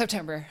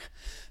 September.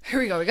 Here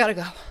we go. We got to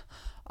go.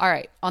 All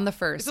right. On the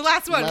 1st. It's the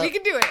last one. We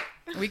can do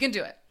it. We can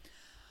do it.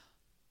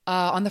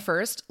 On the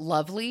 1st,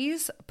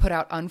 Lovelyz put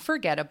out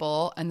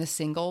Unforgettable, and the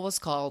single was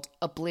called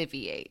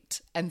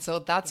Obliviate. And so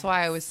that's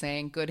why I was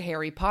saying good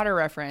Harry Potter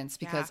reference,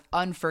 because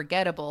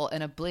unforgettable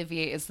and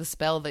obliviate is the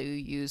spell that you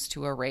use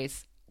to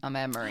erase a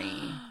memory.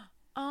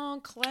 Oh,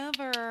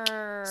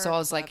 clever. So I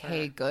was like,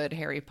 hey, good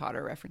Harry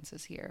Potter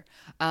references here.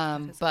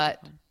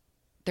 But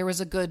there was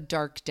a good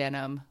dark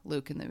denim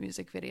look in the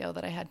music video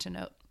that I had to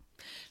note.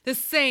 The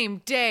same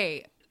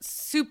day,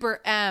 Super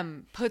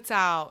M puts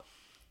out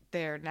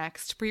their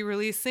next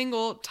pre-release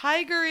single,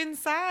 Tiger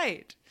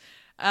Inside.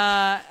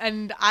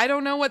 And I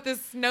don't know what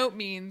this note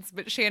means,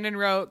 but Shannon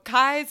wrote,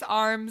 Kai's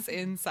arms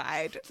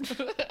inside.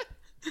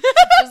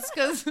 Just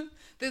because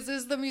this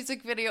is the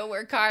music video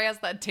where Kai has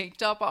that tank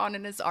top on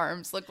and his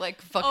arms look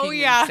like fucking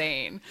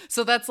insane.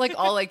 So that's like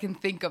all I can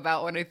think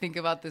about when I think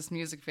about this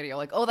music video.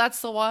 Like, oh,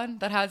 that's the one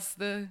that has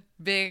the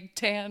big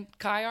tan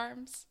Kai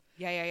arms?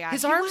 Yeah.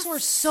 His He arms was were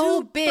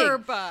so big. super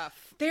buff.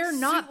 They're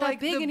not that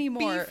big the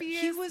anymore. beefiest-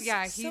 He was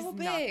he's so not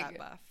big. that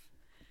buff.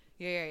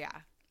 Yeah.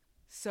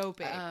 So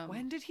big.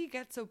 When did he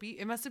get so big?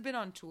 It must have been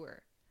on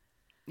tour.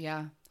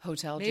 Yeah,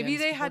 hotel gyms. Maybe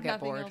they People had get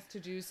nothing bored. else to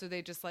do, so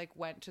they just like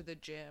went to the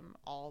gym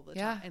all the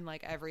Yeah. time in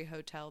like every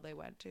hotel they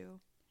went to. So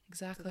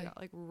Exactly. they got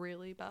like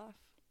really buff.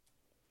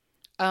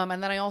 And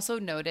then I also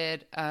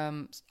noted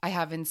I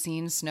haven't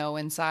seen snow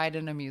inside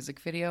in a music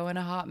video in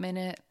a hot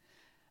minute.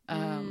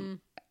 And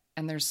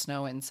there's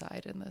snow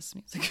inside in this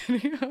music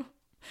video.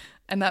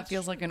 And that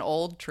feels like an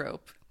old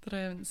trope that I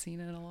haven't seen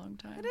in a long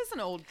time. It is an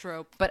old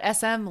trope. But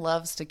SM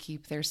loves to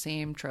keep their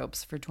same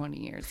tropes for 20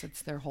 years.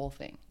 It's their whole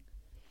thing.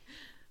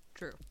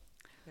 True.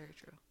 Very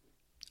true.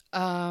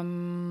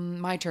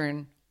 My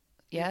turn.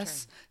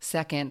 Yes.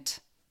 Second,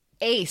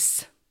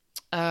 Ace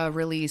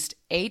released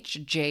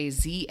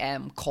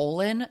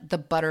HJZM: The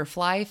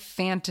Butterfly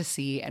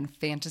Fantasy, and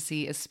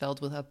fantasy is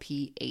spelled with a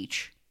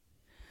PH.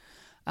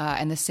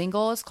 And the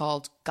single is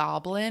called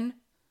Goblin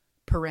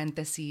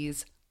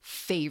 (parentheses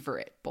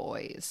favorite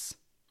boys.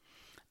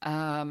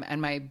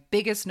 And my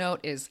biggest note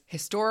is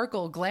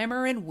historical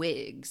glamour and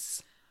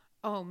wigs.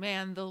 Oh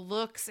man, the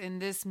looks in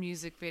this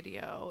music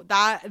video.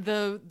 That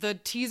the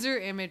teaser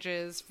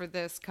images for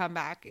this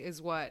comeback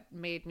is what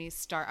made me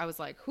start. I was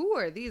like, who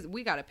are these?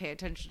 We got to pay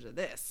attention to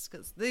this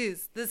cuz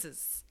this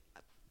is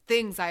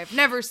things I have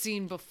never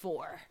seen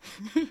before.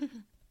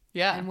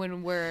 Yeah. And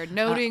when we're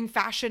noting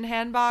fashion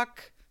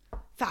handbok.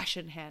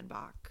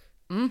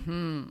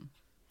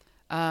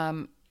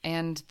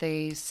 And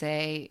they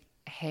say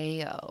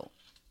heyo.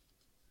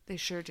 They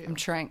sure do.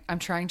 I'm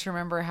trying to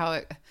remember how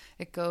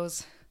it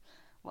goes.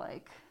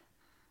 Like,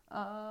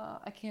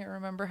 I can't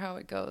remember how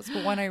it goes,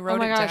 but when I wrote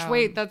it down. Oh my gosh,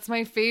 wait, that's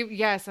my favorite.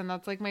 Yes, and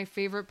that's like my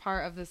favorite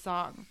part of the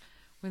song.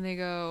 When they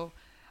go,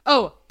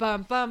 oh,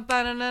 bum, bum,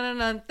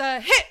 ba-na-na-na-na,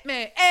 hit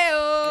me,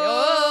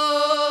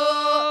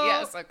 Oh,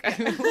 yes, okay.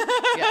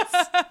 Yes.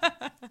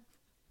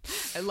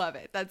 I love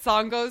it. That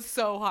song goes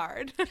so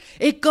hard.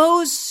 It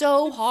goes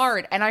so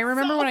hard. And I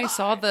remember when I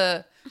saw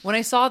the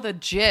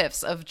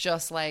GIFs of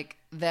just like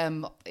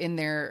them in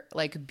their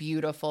like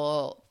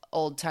beautiful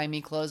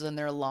old-timey clothes and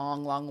their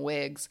long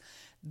wigs,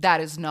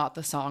 that is not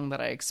the song that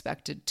I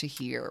expected to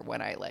hear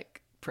when I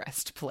like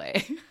pressed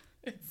play.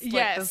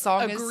 Yes, the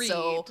song agreed. is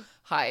so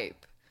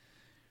hype.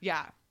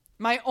 Yeah.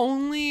 My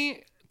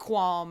only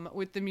qualm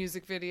with the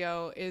music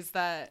video is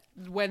that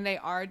when they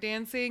are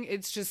dancing,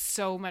 it's just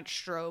so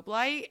much strobe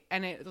light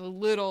and it's a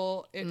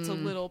little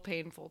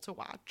painful to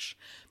watch.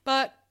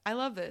 But I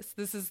love this.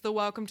 This is the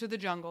Welcome to the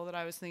Jungle that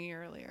I was thinking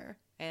earlier.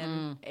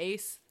 And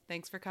Ace,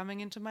 thanks for coming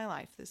into my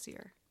life this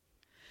year.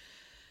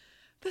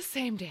 The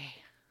same day,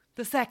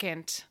 the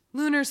second,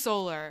 Lunar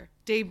Solar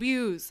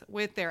debuts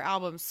with their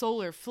album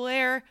Solar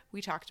Flare.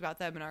 We talked about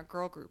them in our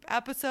girl group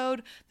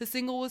episode. The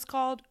single was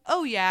called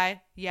Oh Yeah,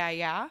 Yeah,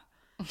 Yeah.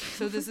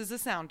 So this is a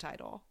sound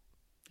title.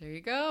 There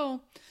you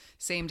go.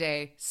 Same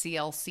day,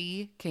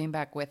 CLC came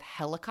back with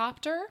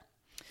Helicopter.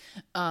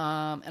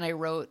 And I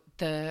wrote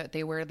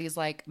they wear these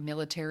like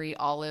military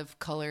olive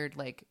colored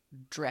like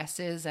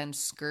dresses and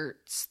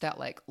skirts that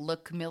like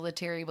look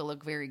military but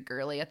look very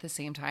girly at the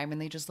same time, and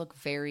they just look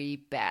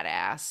very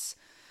badass.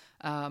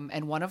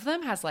 And one of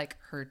them has like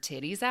her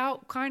titties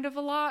out kind of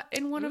a lot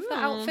in one of the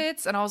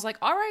outfits, and I was like,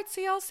 all right,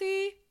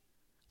 CLC,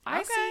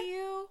 I see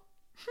you.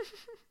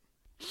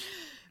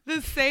 The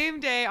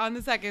same day on the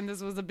 2nd,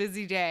 this was a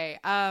busy day.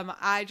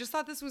 I just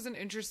thought this was an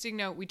interesting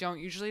note. We don't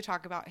usually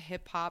talk about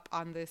hip hop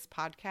on this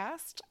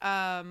podcast,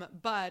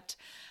 but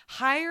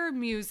Higher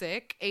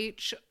Music,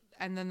 H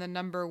and then the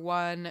number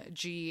 1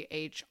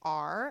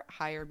 GHR,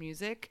 Higher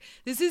Music.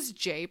 This is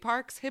Jay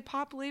Park's hip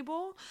hop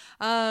label.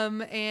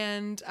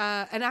 And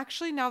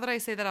actually, now that I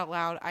say that out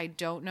loud, I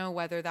don't know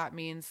whether that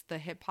means the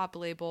hip hop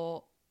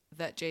label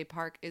that Jay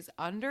Park is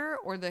under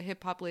or the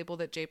hip hop label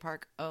that Jay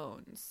Park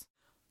owns.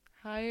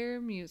 Higher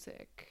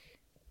Music.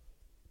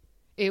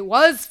 It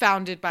was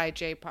founded by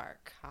Jay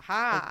Park.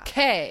 Haha.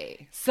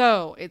 Okay.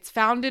 So it's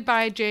founded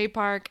by Jay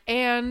Park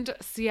and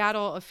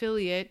Seattle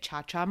affiliate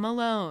Cha Cha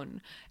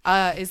Malone.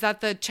 Is that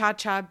the Cha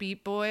Cha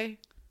Beat Boy?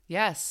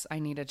 Yes, I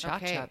need a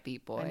cha-cha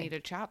beat boy. I need a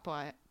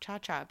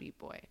cha-cha beat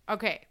boy.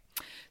 Okay.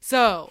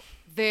 So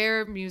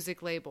their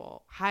music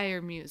label,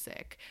 Higher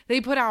Music, they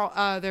put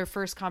out their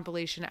first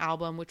compilation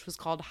album, which was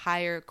called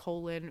Higher: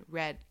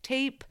 Red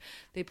Tape.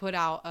 They put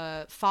out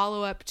a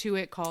follow-up to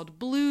it called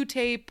Blue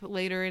Tape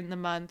later in the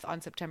month on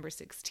September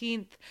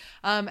 16th.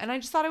 And I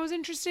just thought it was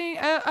interesting,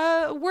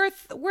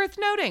 worth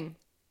noting.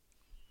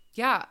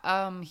 Yeah,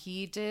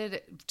 he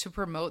did, to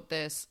promote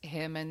this,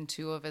 him and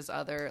 2 of his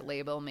other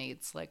label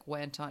mates like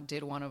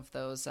did one of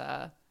those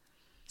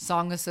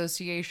song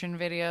association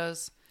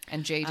videos.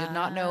 And Jay did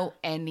not know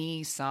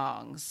any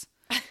songs,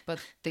 but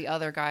the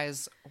other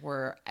guys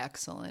were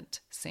excellent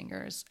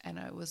singers, and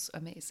it was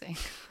amazing.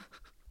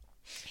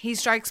 He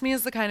strikes me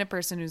as the kind of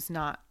person who's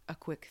not a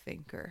quick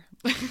thinker.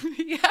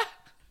 Yeah.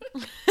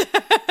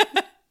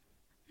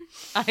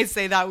 I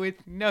say that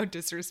with no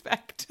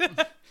disrespect.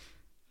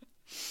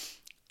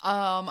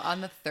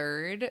 On the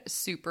 3rd,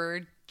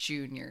 Super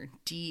Junior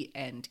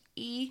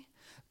D&E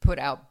put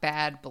out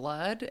Bad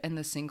Blood, and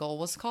the single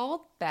was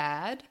called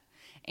Bad.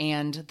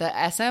 And the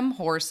SM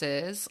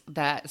horses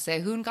that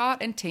Sehun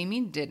got and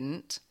Taemin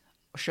didn't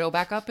show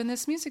back up in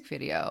this music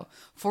video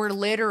for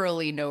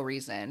literally no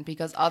reason,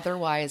 because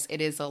otherwise it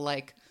is a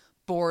like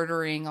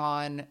bordering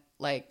on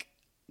like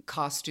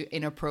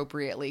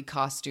inappropriately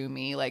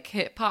costumey like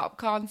hip hop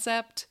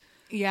concept.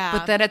 Yeah.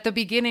 But then at the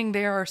beginning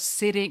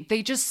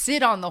they just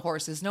sit on the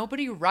horses.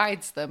 Nobody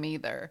rides them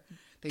either.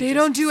 They just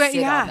don't do it.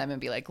 sit Yeah. on them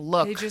and be like,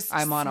 look, They just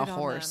I'm on a sit on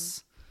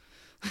horse.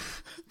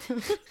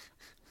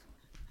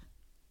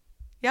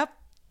 Yep.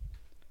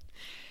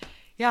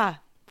 Yeah.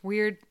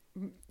 Weird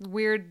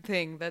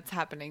thing that's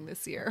happening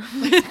this year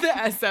with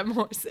the SM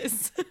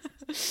horses.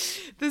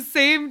 The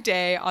same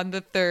day on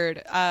the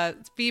 3rd,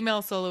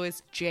 female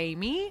soloist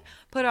Jamie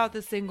put out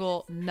the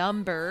single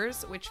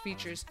Numbers, which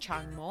features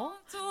Changmo.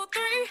 2,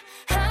 3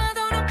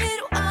 하나도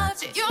필요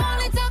없지 You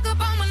only talk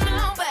about my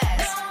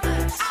numbers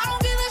I don't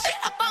give a shit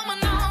about my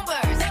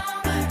numbers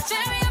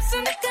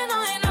재미없으니까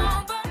너의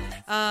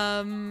numbers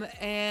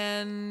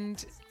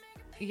And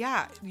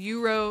yeah,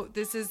 you wrote,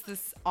 this is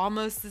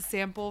almost the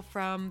sample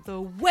from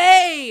The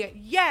Way.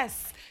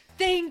 Yes.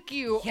 Thank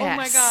you. Yes. Oh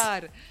my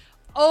God.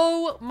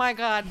 Oh my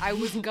God. I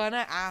was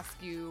gonna ask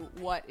you,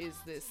 what is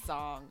this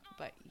song?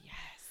 But yes.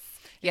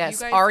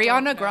 Yes, You guys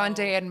Ariana don't Grande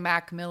know. and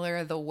Mac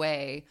Miller, The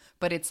Way,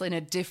 but it's in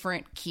a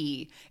different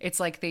key. It's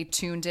like they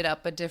tuned it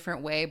up a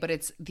different way, but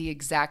it's the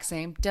exact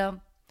same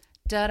dum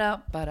da da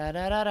ba da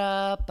da da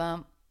da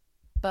bum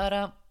ba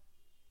dum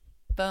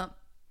bum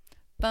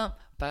bum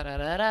ba da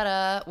da da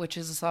da, which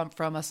is a song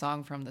from the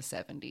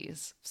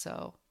 70s.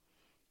 So,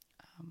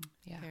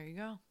 yeah. There you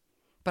go.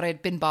 But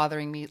it'd been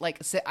bothering me.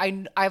 Like,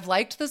 I've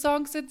liked the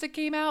song since it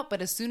came out,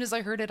 but as soon as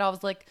I heard it, I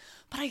was like,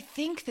 but I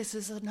think this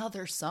is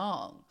another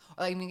song.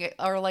 I mean,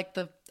 or like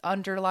the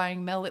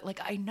underlying melody,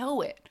 like I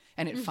know it.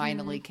 And it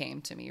finally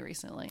came to me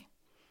recently.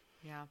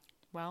 Yeah.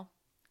 Well,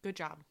 good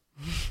job.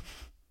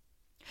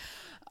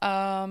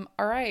 All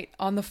right.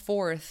 On the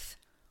 4th,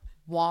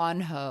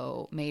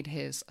 Wonho made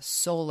his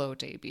solo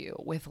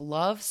debut with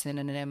Love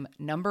Synonym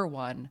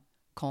 #1,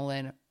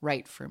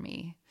 Right For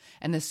Me.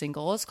 And the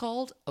single is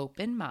called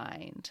Open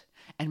Mind.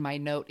 And my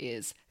note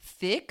is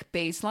thick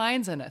bass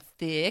lines and a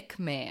thick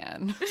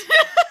man.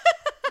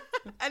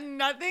 And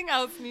nothing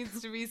else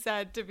needs to be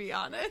said, to be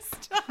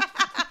honest.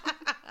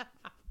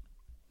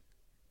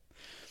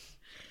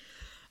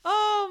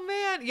 Oh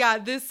man, yeah,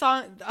 this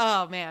song.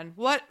 Oh man,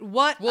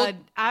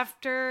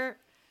 after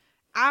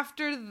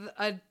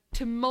a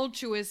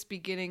tumultuous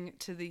beginning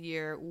to the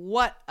year,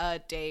 what a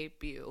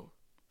debut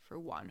for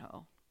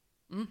Wonho.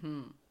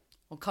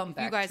 We'll come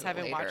back. you guys to it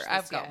haven't later. watched this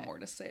I've got yet, more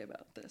to say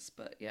about this,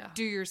 but yeah.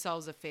 do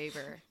yourselves a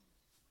favor,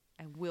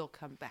 and we'll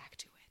come back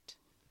to it.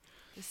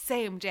 The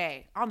same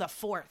day, on the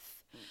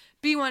 4th,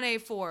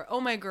 B1A4, Oh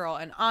My Girl,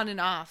 and On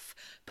and Off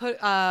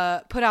put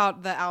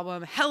out the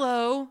album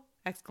Hello!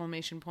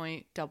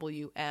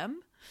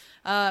 WM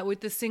with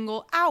the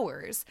single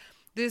Hours.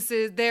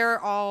 They're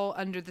all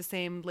under the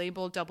same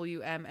label,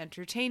 WM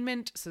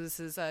Entertainment. So this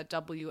is a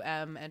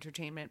WM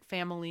Entertainment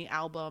family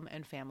album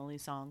and family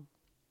song.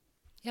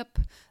 Yep.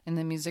 In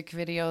the music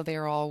video,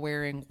 they're all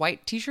wearing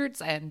white t-shirts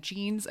and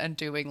jeans and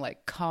doing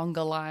like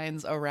conga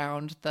lines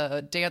around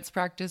the dance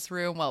practice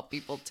room while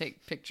people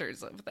take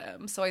pictures of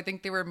them. So I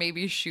think they were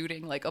maybe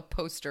shooting like a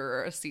poster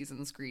or a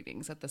season's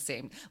greetings at the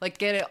same, like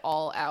get it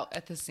all out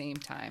at the same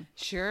time.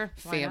 Sure.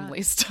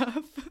 Family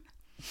stuff.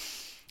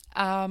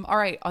 All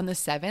right. On the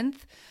 7th,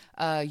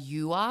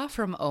 Yua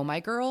from Oh My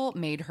Girl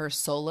made her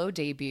solo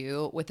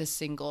debut with a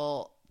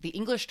single. The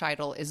English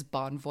title is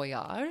Bon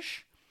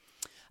Voyage.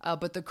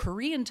 But the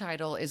Korean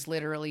title is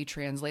literally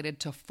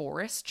translated to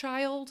Forest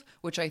Child,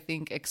 which I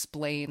think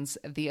explains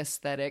the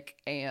aesthetic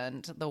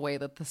and the way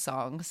that the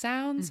song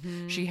sounds.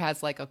 She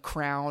has like a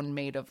crown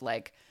made of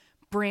like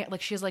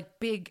she has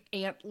like big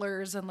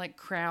antlers and like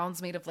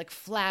crowns made of like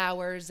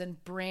flowers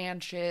and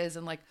branches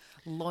and like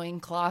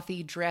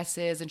loinclothy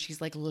dresses, and she's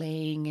like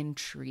laying in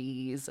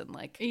trees and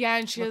like Yeah,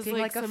 and she has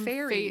looking like like a some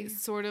fairy.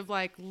 sort of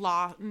like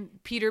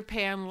Peter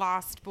Pan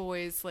Lost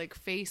Boys like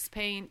face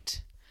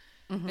paint.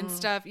 And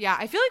stuff. Yeah,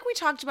 I feel like we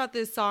talked about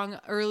this song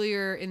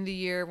earlier in the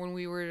year when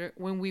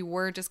we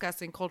were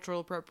discussing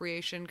cultural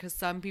appropriation, because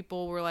some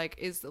people were like,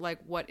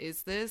 what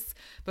is this?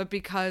 But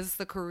because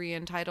the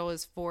Korean title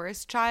is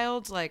Forest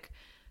Child, like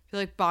I feel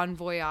like Bon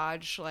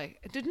Voyage, like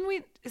didn't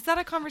we? Is that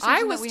a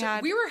conversation that we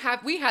had?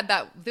 We had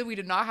that. We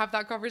did not have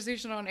that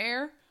conversation on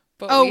air,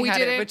 but we had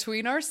didn't? it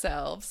between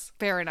ourselves.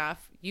 Fair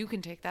enough. You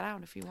can take that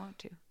out if you want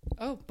to.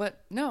 Oh,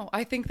 but no,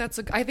 I think that's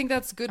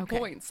good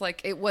points.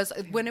 Like it was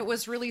when it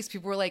was released,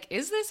 people were like,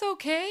 "Is this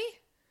okay?"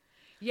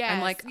 Yeah,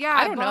 I'm like, yeah,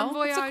 I don't Bon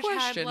know. It's a Voyage question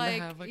had, to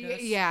like, have, I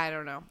guess. Yeah, I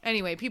don't know.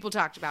 Anyway, people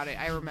talked about it.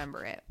 I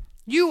remember it.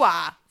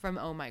 Yua from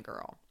Oh My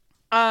Girl.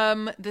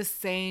 The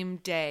same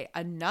day,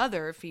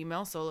 another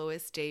female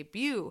soloist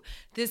debut.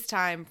 This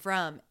time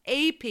from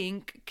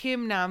A-Pink,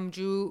 Kim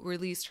Namju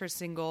released her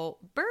single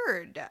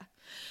Bird.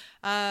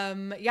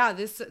 Yeah,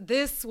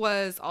 this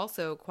was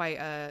also quite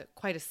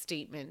a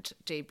statement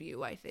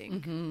debut, I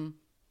think.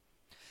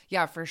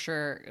 Yeah, for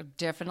sure.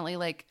 Definitely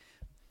like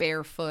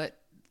barefoot,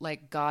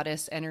 like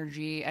goddess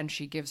energy, and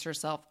she gives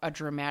herself a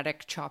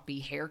dramatic choppy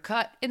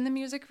haircut in the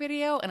music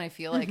video. And I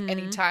feel like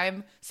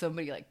anytime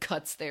somebody like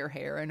cuts their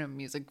hair in a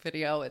music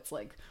video, it's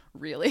like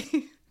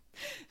really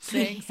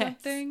saying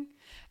something.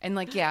 And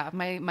like, yeah,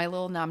 my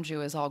little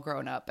Namju is all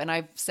grown up. And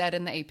I've said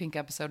in the A-Pink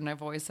episode, and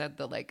I've always said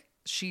that like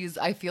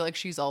I feel like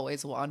she's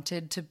always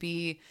wanted to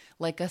be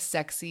like a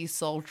sexy,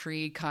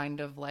 sultry kind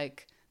of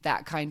like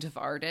that kind of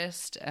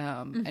artist.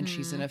 And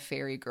she's in a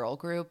fairy girl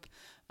group.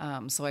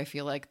 So I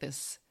feel like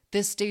this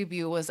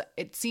debut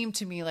it seemed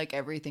to me like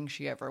everything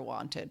she ever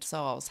wanted.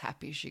 So I was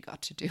happy she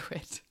got to do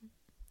it.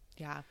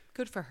 Yeah,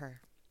 good for her.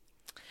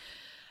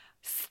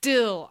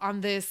 Still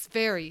on this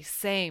very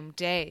same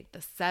day, the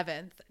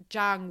 7th,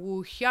 Jang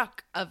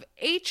Woo-hyuk of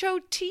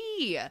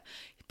H.O.T.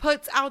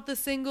 puts out the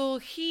single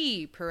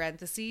He,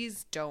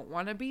 parentheses, Don't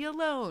Wanna Be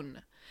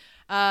Alone.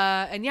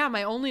 And yeah,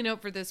 my only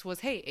note for this was,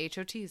 hey,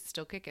 H.O.T. is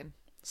still kicking.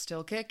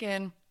 Still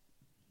kicking.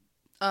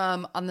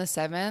 On the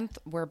 7th,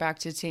 we're back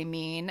to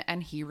Taemin,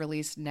 and he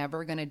released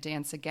Never Gonna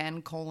Dance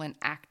Again,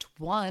 Act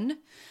 1.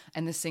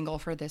 And the single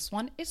for this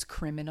one is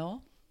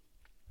Criminal.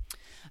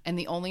 And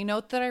the only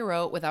note that I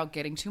wrote, without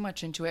getting too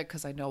much into it,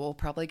 because I know we'll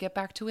probably get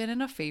back to it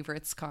in a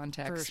favorites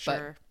context, For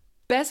sure.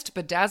 but best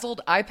bedazzled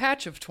eye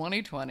patch of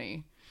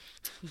 2020.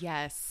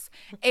 Yes.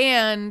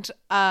 And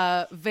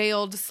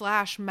veiled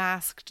 /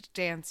 masked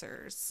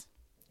dancers.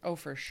 Oh,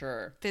 for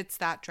sure. Fits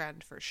that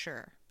trend for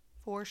sure.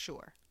 For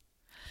sure.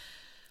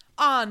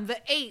 On the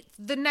 8th,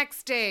 the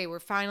next day, we're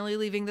finally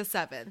leaving the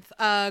 7th.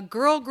 A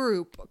girl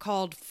group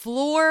called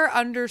Floor_Us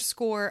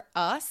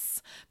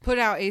put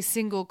out a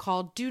single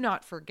called Do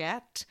Not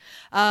Forget.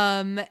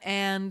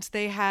 And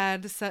they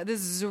had, this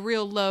is a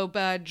real low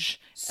budge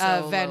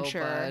So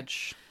venture. low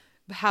budge.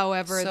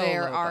 However, So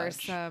there low are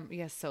budge. some,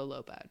 yes, so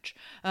low budge.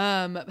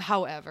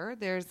 However,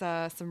 there's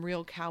some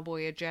real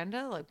cowboy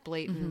agenda, like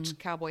blatant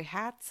cowboy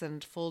hats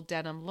and full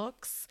denim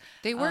looks.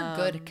 They were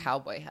good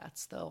cowboy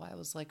hats, though. I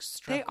was like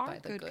struck They are by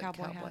the good good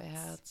cowboy cowboy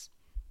hats.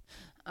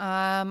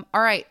 hats.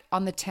 All right.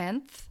 On the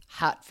 10th,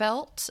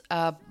 Hatfelt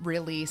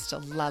released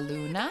La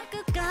Luna.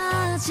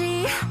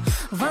 끝까지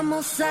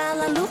Vamos a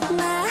la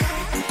luna.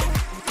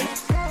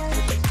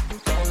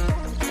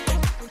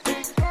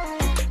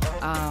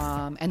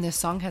 And this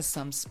song has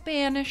some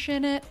Spanish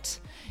in it.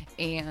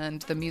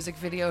 And the music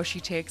video,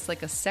 she takes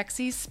like a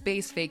sexy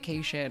space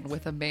vacation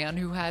with a man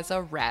who has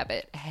a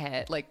rabbit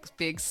head, like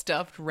big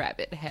stuffed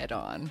rabbit head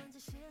on.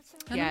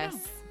 I don't Yes. know.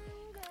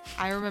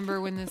 I remember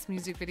when this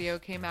music video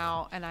came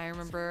out, and I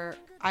remember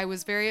I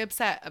was very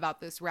upset about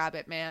this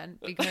rabbit man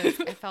because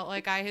I felt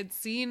like I had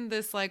seen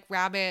this like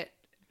rabbit.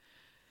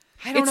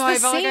 I don't It's know. the I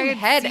felt like I same had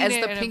head seen as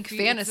it the in a Pink few-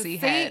 Fantasy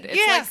it's the same- head. It's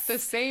yes! like the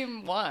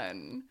same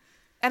one.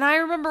 And I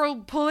remember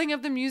pulling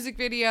up the music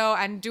video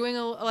and doing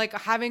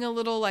having a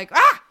little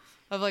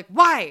of like,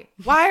 why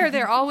are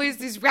there always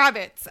these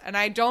rabbits? And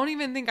I don't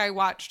even think I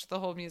watched the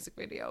whole music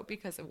video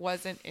because it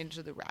wasn't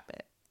into the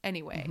rabbit.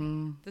 Anyway,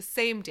 the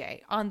same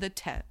day on the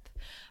 10th,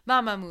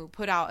 Mamamoo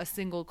put out a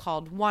single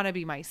called Wanna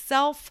Be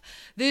Myself.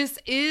 This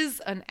is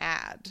an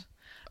ad.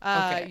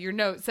 Okay. Your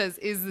note says,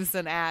 is this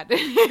an ad?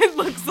 It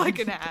looks like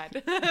an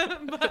ad.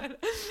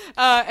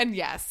 And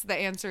yes, the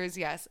answer is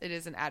yes, it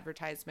is an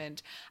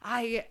advertisement.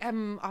 I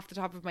am off the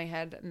top of my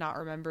head not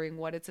remembering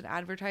what it's an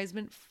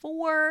advertisement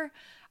for.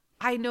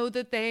 I know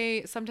that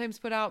they sometimes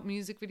put out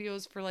music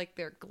videos for like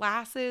their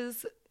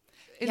glasses.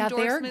 Yeah, they're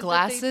endorsement that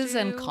glasses they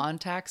and do.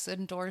 contacts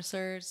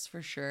endorsers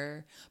for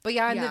sure. But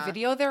yeah, in the Yeah.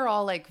 video, they're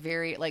all like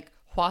very like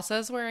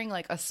Hwasa's wearing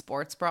like a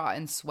sports bra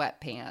and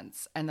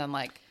sweatpants, and then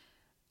like,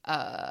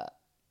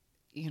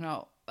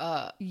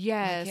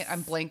 Yes.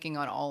 I'm blanking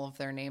on all of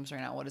their names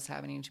right now. What is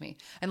happening to me?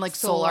 And like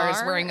Solar is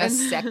Solar wearing a and-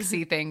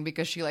 sexy thing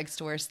because she likes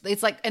to wear.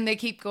 It's like, and they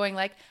keep going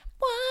like,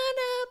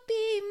 "Wanna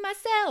be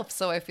myself."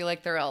 So I feel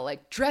like they're all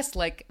like dressed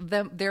like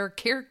them, their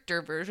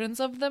character versions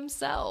of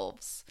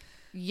themselves.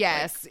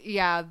 Yes,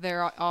 yeah,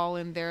 they're all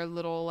in their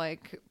little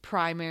like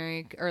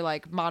primary or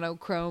like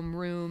monochrome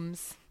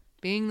rooms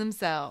being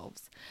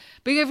themselves.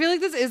 But I feel like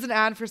this is an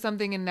ad for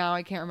something and now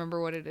I can't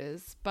remember what it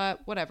is,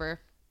 but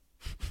whatever.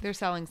 They're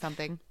selling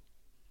something.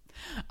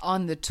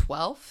 On the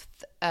 12th,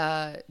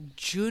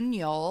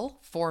 Junyul,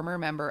 former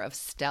member of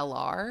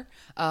Stellar,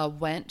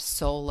 went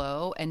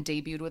solo and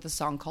debuted with a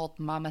song called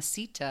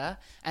Mamacita.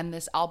 And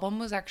this album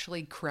was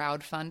actually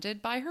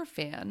crowdfunded by her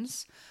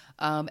fans.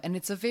 And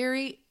it's a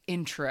very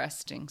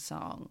interesting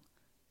song.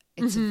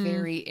 It's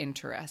very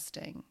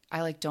interesting.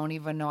 I like don't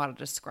even know how to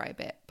describe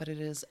it, but it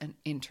is an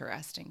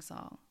interesting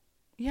song.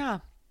 Yeah.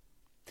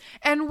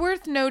 And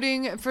worth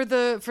noting for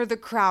the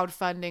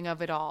crowdfunding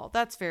of it all.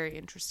 That's very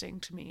interesting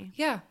to me.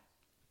 Yeah.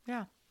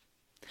 Yeah.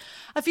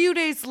 A few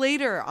days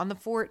later, on the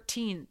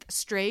 14th,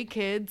 Stray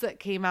Kids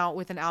came out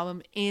with an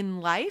album, In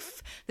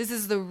Life. This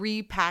is the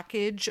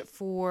repackage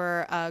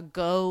for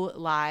Go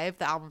Live,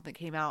 the album that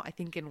came out, I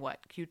think, in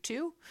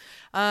Q2?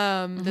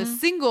 The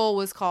single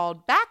was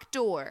called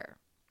Backdoor.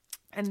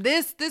 And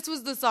this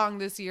was the song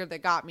this year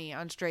that got me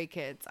on Stray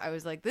Kids. I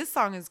was like, this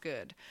song is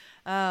good.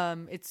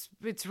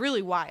 It's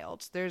really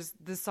wild. This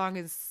song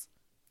is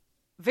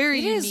very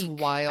It is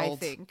unique, wild. I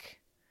think.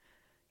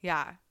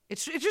 Yeah. It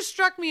just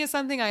struck me as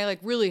something I like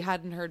really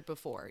hadn't heard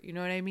before. You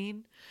know what I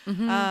mean?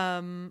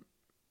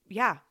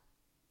 Yeah.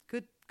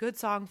 Good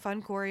song,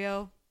 fun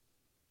choreo.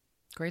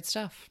 Great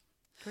stuff.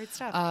 Great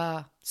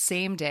stuff.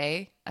 Same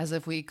day, as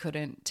if we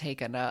couldn't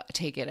take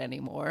it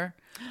anymore.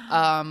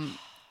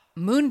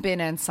 Moonbin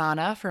and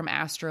Sana from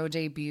Astro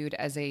debuted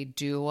as a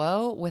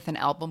duo with an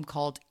album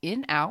called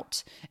In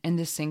Out, and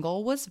the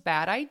single was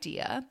Bad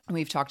Idea. And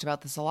we've talked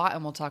about this a lot,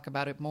 and we'll talk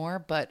about it more,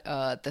 but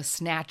the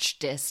Snatch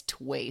Disc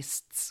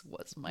Wastes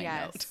was my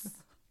note.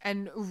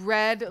 And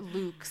Red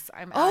Luke's.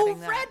 I'm Oh,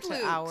 adding that Red to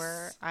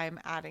Luke's. I'm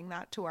adding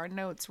that to our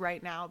notes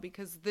right now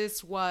because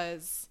this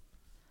was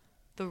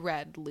the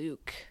Red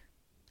Luke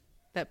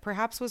that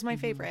perhaps was my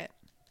favorite.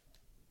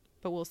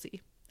 But we'll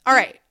see. All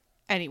right.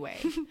 Anyway,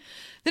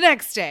 the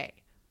next day,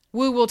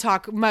 we will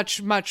talk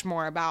much, much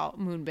more about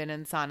Moonbin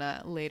and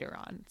Sana later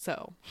on.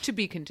 So, to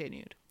be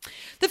continued.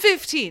 The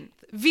 15th,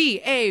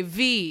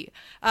 VAV,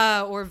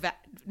 or VAV.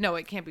 No,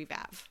 it can't be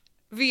VAV.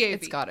 VAV.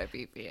 It's gotta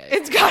be VAV.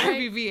 It's gotta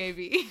be VAV.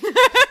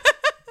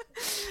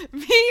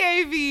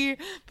 VAV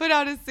put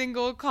out a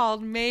single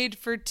called Made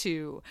for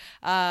Two.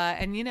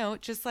 And, you know,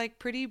 just like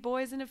pretty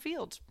boys in a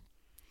field.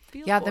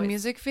 Yeah, boys. the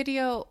music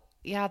video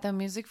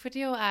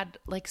had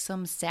like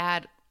some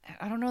sad,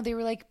 I don't know, they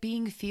were like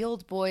being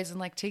field boys and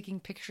like taking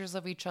pictures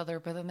of each other,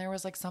 but then there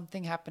was like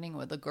something happening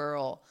with a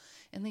girl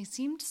and they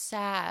seemed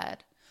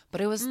sad,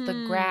 but it was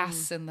the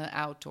grass and the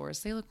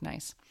outdoors. They look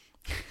nice.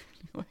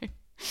 Anyway.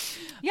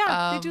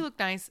 Yeah, they do look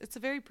nice. It's a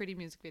very pretty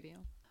music video.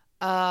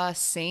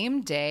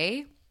 Same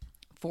day,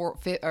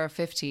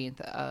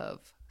 15th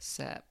of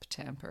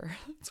September.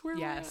 That's where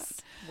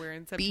we're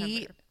in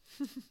September.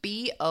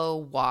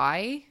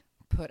 BOY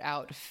put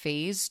out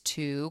Phase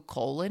 2: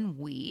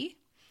 We,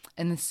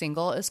 and the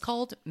single is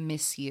called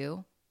Miss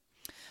You.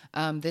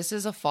 This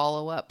is a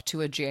follow-up to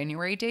a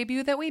January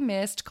debut that we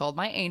missed called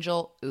My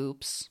Angel.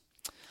 Oops.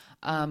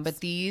 But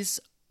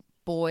these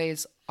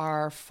boys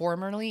are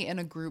formerly in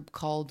a group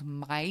called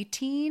My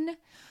Teen,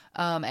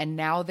 and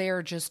now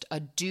they're just a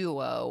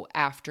duo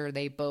after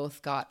they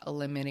both got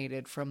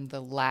eliminated from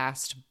the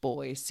last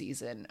boy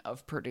season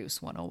of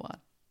Produce 101.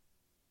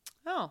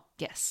 Oh.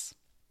 Yes.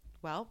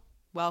 Well,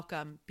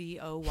 welcome,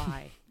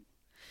 BOY.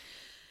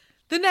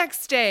 The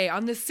next day,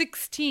 on the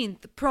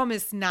 16th,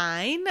 Promise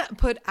 9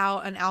 put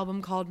out an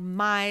album called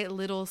My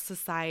Little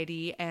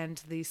Society,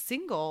 and the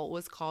single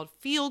was called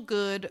Feel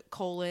Good,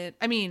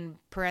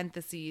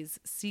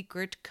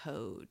 Secret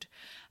Code.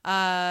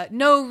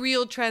 No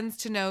real trends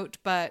to note,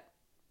 but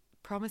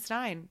Promise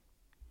 9,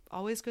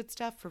 always good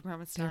stuff for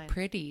Promise 9. They're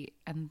pretty,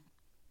 and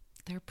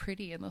they're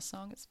pretty in the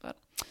song as well.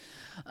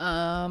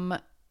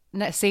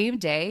 Same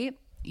day,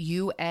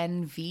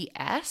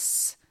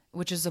 UNVS,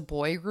 which is a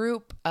boy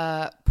group,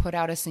 put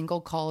out a single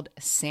called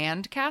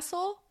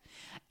Sandcastle.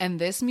 And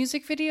this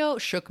music video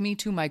shook me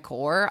to my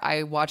core.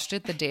 I watched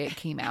it the day it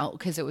came out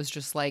because it was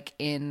just like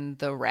in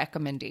the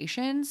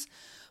recommendations.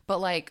 But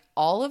like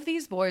all of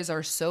these boys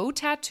are so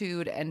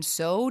tattooed and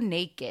so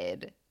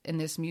naked in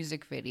this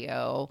music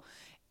video.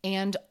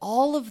 And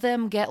all of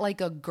them get like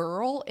a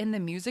girl in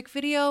the music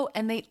video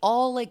and they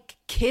all like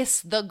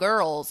kiss the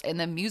girls in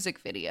the music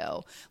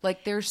video.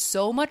 Like there's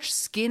so much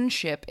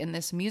skinship in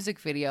this music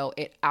video.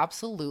 It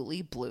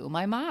absolutely blew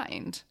my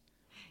mind.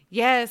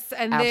 Yes,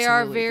 and they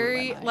are Absolutely blew my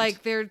very mind.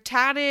 like they're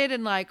tatted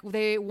and like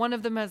one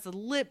of them has a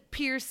lip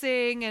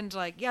piercing and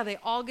like yeah, they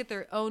all get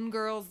their own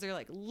girls. They're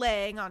like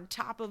laying on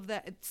top of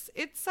that.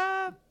 It's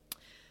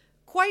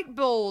quite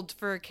bold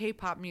for a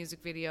K-pop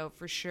music video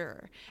for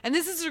sure. And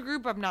this is a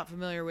group I'm not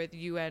familiar with,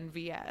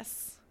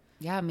 UNVS.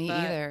 Yeah, me But-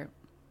 either.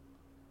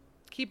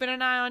 Keeping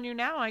an eye on you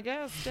now, I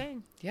guess.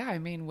 Dang. Yeah, I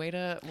mean, way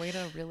to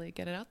really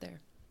get it out there.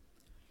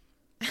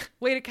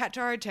 Way to catch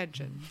our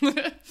attention.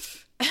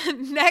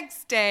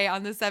 Next day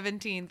on the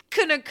 17th,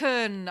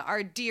 Kunakun,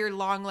 our dear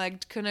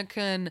long-legged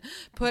Kunakun,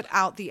 put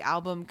out the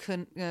album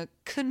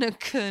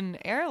Kunakun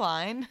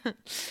Airline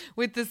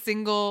with the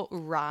single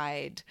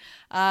Ride.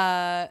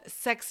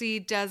 Sexy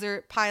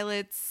desert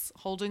pilots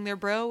holding their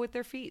bro with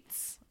their feet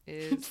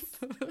is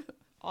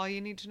all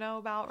you need to know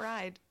about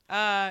Ride.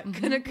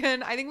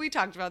 Kunakun, I think we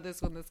talked about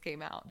this when this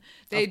came out.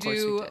 They Of course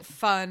we do did.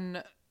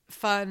 fun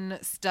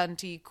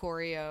stunty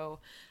choreo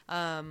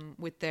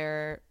with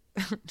their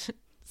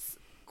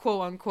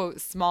quote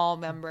unquote small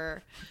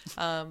member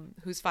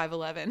who's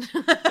 5'11".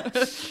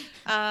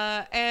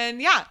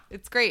 And yeah,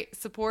 it's great.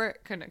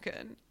 Support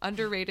Kunakun,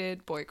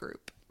 underrated boy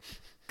group.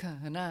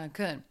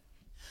 Kun.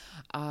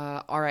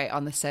 All right,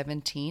 on the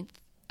 17th,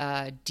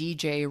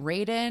 DJ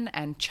Raiden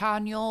and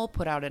Chanyeol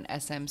put out an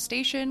SM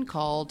station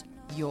called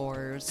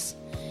Yours.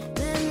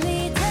 Let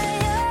me tell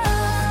you,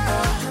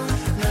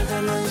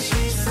 내가 넌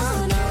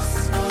시선에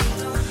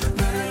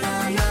너를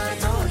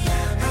안아도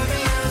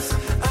obvious,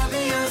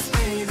 obvious,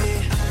 baby.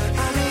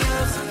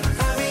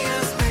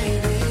 Obvious,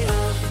 baby.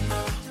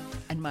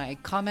 And my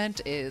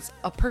comment is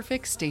a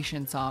perfect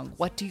station song.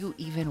 What do you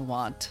even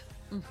want?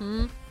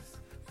 Mm-hmm.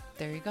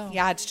 There you go.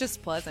 Yeah, it's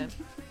just pleasant.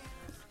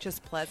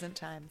 Just pleasant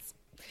times.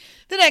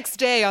 The next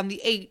day on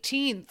the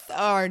 18th,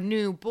 our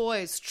new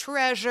boys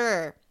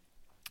Treasure.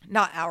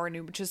 Not our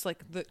new, but just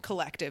like the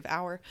collective,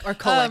 our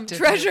collective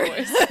new Treasure.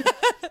 boys.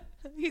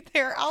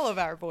 They're all of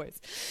our boys.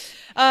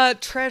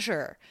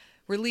 Treasure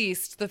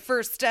released the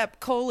First Step: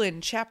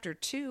 Chapter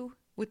 2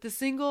 with the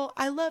single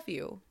I Love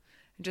You.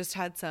 And just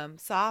had some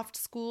soft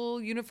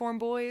school uniform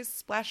boys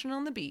splashing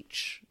on the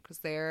beach because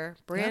they're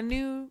brand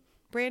new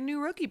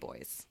rookie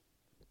boys.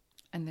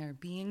 And they're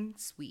being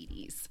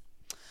sweeties.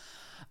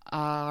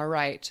 All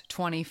right,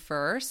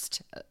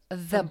 21st,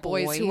 the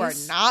Boys who are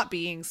not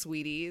being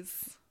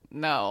sweeties.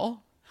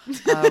 No.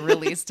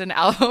 Released an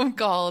album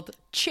called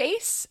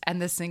Chase,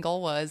 and the single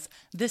was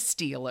The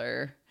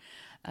Stealer.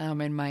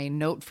 And my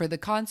note for the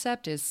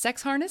concept is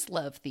sex harness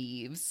love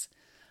thieves,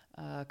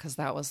 because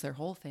that was their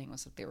whole thing,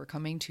 was that they were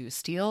coming to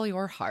steal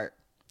your heart.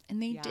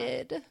 And they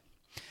did.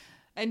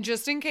 And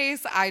just in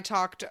case I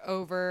talked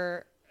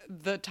over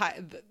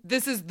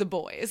this is the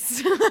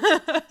boys.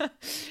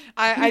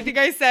 I think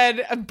I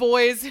said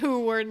boys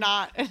who were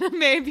not.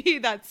 Maybe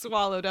that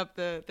swallowed up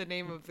the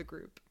name of the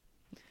group.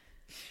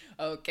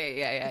 Okay,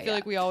 yeah. I feel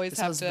like we always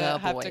have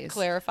to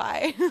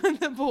clarify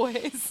the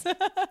boys.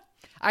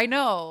 I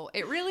know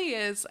it really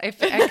is.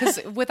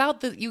 Because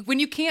without when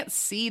you can't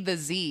see the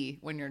Z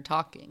when you're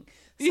talking,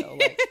 so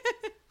like,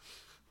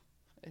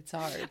 it's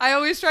hard. I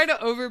always try to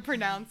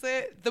overpronounce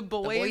it. The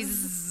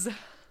boys.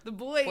 The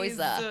boys.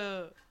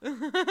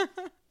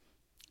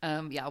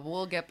 Yeah,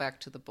 we'll get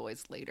back to the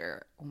boys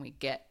later when we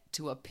get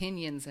to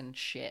opinions and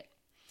shit.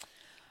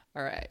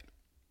 All right.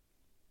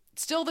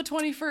 Still the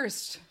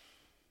 21st.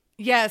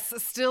 Yes,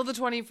 still the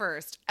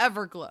 21st.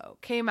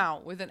 Everglow came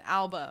out with an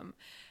album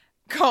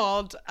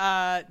called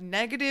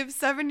negative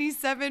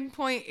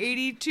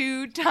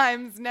 77.82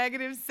 times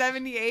negative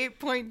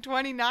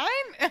 78.29.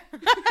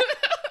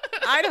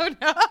 I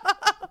don't know.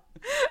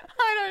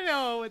 I don't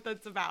know what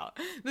that's about.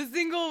 The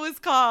single was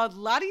called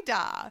La Di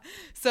Da.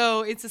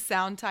 So it's a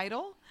sound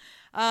title.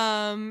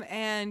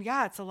 And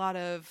yeah, it's a lot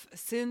of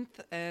synth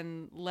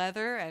and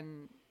leather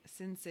and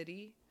Sin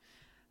City.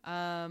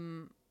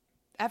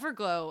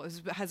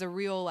 Everglow has a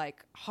real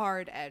like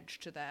hard edge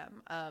to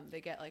them.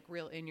 They get like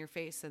real in your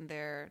face, and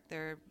their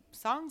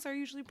songs are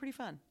usually pretty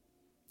fun.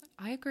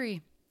 I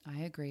agree.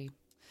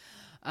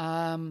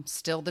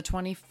 Still the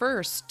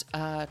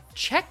 21st,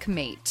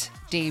 Checkmate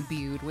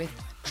debuted with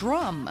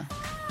Drum.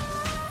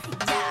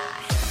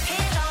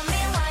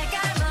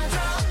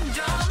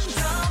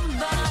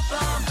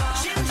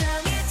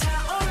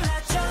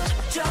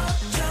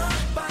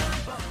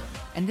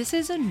 And this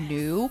is a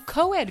new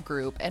co-ed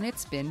group, and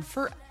it's been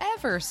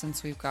forever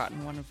since we've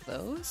gotten one of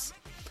those.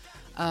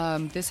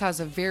 This has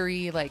a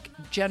very like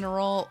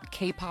general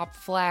K-pop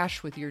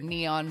flash with your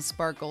neon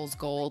sparkles,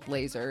 gold,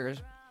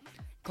 lasers,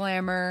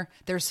 glamour.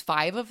 There's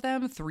 5 of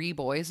them, 3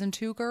 boys and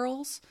 2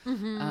 girls.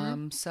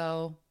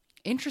 So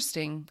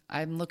interesting.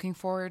 I'm looking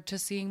forward to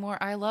seeing more.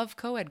 I love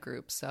co-ed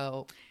groups,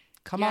 so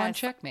come on,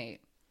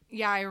 Checkmate.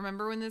 Yeah, I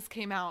remember when this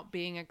came out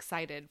being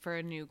excited for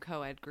a new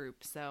co-ed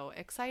group. So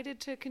excited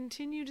to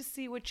continue to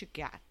see what you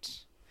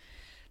get.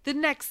 The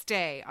next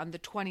day, on the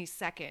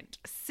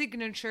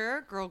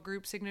 22nd, girl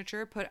group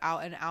Signature, put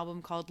out an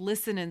album called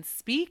Listen and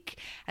Speak,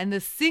 and the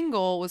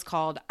single was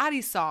called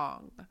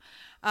Arisong.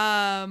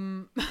 I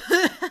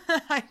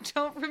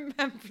don't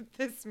remember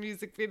this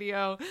music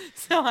video,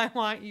 so I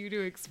want you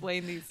to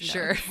explain these notes.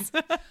 Sure.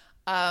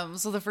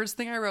 So the first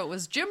thing I wrote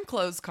was gym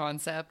clothes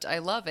concept. I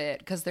love it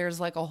because there's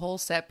like a whole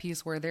set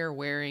piece where they're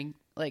wearing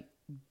like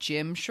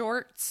gym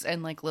shorts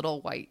and like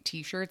little white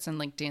t-shirts and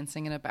like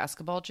dancing in a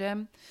basketball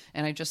gym.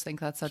 And I just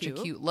think that's such a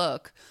cute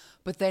look.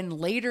 But then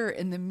later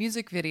in the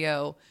music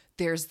video,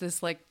 there's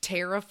this like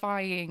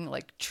terrifying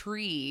like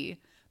tree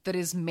that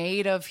is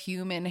made of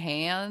human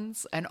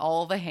hands, and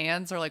all the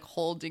hands are like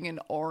holding an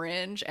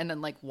orange, and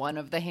then like one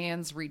of the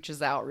hands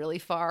reaches out really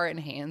far and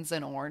hands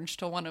an orange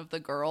to one of the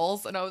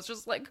girls. And I was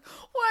just like,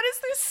 what is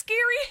this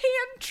scary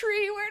hand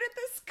tree? Where did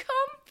this come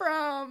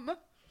from?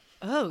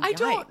 Oh, I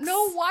don't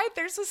know why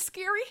there's a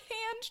scary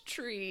hand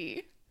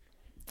tree.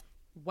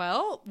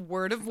 Well,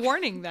 word of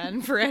warning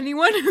then for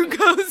anyone who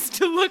goes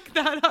to look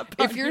that up.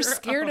 If you're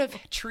scared of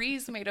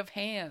trees made of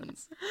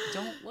hands,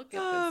 don't look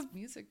at this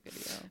music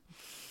video.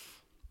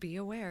 Be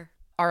aware.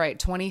 All right,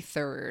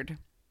 23rd.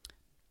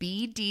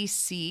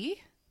 BDC,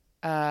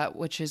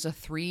 which is a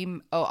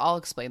 3... Oh, I'll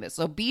explain this.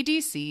 So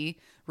BDC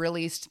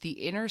released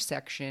The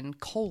Intersection,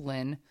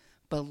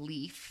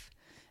 Belief,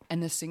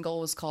 and the single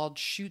was called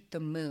Shoot the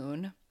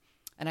Moon.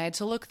 And I had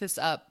to look this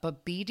up,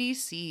 but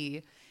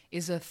BDC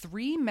is a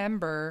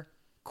 3-member,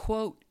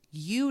 quote,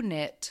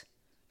 unit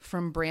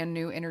from Brand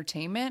New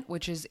Entertainment,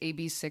 which is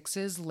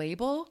AB6IX's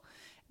label.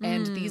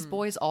 And these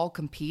boys all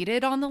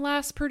competed on the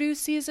last Purdue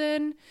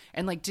season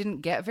and like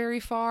didn't get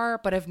very far,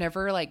 but have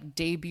never like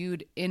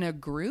debuted in a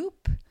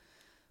group.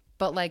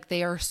 But like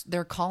they're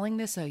calling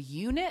this a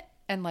unit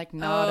and like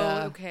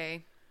not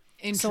okay.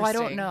 Interesting. So I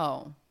don't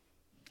know.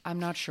 I'm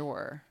not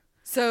sure.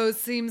 So it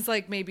seems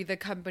like maybe the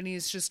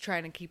company's just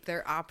trying to keep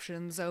their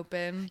options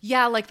open.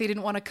 Yeah, like they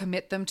didn't want to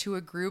commit them to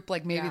a group.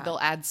 Like maybe they'll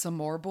add some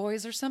more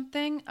boys or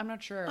something. I'm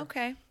not sure.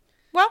 Okay.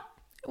 Well,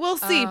 we'll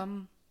see.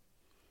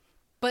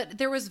 But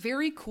there was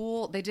very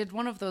cool. They did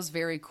one of those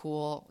very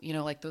cool, you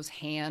know, like those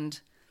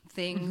hand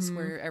things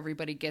where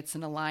everybody gets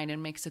in a line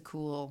and makes a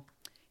cool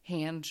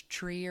hand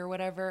tree or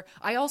whatever.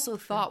 I also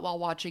thought while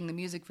watching the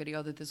music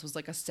video that this was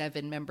like a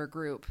 7-member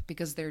group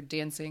because they're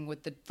dancing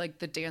with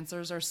the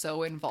dancers are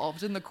so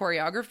involved in the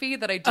choreography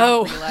that I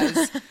didn't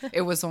realize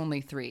it was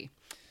only 3.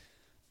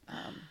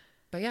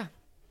 But yeah.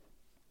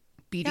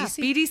 BDC. Yeah,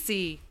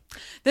 BDC.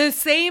 The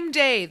same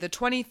day, the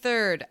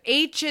 23rd,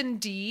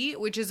 H&D,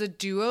 which is a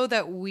duo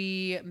that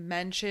we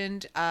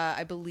mentioned,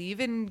 I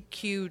believe in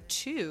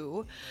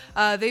Q2,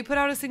 they put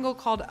out a single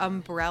called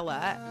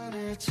Umbrella.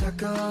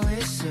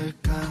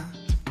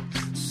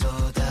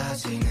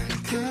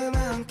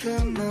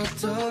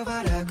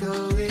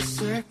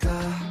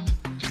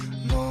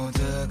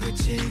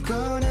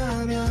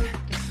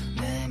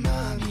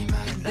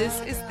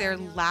 this is their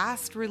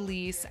last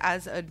release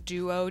as a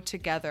duo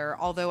together,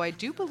 although I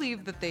do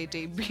believe that they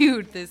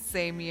debuted this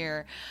same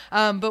year.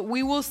 But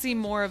we will see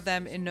more of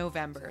them in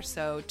November,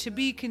 so to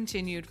be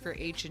continued for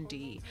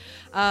H&D.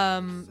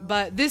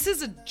 But this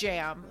is a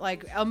jam,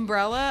 like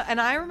Umbrella, and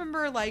I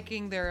remember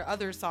liking their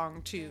other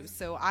song too,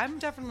 so I'm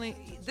definitely,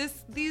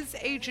 these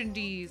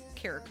H&D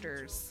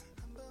characters,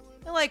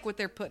 I like what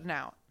they're putting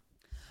out.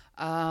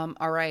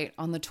 All right.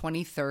 On the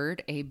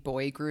 23rd, a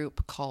boy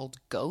group called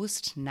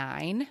Ghost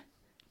 9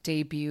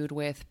 debuted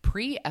with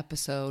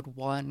pre-episode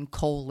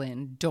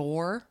 1: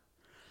 Door.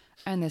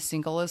 And the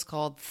single is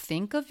called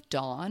Think of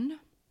Dawn.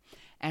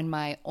 And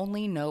my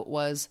only note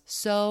was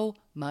so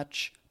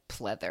much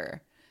pleather.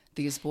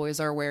 These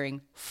boys are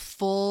wearing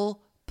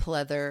full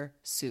pleather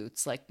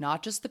suits, like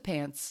not just the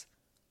pants,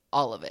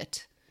 all of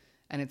it.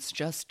 And it's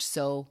just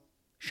so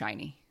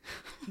shiny.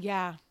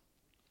 Yeah.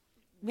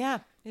 Yeah,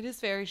 it is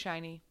very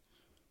shiny.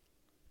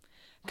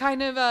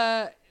 Kind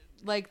of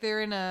like they're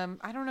in a,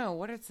 I don't know,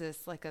 what is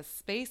this? Like a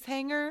space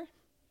hangar?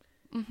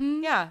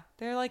 Mm-hmm. Yeah,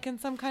 they're like in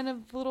some kind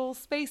of little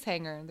space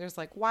hangar. There's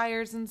like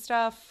wires and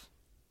stuff.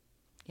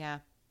 Yeah,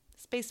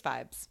 space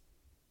vibes.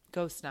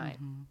 Ghost 9.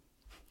 Mm-hmm.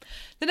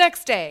 The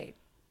next day,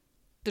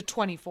 the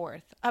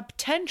 24th,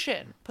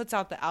 Uptension puts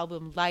out the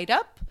album Light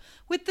Up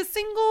with the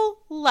single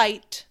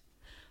Light.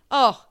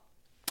 Oh,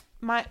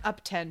 my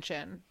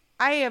Uptension.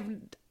 I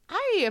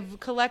have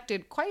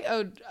collected quite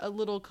a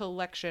little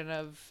collection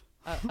of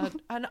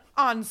an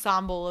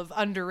ensemble of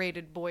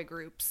underrated boy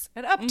groups,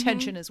 and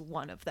Uptension is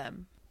one of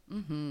them.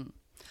 Mm-hmm.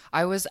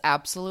 I was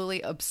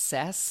absolutely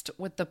obsessed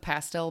with the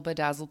pastel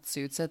bedazzled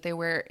suits that they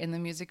wear in the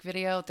music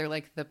video. They're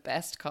like the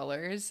best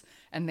colors,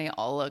 and they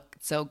all look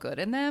so good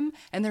in them.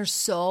 And there's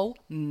so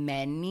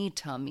many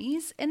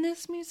tummies in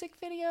this music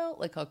video,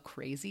 like a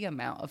crazy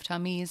amount of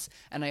tummies.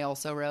 And I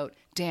also wrote,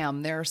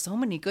 damn, there are so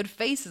many good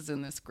faces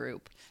in this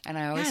group. And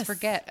I always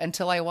forget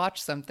until I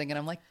watch something and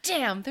I'm like,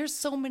 damn, there's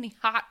so many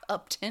hot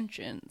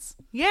Uptensions.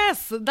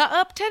 Yes, the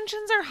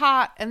Uptensions are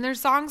hot and their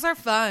songs are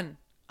fun.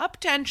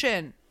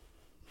 Uptension.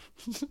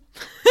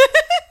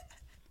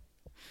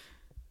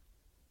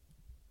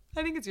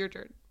 I think it's your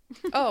turn.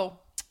 Oh,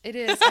 it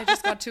is. I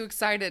just got too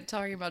excited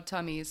talking about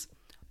tummies.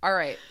 All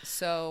right.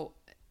 So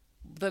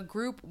the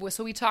group,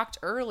 so we talked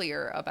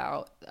earlier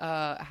about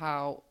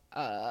how,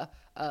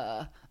 what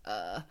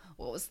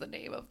was the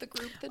name of the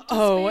group that disbanded?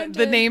 Oh,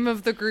 the name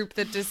of the group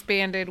that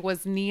disbanded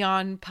was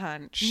Neon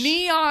Punch.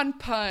 Neon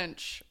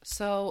Punch.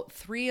 So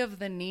 3 of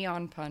the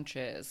Neon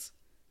Punches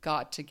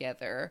got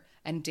together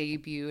and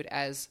debuted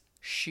as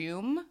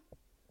Shum,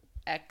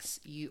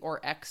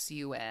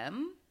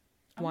 XUM.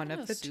 One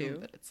of the two.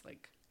 That it's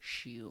like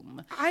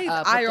Shum.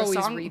 I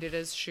always read it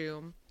as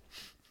Shum.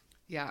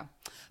 Yeah.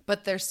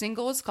 But their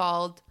single is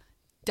called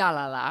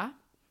Dalala.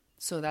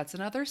 So that's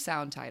another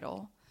sound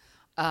title.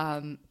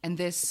 And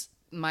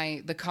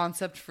the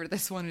concept for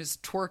this one is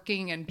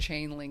twerking and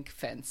chain link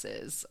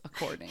fences,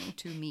 according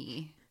to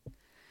me.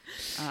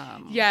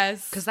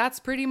 Yes. Because that's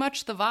pretty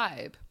much the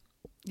vibe.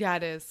 Yeah,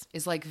 it is.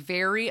 Is like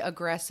very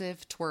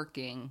aggressive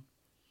twerking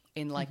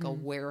in like a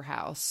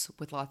warehouse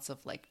with lots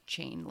of like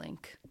chain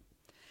link.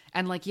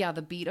 And like, yeah,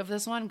 the beat of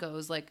this one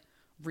goes like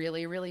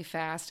really, really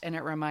fast. And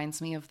it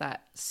reminds me of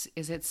that.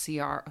 Is it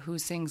Ciara who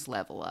sings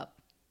Level Up?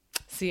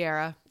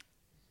 Sierra.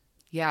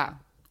 Yeah.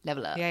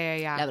 Level up.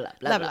 Yeah. Level up,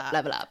 level up,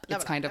 level up.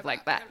 It's kind of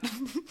like that.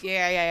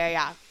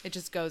 Yeah. It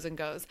just goes and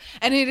goes.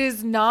 And it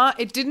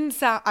didn't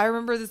sound, I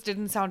remember this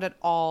didn't sound at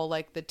all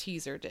like the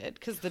teaser did.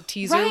 Because the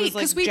teaser was like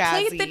because we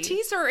jazzy. played the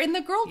teaser in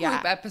the girl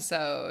group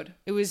episode.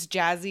 It was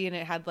jazzy and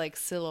it had like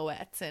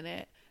silhouettes in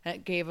it. And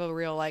it gave a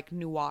real like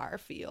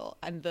noir feel.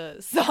 And the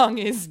song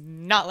is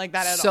not like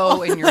that at all.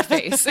 So in your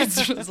face.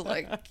 It's just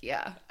like,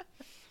 yeah.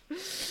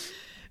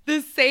 The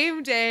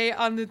same day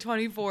on the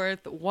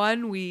 24th,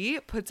 One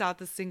We puts out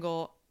the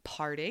single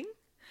Parting.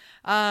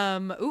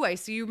 I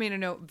see you made a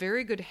note.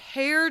 Very good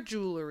hair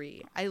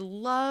jewelry. I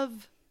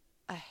love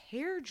a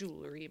hair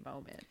jewelry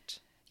moment.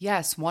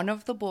 Yes, one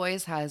of the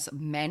boys has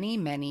many,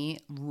 many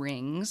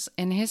rings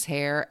in his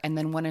hair, and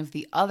then one of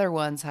the other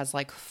ones has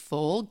like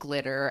full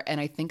glitter, and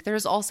I think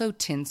there's also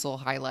tinsel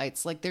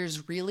highlights. Like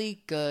there's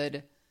really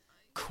good,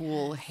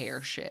 cool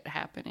hair shit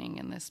happening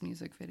in this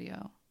music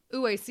video.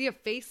 Ooh, I see a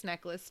face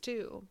necklace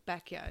too.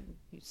 Becca,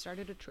 you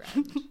started a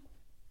trend.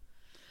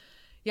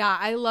 Yeah,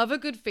 I love a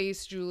good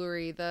face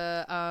jewelry.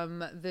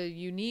 The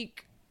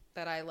unique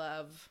that I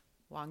love,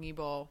 Wang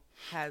Yibo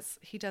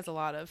he does a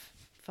lot of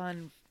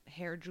fun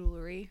hair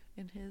jewelry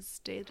in his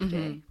day to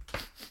day.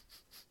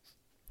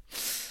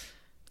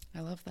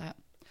 I love that.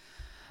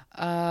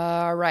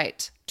 All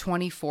right,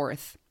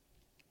 24th.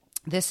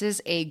 This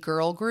is a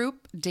girl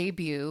group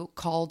debut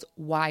called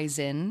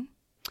Wizen.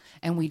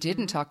 And we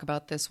didn't talk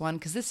about this one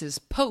because this is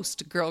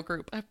post girl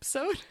group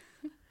episode.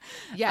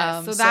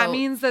 Yes, so that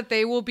means that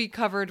they will be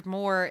covered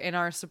more in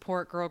our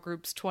Support Girl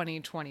Groups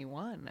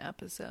 2021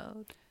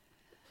 episode.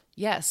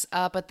 Yes,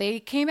 but they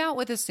came out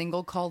with a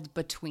single called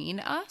Between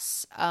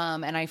Us,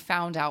 and I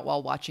found out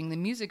while watching the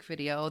music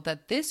video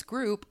that this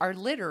group are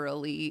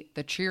literally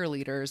the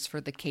cheerleaders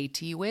for the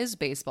KT Wiz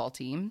baseball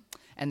team,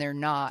 and they're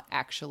not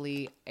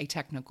actually a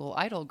technical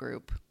idol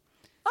group,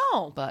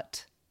 Oh,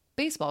 but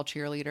baseball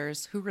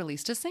cheerleaders who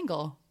released a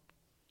single.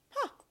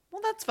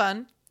 well, that's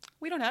fun.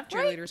 We don't have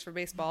cheerleaders for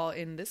baseball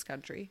in this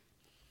country.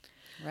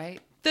 Right?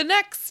 The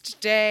next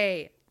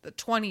day, the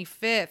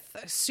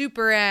 25th,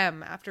 Super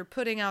M, after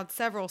putting out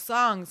several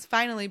songs,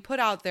 finally put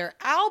out their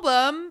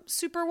album,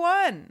 Super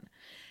One.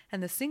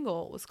 And the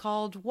single was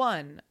called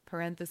One,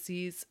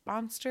 parentheses,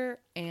 Monster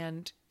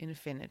and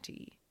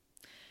Infinity.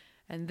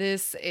 And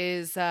this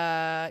is,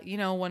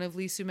 one of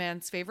Lee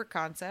Soo-man's favorite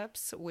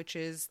concepts, which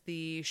is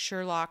the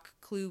Sherlock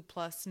clue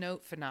plus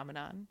note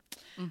phenomenon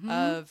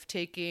of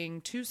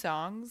taking two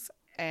songs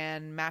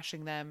and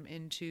mashing them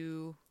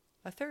into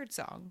a third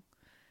song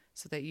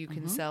so that you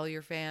can sell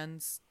your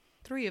fans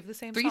three of the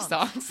same Three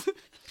songs. songs.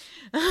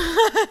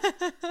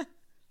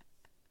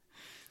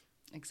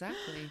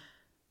 Exactly.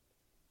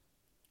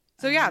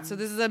 So so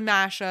this is a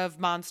mash of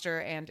Monster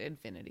and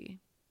Infinity.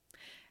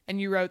 And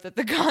you wrote that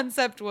the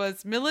concept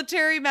was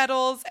military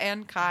medals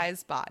and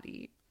Kai's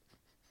body.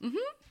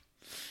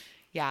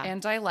 Yeah.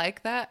 And I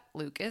like that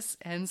Lucas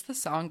ends the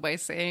song by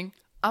saying,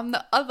 I'm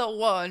the other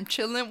one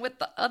chilling with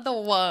the other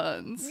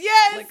ones.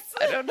 Yes! Like,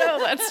 I don't know.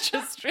 That's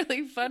just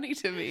really funny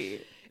to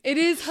me. It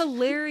is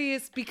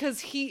hilarious because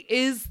he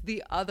is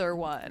the other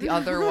one. The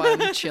other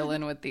one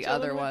chilling with the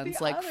other with the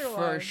ones. Like, other for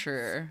ones.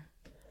 sure.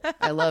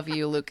 I love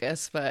you,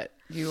 Lucas, but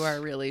you are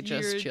really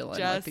just You're chilling with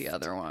just the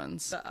other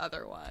ones. The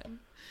other one.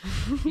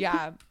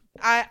 Yeah.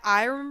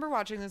 I remember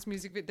watching this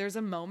music video. There's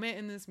a moment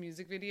in this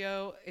music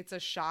video. It's a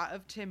shot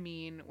of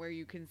Timeen where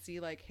you can see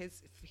like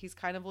he's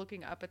kind of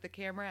looking up at the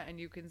camera and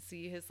you can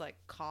see his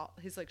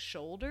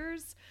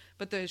shoulders,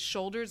 but the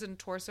shoulders and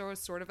torso are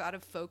sort of out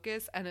of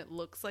focus and it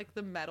looks like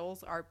the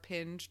medals are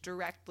pinned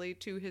directly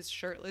to his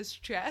shirtless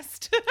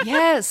chest.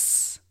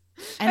 Yes.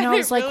 And I And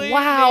was it like, really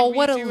wow, made me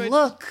what a do it.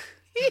 look.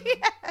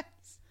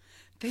 Yes.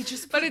 They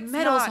just But put it's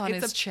medals not. on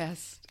It's his a-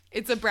 chest.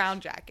 It's a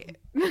brown jacket.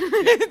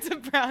 It's a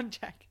brown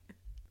jacket.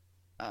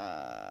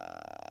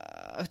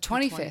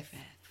 25th.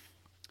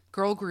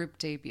 Girl group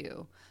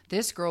debut.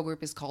 This girl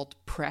group is called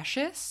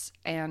Precious,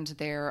 and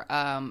their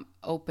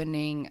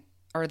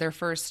their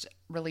first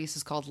release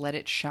is called Let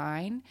It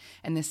Shine,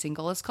 and the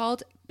single is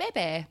called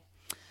Bebe.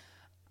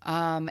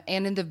 And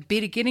in the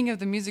beginning of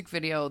the music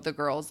video, the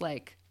girls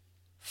like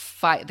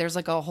fight. There's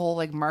like a whole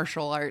like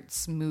martial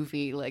arts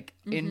movie like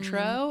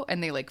intro,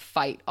 and they like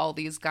fight all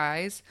these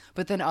guys.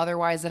 But then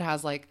otherwise, it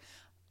has like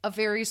a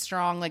very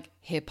strong like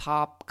hip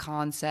hop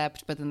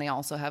concept, but then they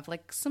also have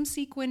like some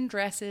sequin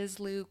dresses,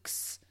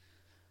 Luke's.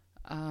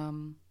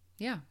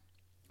 Yeah.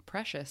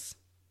 Precious.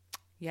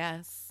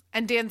 Yes.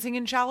 And dancing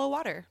in shallow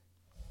water.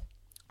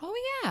 Oh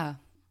yeah.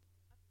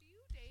 Few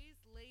days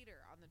later,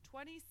 on the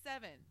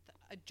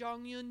 27th,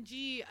 Jong Yoon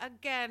Ji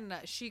again.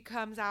 She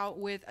comes out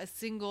with a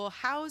single,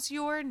 "How's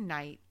Your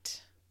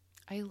Night?"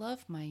 I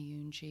love my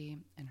Yoonji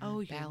and her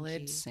Oh,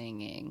 ballad Yoonji.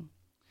 singing.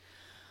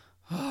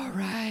 All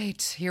right,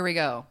 here we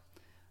go.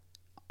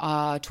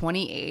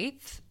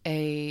 28th,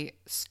 a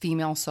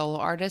female solo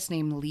artist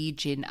named Lee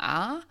Jin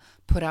Ah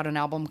put out an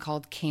album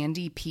called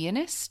Candy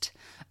Pianist,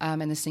 and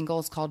the single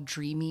is called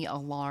Dreamy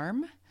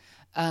Alarm.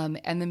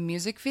 And the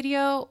music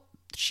video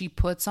she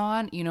puts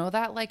on, you know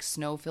that like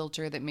snow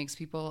filter that makes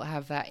people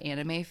have that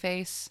anime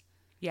face?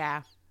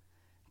 Yeah.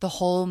 The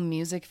whole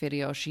music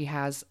video, she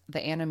has the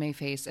anime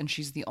face and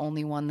she's the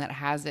only one that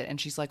has it. And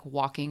she's like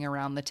walking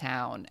around the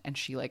town and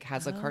she like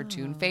has a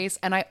cartoon face.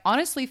 And I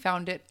honestly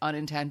found it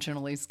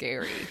unintentionally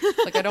scary.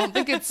 Like, I don't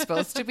think it's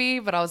supposed to be,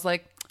 but I was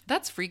like,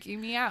 that's freaking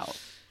me out.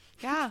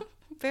 Yeah.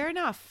 Fair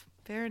enough.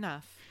 Fair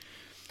enough.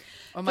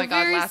 Oh my The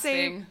God, very last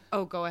same- thing.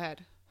 Oh, go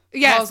ahead. I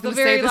Yes, was the going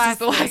to very say this last is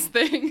the last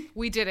thing.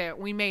 We did it.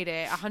 We made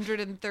it.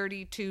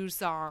 132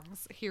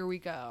 songs. Here we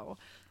go.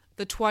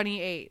 The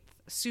 28th,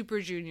 Super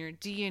Junior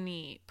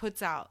D&E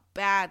puts out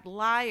Bad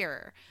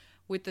Liar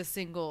with the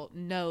single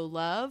No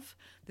Love.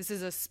 This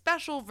is a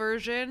special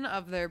version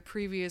of their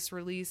previous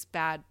release,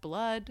 Bad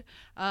Blood,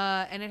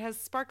 and it has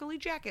sparkly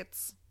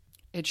jackets.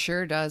 It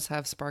sure does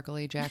have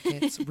sparkly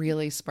jackets.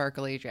 Really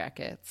sparkly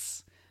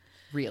jackets.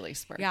 Really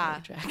sparkly Yeah.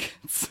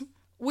 jackets.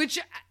 Which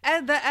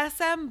the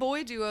SM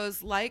boy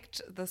duos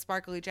liked the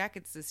sparkly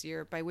jackets this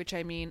year, by which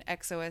I mean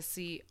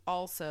XOSC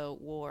also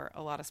wore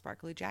a lot of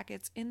sparkly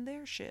jackets in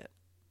their shit.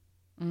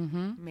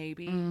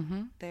 Maybe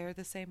they're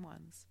the same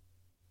ones.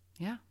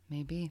 Yeah,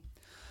 maybe.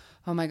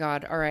 Oh my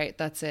God. All right,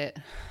 that's it.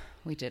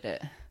 We did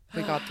it.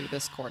 We got through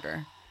this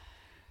quarter.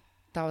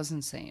 That was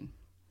insane.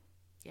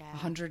 Yeah.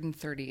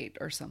 138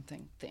 or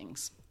something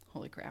things.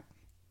 Holy crap.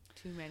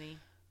 Too many.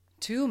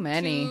 Too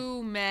many.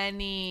 Too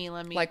many,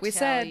 let me Like we tell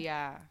said.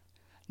 ya.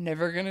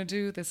 Never gonna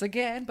do this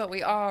again, but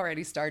we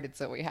already started,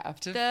 so we have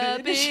to The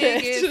finish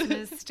biggest it.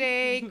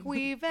 mistake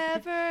we've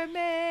ever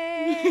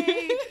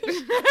made.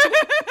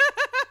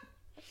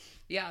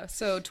 Yeah,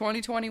 so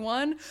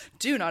 2021,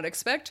 do not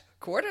expect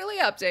quarterly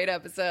update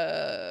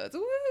episodes.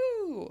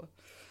 Woo!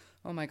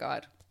 Oh my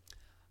God.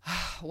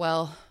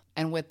 Well,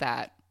 and with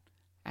that,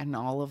 and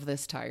all of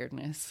this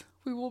tiredness,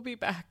 we will be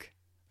back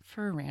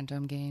for a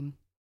random game.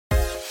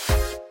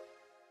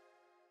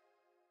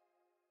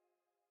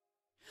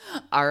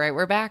 All right,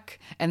 we're back.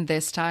 And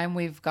this time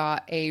we've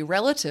got a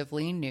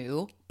relatively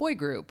new boy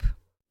group.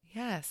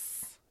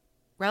 Yes.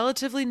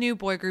 Relatively new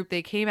boy group.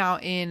 They came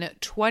out in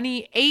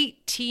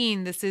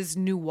 2018. This is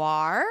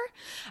Noir.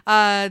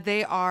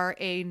 They are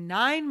a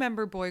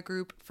 9-member boy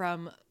group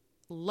from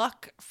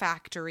Luck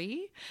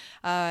Factory.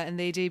 And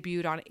they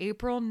debuted on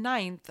April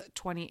 9th,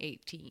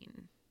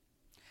 2018.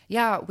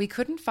 Yeah, we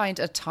couldn't find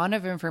a ton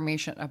of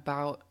information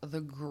about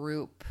the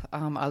group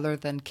other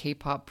than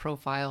K-pop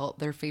profile,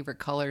 their favorite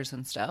colors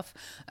and stuff.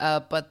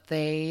 But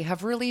they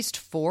have released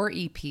 4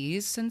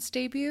 EPs since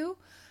debut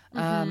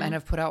and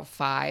have put out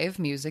 5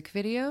 music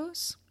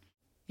videos.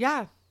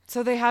 Yeah.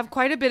 So they have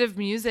quite a bit of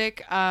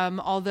music,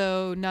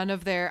 although none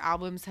of their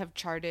albums have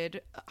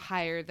charted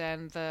higher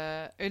than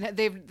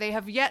they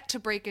have yet to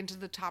break into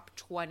the top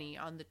 20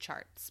 on the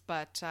charts.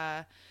 But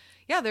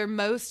yeah, their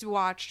most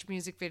watched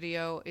music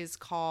video is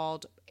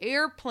called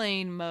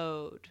Airplane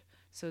Mode.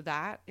 So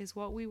that is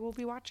what we will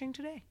be watching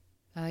today.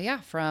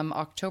 Yeah, from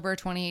October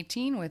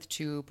 2018 with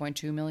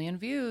 2.2 million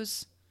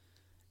views.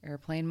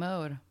 Airplane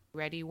Mode.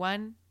 Ready?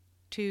 1,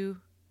 2,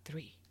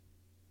 3.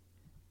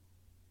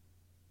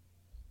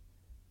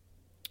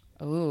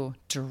 Oh,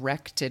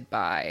 directed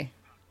by.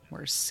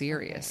 We're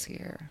serious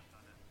here.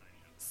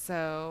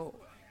 So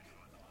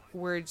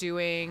we're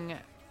doing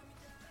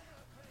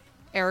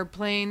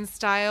airplane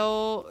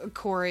style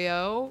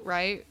choreo,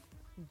 right?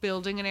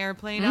 Building an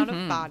airplane out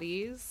of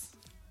bodies.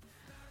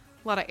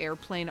 A lot of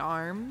airplane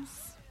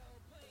arms.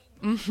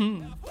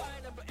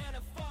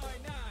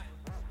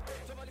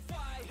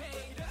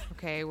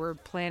 Okay, we're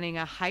planning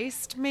a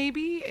heist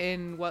maybe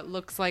in what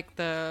looks like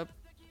the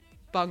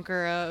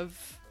bunker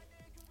of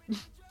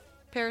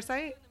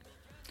Parasite.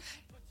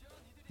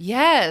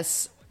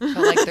 Yes. But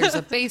like there's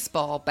a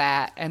baseball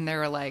bat and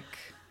they're like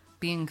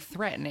being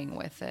threatening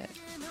with it.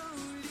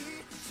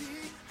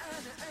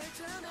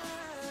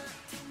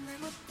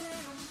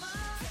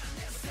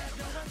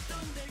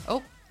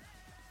 Oh.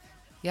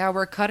 Yeah,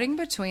 we're cutting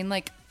between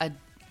like a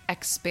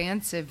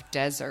expansive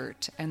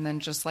desert and then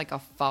just like a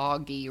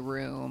foggy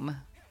room.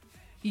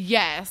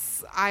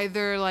 Yes,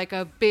 either like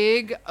a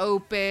big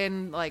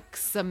open like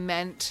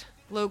cement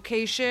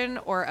location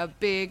or a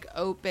big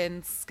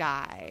open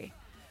sky.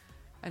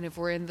 And if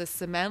we're in the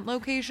cement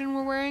location,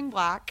 we're wearing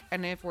black.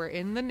 And if we're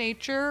in the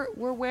nature,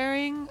 we're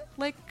wearing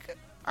like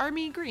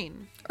army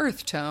green.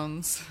 Earth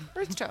tones.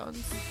 Earth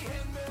tones.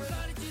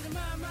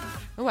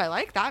 Oh, I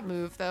like that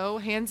move though.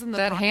 Hands in the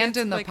That pockets, hand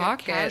in the like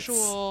pockets. A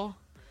casual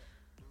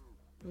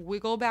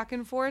wiggle back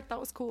and forth. That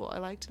was cool. I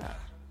liked that.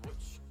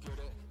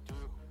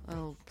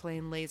 Oh,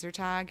 playing laser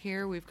tag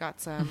here. We've got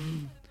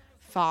some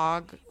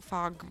fog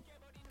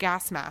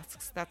gas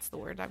masks. That's the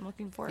word I'm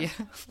looking for. Yeah.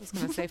 I was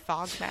going to say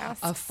fog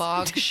mask. A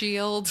fog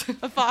shield.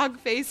 A fog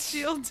face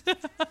shield.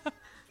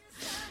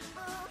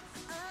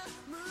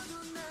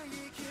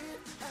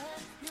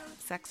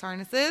 Sex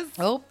harnesses.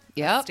 Oh,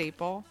 yep.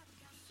 Staple.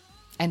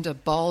 And a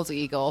bald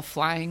eagle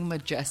flying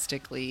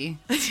majestically.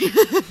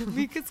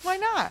 Because why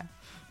not?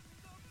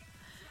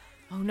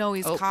 Oh no,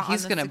 he's caught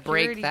he's on the gonna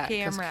break that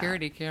camera.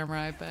 security camera,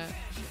 I bet.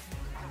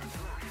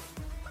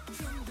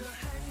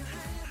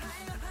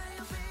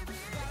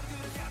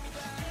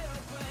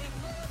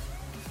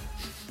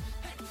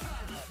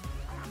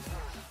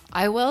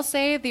 I will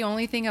say the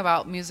only thing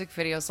about music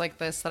videos like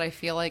this that I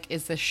feel like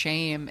is the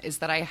shame is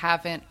that I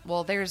haven't,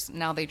 well, they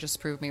just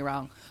proved me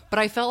wrong, but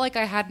I felt like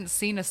I hadn't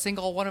seen a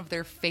single one of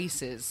their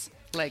faces.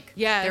 Like,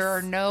 Yes. there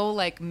are no,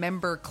 like,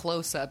 member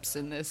close-ups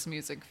in this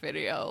music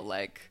video.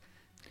 Like,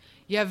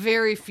 Yeah,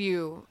 very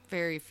few.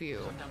 Very few.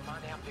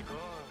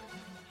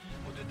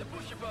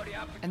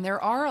 and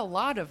there are a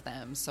lot of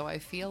them, so I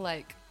feel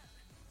like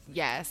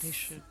Yes. they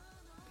should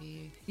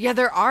be. Yeah,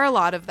 there are a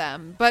lot of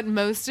them, but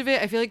most of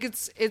it, I feel like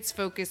it's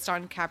focused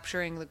on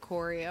capturing the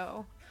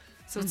choreo.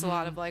 So it's a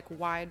lot of like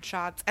wide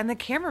shots, and the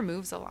camera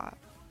moves a lot.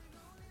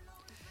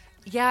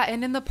 Yeah,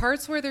 and in the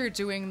parts where they're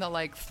doing the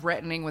like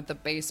threatening with the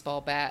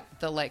baseball bat,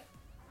 the like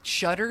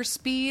shutter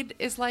speed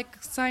is like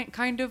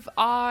kind of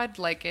odd,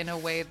 like in a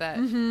way that,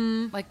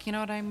 like, you know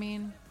what I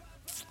mean?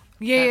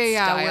 Yeah, That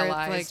yeah, where it's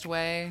stylized like,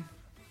 way.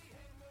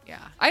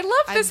 yeah. I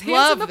love this I hands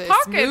love in the this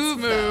pockets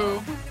move, though.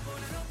 though.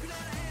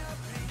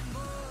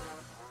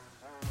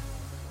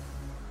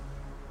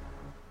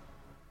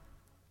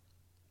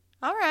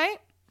 All right.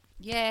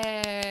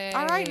 Yay!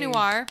 All right,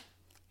 Noir.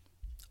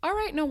 All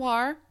right,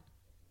 Noir.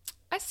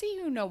 I see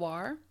you,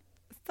 Noir.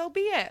 So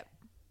be it.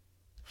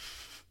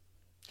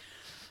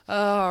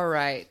 All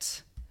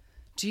right.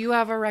 Do you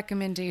have a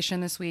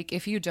recommendation this week?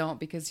 If you don't,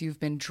 because you've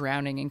been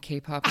drowning in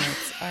K-pop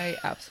notes, I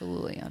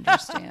absolutely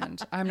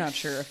understand. I'm not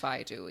sure if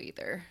I do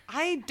either.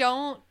 I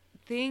don't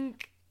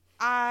think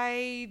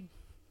I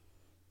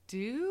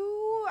do.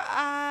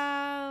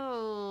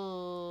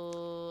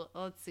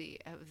 Let's see.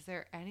 Is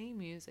there any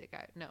music?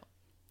 No. I'm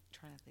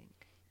trying to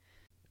think.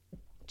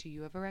 Do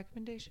you have a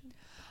recommendation?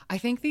 I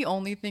think the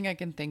only thing I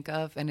can think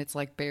of, and it's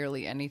like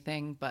barely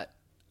anything, but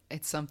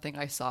it's something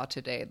I saw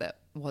today that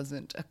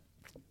wasn't a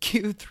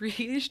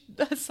Q3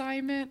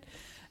 assignment,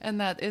 And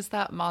that is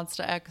that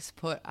Monsta X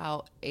put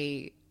out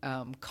a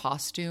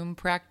costume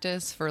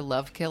practice for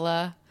Love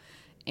Killa,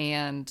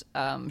 and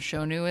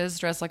Shonu is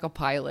dressed like a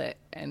pilot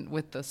and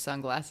with the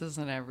sunglasses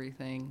and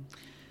everything.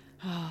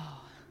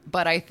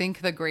 But I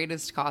think the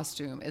greatest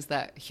costume is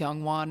that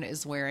Hyungwon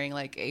is wearing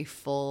like a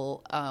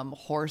full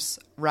horse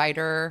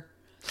rider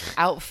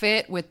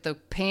outfit with the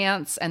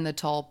pants and the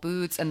tall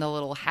boots and the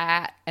little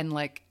hat, and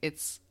like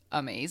it's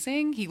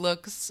amazing. He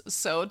looks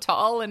so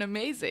tall and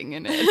amazing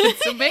in it.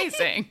 It's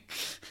amazing.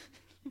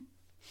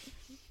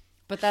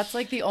 But that's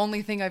like the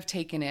only thing I've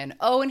taken in.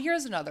 Oh, and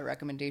here's another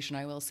recommendation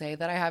I will say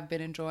that I have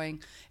been enjoying.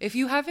 If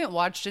you haven't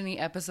watched any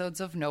episodes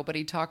of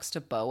Nobody Talks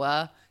to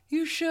Boa,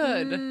 you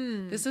should.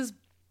 This is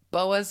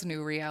Boa's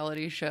new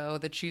reality show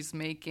that she's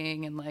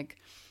making, and like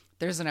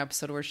there's an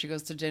episode where she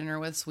goes to dinner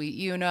with Sweet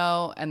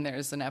Yuno, and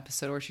there's an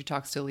episode where she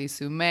talks to Lee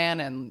Soo-man,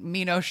 and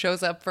Mino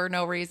shows up for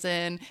no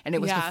reason, and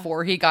it was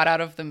before he got out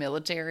of the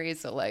military,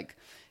 so like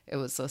it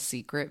was a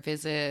secret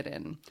visit,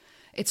 and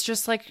it's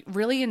just like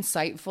really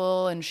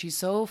insightful, and she's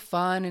so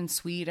fun and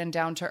sweet and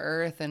down to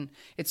earth, and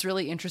it's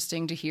really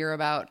interesting to hear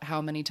about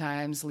how many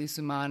times Lee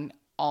Soo-man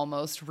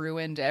almost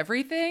ruined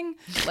everything.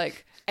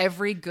 Like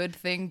every good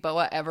thing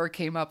Boa ever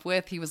came up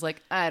with, he was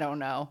like, I don't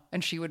know.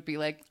 And she would be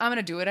like, I'm going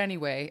to do it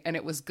anyway. And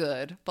it was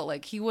good. But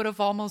like he would have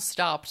almost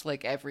stopped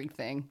like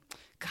everything.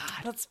 God,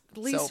 That's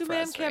Lee so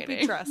Soo-man can't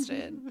be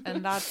frustrating. trusted.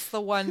 And that's the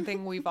one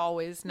thing we've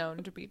always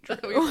known to be true.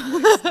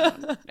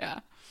 Yeah.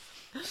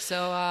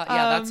 So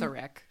that's a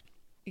wreck.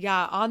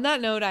 Yeah, on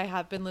that note, I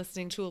have been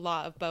listening to a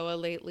lot of Boa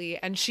lately,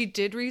 and she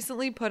did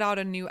recently put out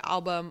a new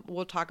album.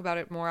 We'll talk about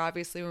it more,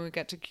 obviously, when we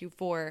get to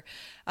Q4.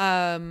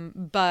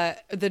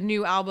 But the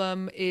new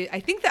album, I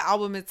think the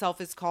album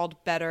itself is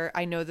called Better.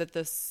 I know that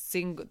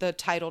the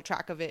title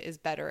track of it is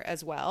Better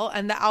as well.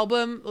 And the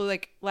album,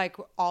 like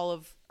all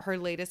of her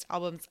latest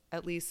albums,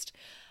 at least,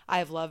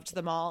 I've loved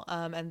them all.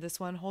 And this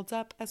one holds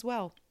up as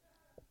well.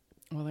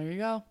 Well, there you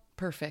go.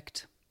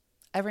 Perfect.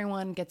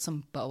 Everyone get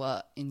some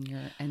Boa in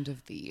your end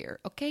of the year,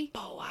 okay?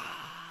 Boa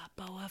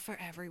for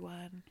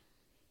everyone.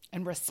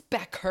 And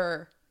respect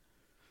her.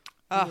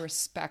 We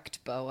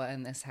respect Boa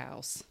in this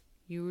house.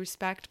 You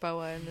respect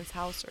Boa in this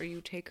house, or you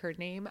take her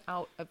name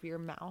out of your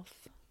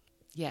mouth.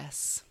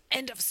 Yes.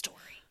 End of story.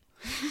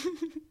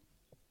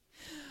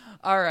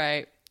 All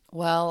right.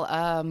 Well,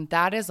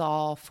 that is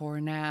all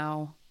for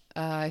now.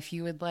 If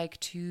you would like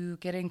to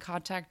get in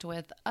contact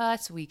with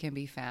us, we can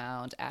be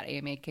found at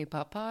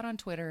AMAKPopPod on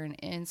Twitter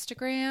and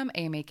Instagram,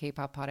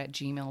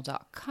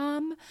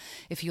 AMAKPopPod@gmail.com.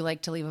 If you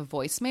like to leave a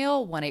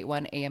voicemail,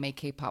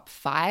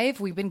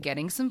 181-AMAKPop5. We've been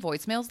getting some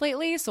voicemails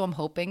lately, so I'm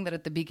hoping that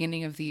at the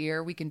beginning of the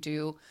year we can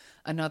do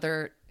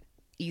another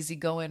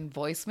easygoing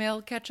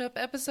voicemail catch-up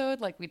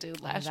episode like we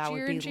did last That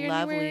year would be in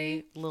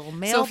January. lovely. Little So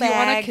mailbag. if you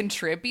want to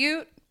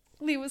contribute,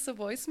 leave us a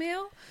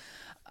voicemail.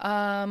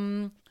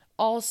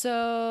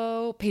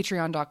 Also,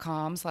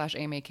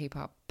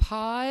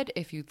 patreon.com/AMAKPopPod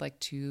if you'd like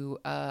to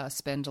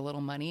spend a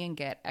little money and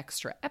get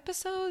extra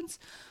episodes.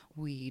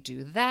 We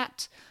do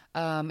that.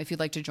 If you'd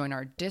like to join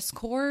our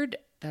Discord,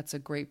 that's a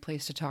great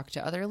place to talk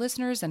to other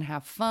listeners and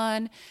have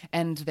fun.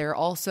 And they're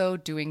also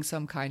doing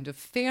some kind of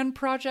fan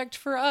project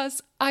for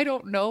us. I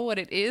don't know what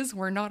it is.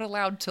 We're not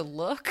allowed to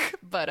look,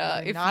 but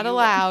if not you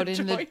allowed want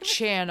to in the join-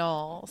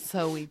 channel,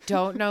 so we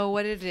don't know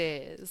what it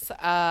is.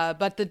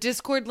 But the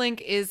Discord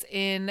link is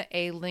in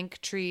a link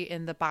tree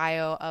in the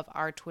bio of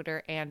our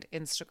Twitter and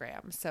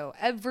Instagram. So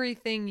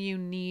everything you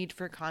need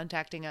for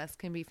contacting us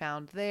can be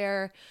found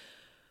there.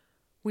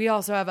 We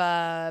also have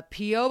a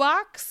P.O.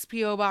 Box,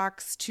 P.O.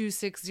 Box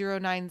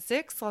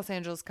 26096, Los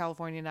Angeles,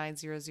 California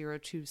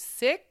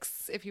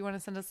 90026. If you want to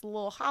send us a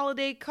little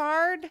holiday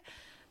card.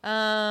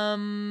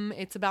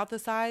 It's about the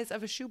size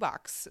of a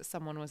shoebox.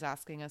 Someone was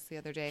asking us the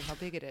other day how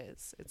big it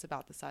is. It's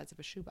about the size of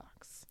a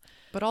shoebox.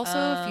 But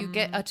also, if you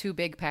get a too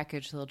big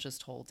package, they'll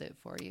just hold it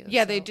for you.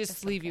 Yeah, So they just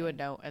it's leave you a okay.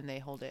 note and they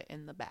hold it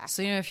in the back.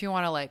 So, if you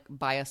want to like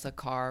buy us a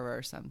car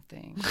or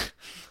something.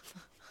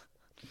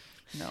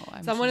 No,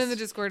 I'm Someone in the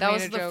just- Discord that made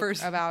was a the joke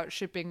first- about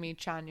shipping me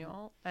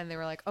Chanyeol, and they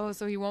were like, "Oh,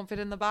 so he won't fit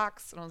in the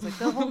box?" And I was like,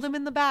 "They'll hold him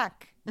in the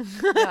back.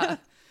 Yeah,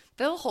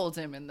 they'll hold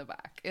him in the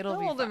back. It'll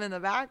They'll be hold him fine. in the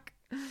back."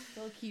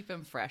 They'll keep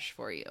him fresh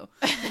for you.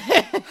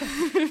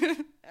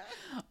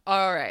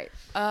 All right.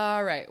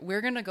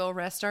 We're gonna go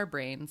rest our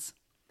brains.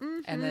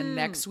 And then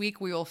next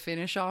week we will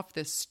finish off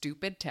this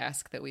stupid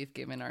task that we've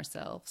given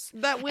ourselves.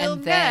 That we'll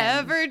And then-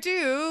 never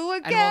do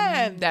And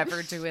again. we'll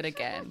never do it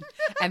again.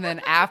 And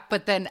then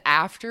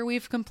after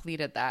we've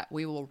completed that,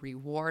 we will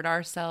reward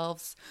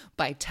ourselves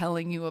by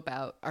telling you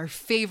about our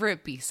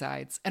favorite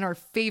B-sides and our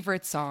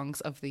favorite songs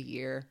of the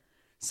year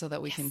so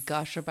that we can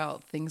gush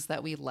about things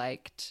that we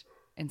liked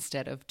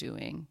instead of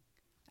doing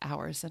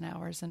hours and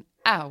hours and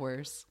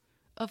hours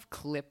of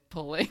clip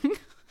pulling.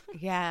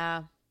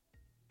 Yeah.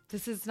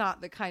 This is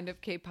not the kind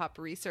of K-pop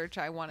research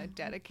I want to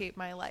dedicate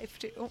my life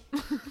to.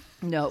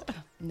 Nope.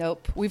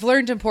 We've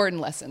learned important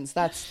lessons.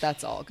 That's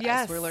all, guys.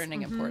 Yes. We're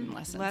learning important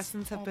lessons.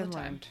 Lessons have all been the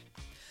time. learned.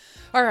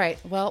 All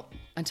right. Well,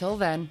 until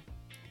then,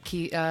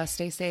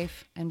 stay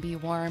safe and be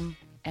warm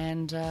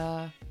And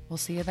we'll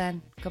see you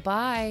then.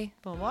 Goodbye.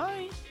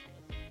 Bye-bye.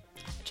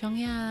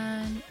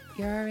 Jonghyun,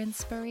 you're our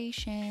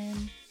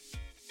inspiration.